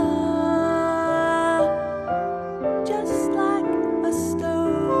 la, la, just like a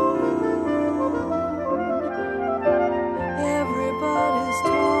stone. Everybody's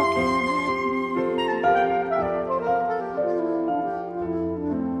talking at me.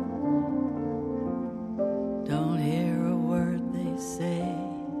 Don't hear a word they say.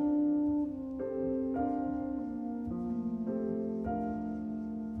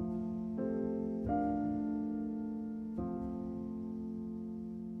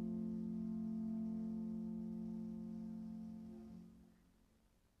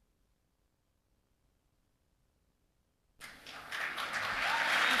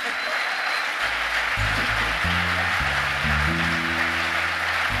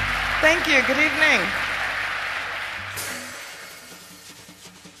 Thank you. Good evening.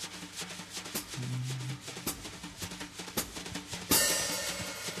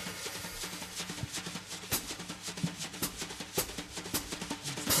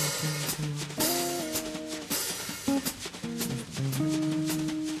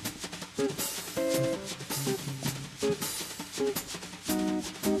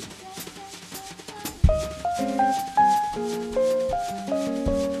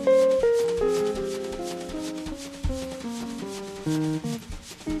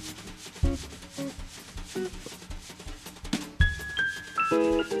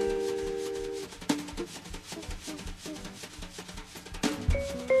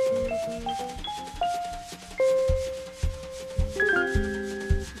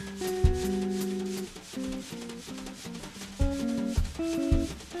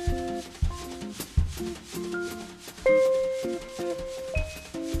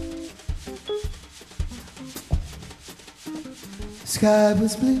 The sky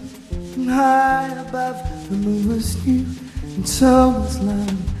was blue and high above, the moon was new and so was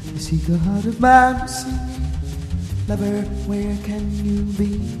love. The secret heart of mine was singing, lover, where can you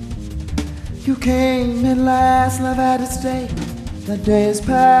be? You came at last, love had its day. That day is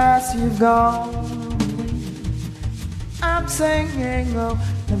past, you've gone away. I'm singing, oh,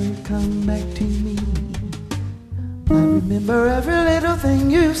 lover, come back to me. I remember every little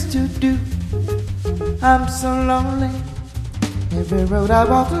thing you used to do. I'm so lonely. Every road I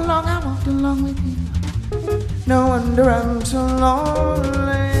walked along with you. No wonder I'm so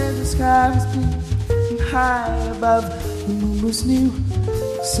lonely. The sky was blue and high above, the moon was new,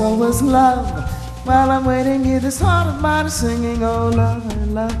 so was love. While I'm waiting here, this heart of mine is singing, oh, lover,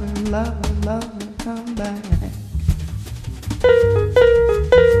 lover, lover, lover, come back.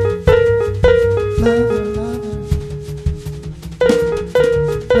 Lover, lover, lover.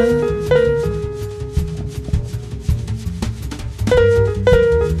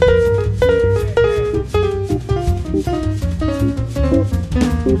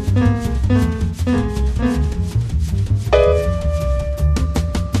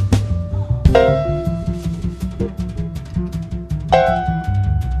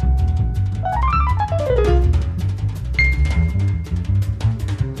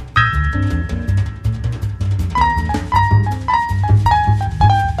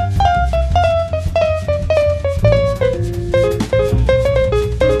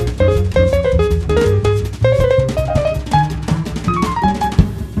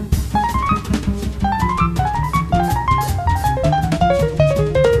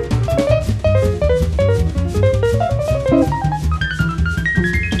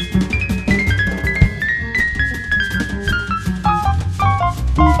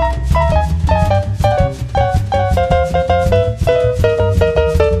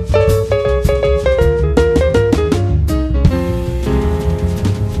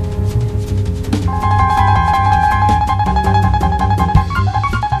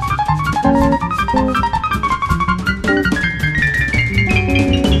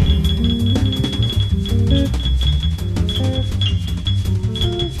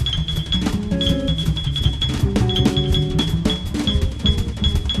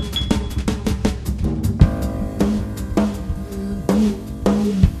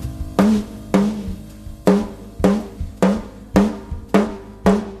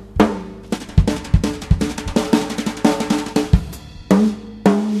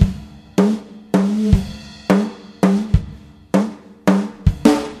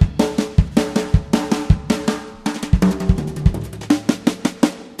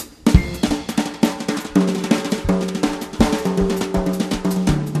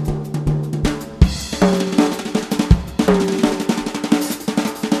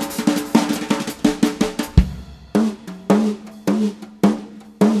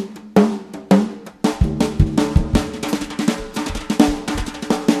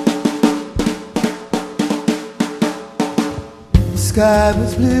 sky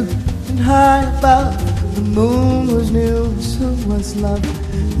was blue and high above. The moon was new and so was love.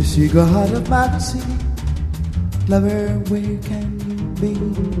 The secret heart of my city. Lover, where can you be?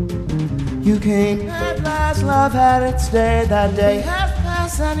 You came at last, love had its day. That day has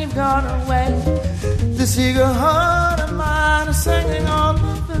passed and you've gone away. The secret heart of mine is singing on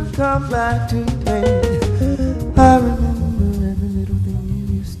lover, come back to me. I remember every little thing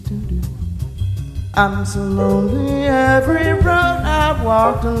you used to do. I'm so lonely, every road I've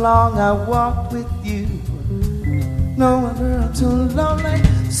walked along, I walked with you. No wonder I'm so lonely.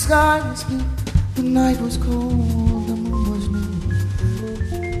 The sky was blue, the night was cold, the moon was new.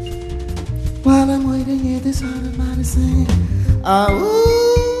 While I'm waiting here, this heart of mine is saying, ah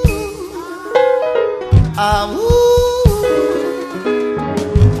ooh, ah ooh,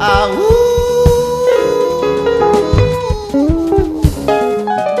 ah ooh.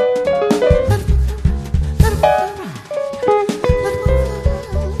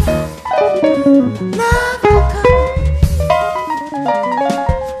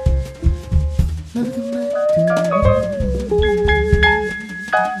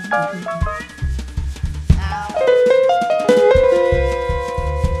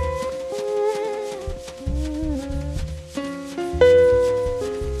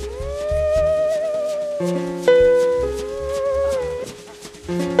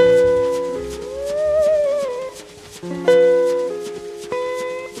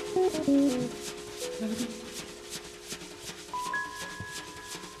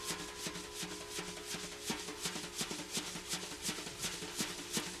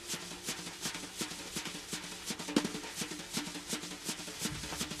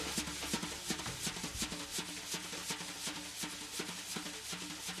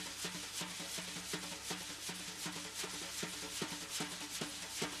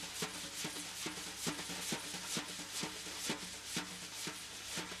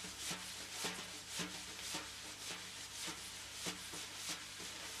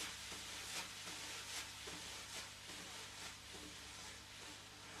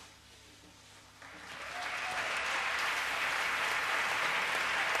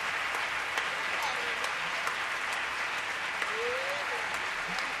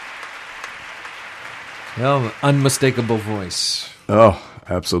 Well, unmistakable voice. Oh,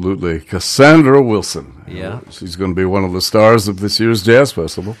 absolutely. Cassandra Wilson. Yeah. She's going to be one of the stars of this year's Jazz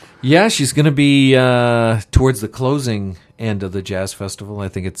Festival. Yeah, she's going to be towards the closing end of the Jazz Festival. I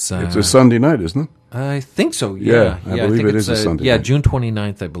think it's a Sunday night, isn't it? I think so, yeah. I believe think it is a Sunday Yeah, night. June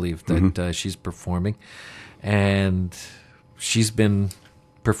 29th, I believe, that she's performing. And she's been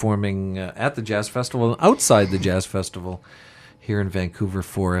performing at the Jazz Festival and outside the Jazz Festival here in Vancouver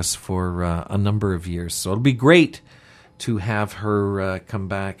for us for a number of years. So it'll be great to have her come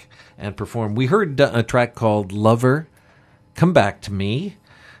back and perform. We heard a track called Lover, Come Back to Me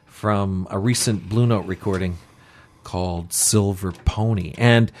from a recent Blue Note recording called Silver Pony.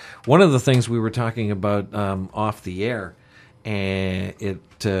 And one of the things we were talking about off the air, and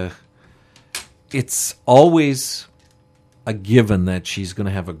it's always a given that she's going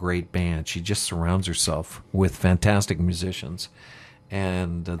to have a great band. She just surrounds herself with fantastic musicians,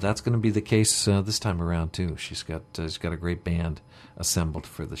 and that's going to be the case this time around too. She's got a great band assembled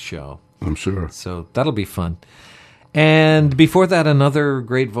for the show. I'm sure. So that'll be fun. And before that, another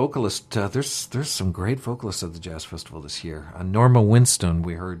great vocalist. There's some great vocalists at the Jazz Festival this year. Norma Winstone.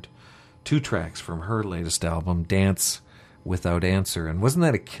 We heard 2 tracks from her latest album, Dance Without Answer. And wasn't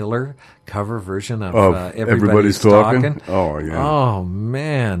that a killer cover version of Everybody's Talking? Oh, yeah. Oh,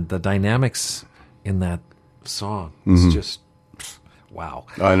 man. The dynamics in that song is just, wow.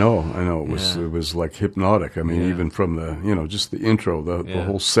 I know. It was like hypnotic. I mean, even from the, just the intro, the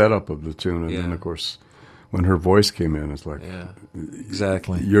whole setup of the tune. And then, of course, when her voice came in, it's like,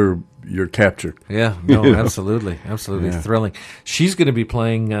 exactly. You're captured. Yeah, no, absolutely. Absolutely thrilling. She's going to be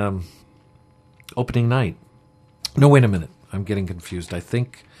playing opening night. No, wait a minute. I'm getting confused. I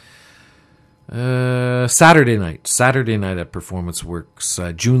think Saturday night at Performance Works,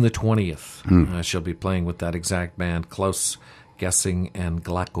 June the 20th. She'll be playing with that exact band. Klaus Gessing and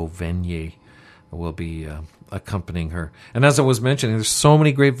Glacko Venier will be accompanying her. And as I was mentioning, there's so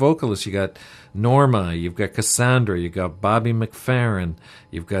many great vocalists. You got Norma, you've got Cassandra, you've got Bobby McFerrin,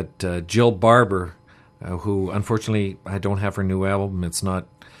 you've got Jill Barber, who unfortunately I don't have her new album. It's not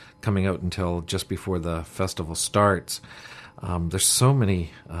coming out until just before the festival starts. There's so many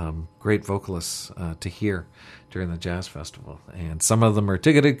great vocalists to hear during the Jazz Festival. And some of them are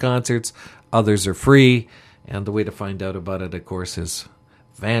ticketed concerts, others are free. And the way to find out about it, of course, is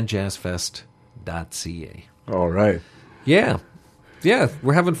vanjazzfest.ca. All right. Yeah. Yeah,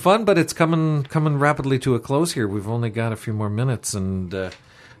 we're having fun, but it's coming rapidly to a close here. We've only got a few more minutes, and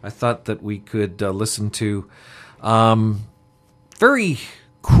I thought that we could listen to very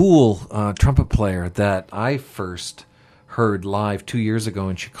cool trumpet player that I first heard live 2 years ago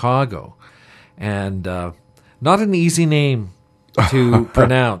in Chicago, and not an easy name to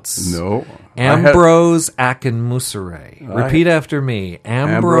pronounce. No. Ambrose Akinmusire. Repeat after me.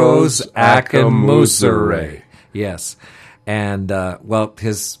 Ambrose Akinmusire. Yes. And, well,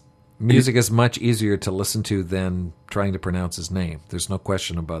 his music is much easier to listen to than trying to pronounce his name. There's no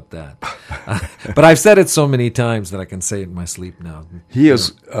question about that. But I've said it so many times that I can say it in my sleep now. He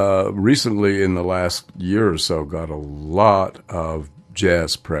has recently, in the last year or so, got a lot of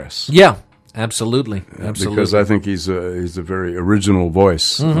jazz press. Yeah. Absolutely. Because I think he's a very original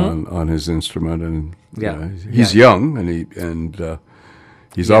voice on his instrument, and he's young, and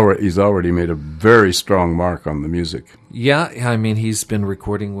he's already made a very strong mark on the music. Yeah, I mean, he's been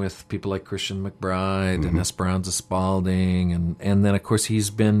recording with people like Christian McBride and Esperanza Spalding, and then of course he's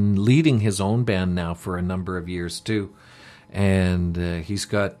been leading his own band now for a number of years too, and he's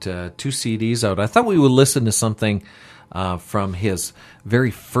got 2 CDs out. I thought we would listen to something from his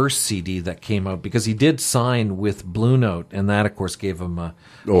very first CD that came out, because he did sign with Blue Note, and that, of course, gave him a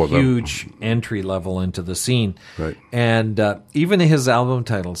huge entry level into the scene. Right. And even his album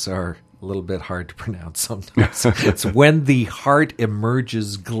titles are a little bit hard to pronounce sometimes. It's When the Heart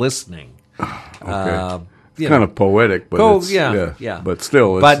Emerges Glistening. Okay. Kind of poetic, but but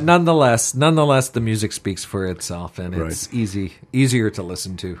still. But nonetheless, the music speaks for itself, and it's easier to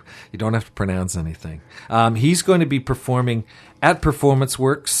listen to. You don't have to pronounce anything. He's going to be performing at Performance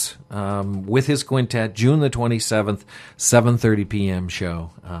Works with his quintet, June the 27th, 7:30 p.m.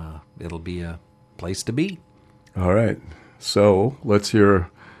 show. It'll be a place to be. All right. So let's hear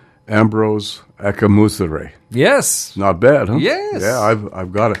Ambrose Akinmusire. Yes. Not bad, huh? Yes. Yeah,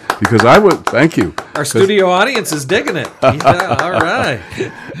 I've got it. Because I would, thank you. Our studio audience is digging it. Yeah, all right.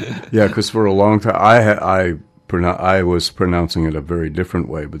 Yeah, because for a long time, I was pronouncing it a very different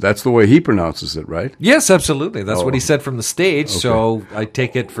way, but that's the way he pronounces it, right? Yes, absolutely. That's what he said from the stage, so I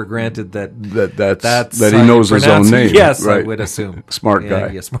take it for granted that he knows his own name. Yes, right. I would assume. Smart guy.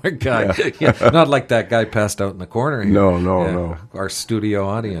 Yeah, smart guy. Yeah. Not like that guy passed out in the corner here. No. Our studio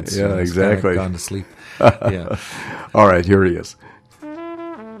audience. Yeah, exactly. Gone to sleep. Yeah. All right, here he is.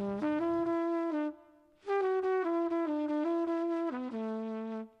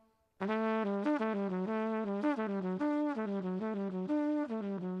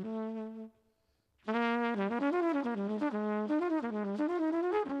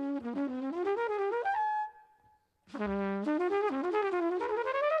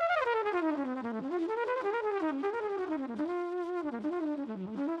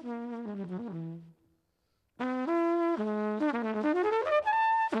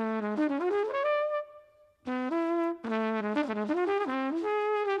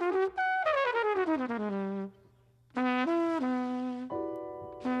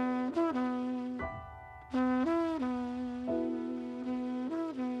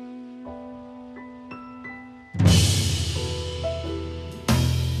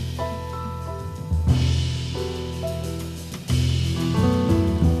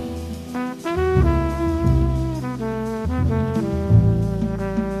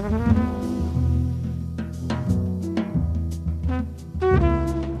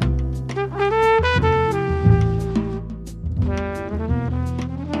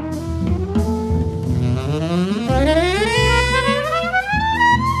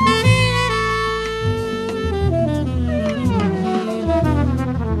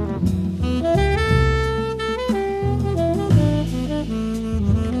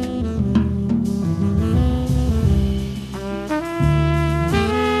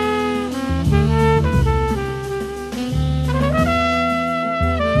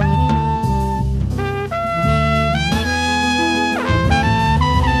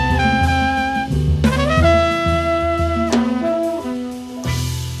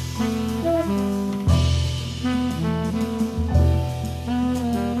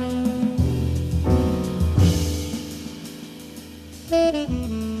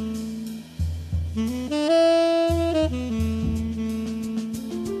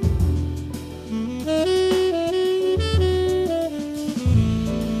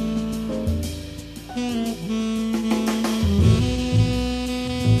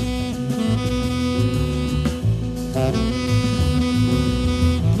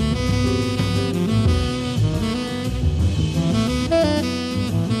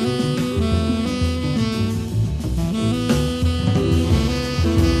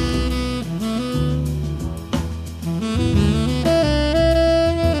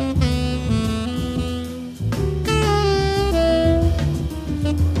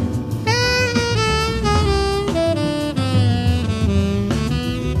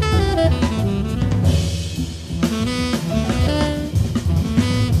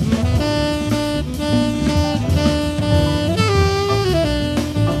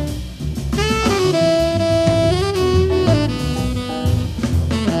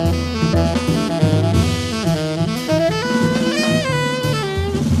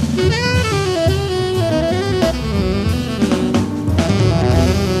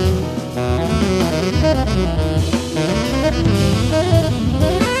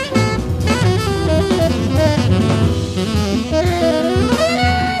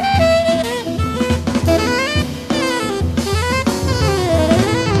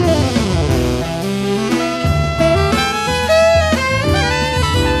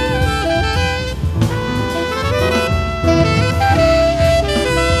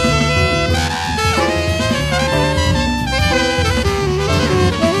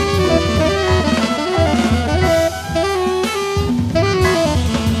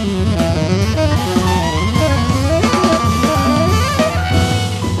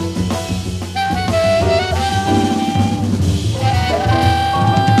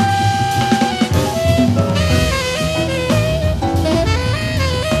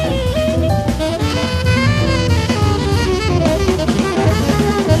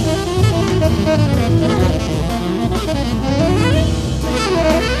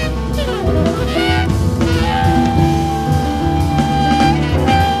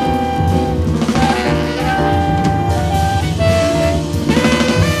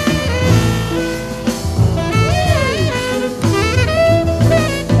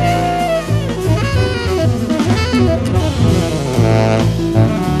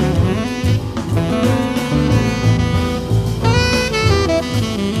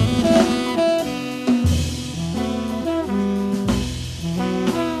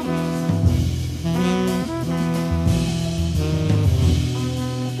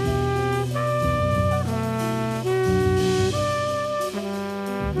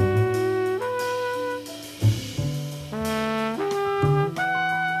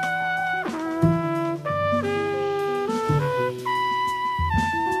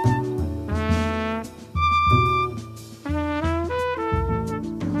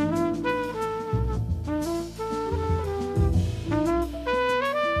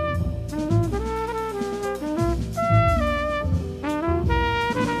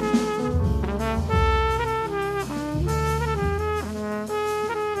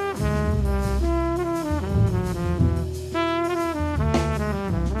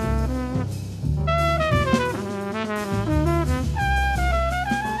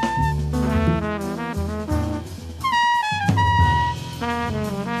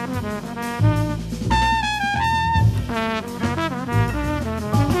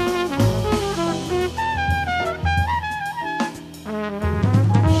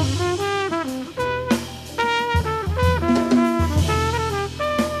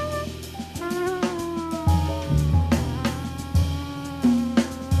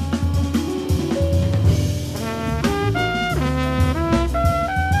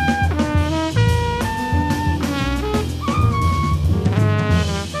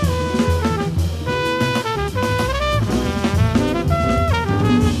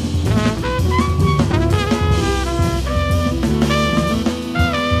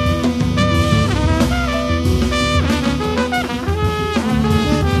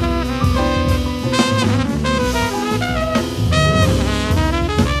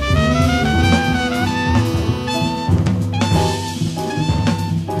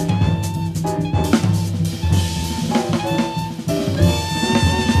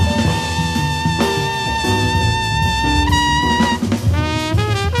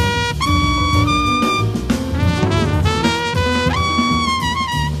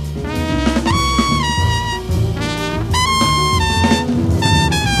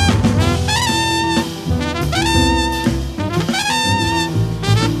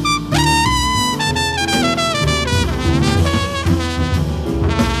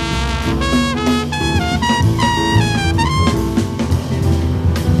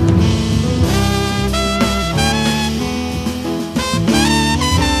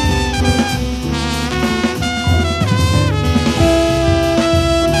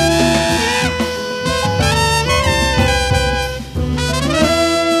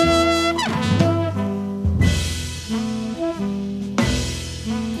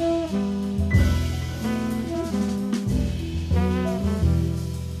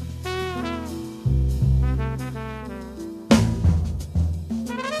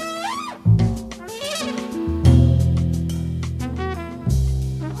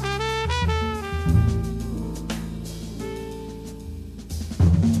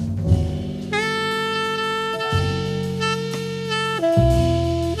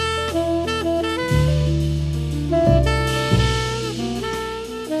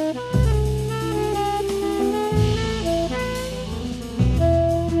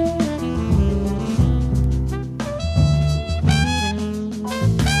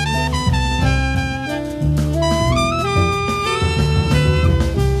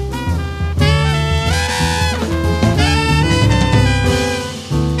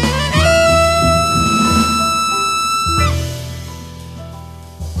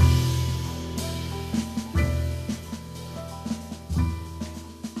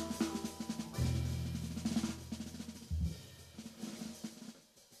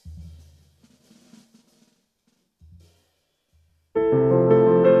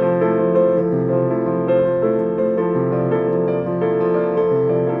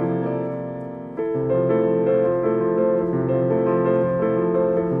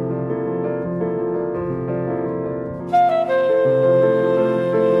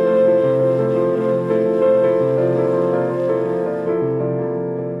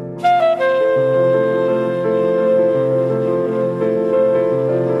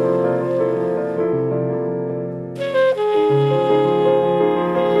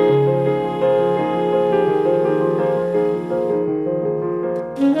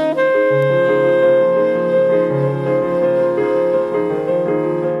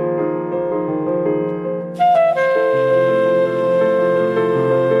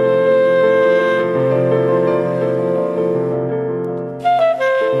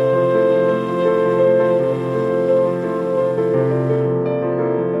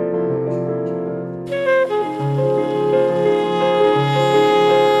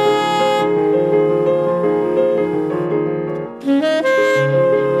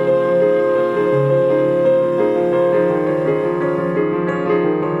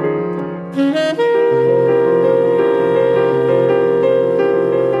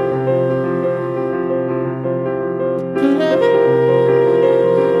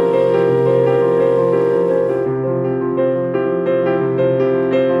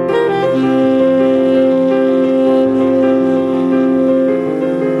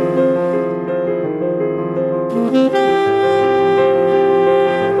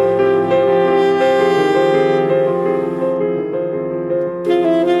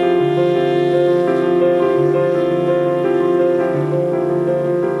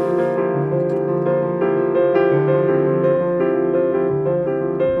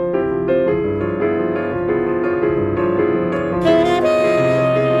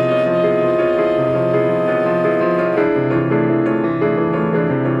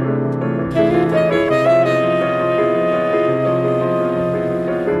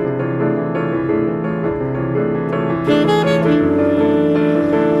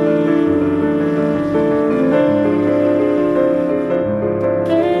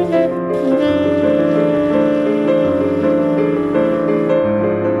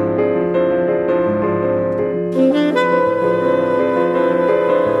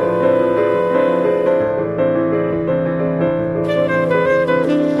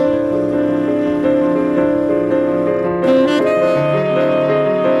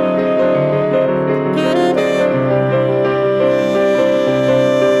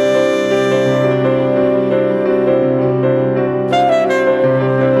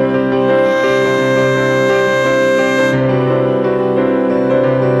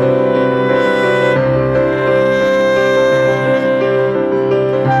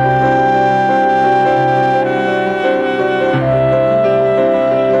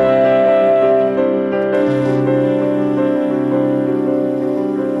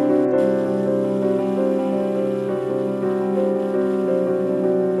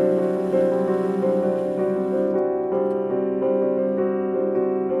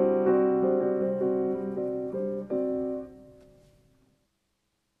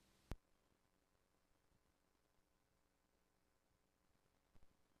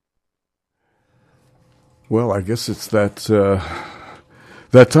 Well, I guess it's that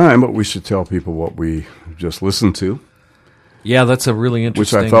time, but we should tell people what we just listened to. Yeah, that's a really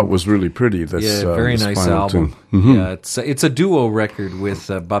interesting. Which I thought was really pretty. This, very this nice final album. tune. Mm-hmm. Yeah, it's a duo record with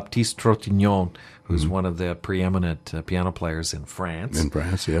Baptiste Trottignon, who's one of the preeminent piano players in France. In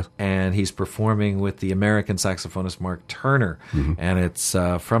France, yes. And he's performing with the American saxophonist Mark Turner. And it's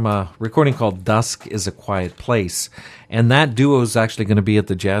from a recording called Dusk is a Quiet Place. And that duo is actually going to be at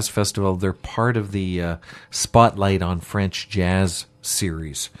the Jazz Festival. They're part of the Spotlight on French Jazz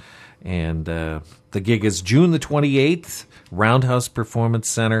series. And the gig is June the 28th, Roundhouse Performance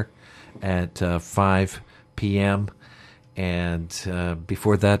Center at 5 p.m. And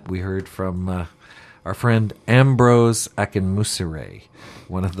before that, we heard from our friend Ambrose Akinmusire,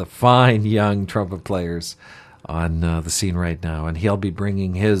 one of the fine young trumpet players on the scene right now. And he'll be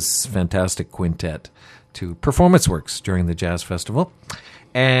bringing his fantastic quintet to Performance Works during the Jazz Festival.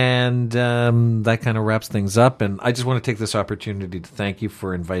 And that kind of wraps things up. And I just want to take this opportunity to thank you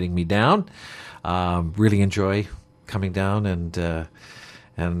for inviting me down. Really enjoy coming down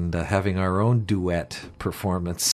and having our own duet performance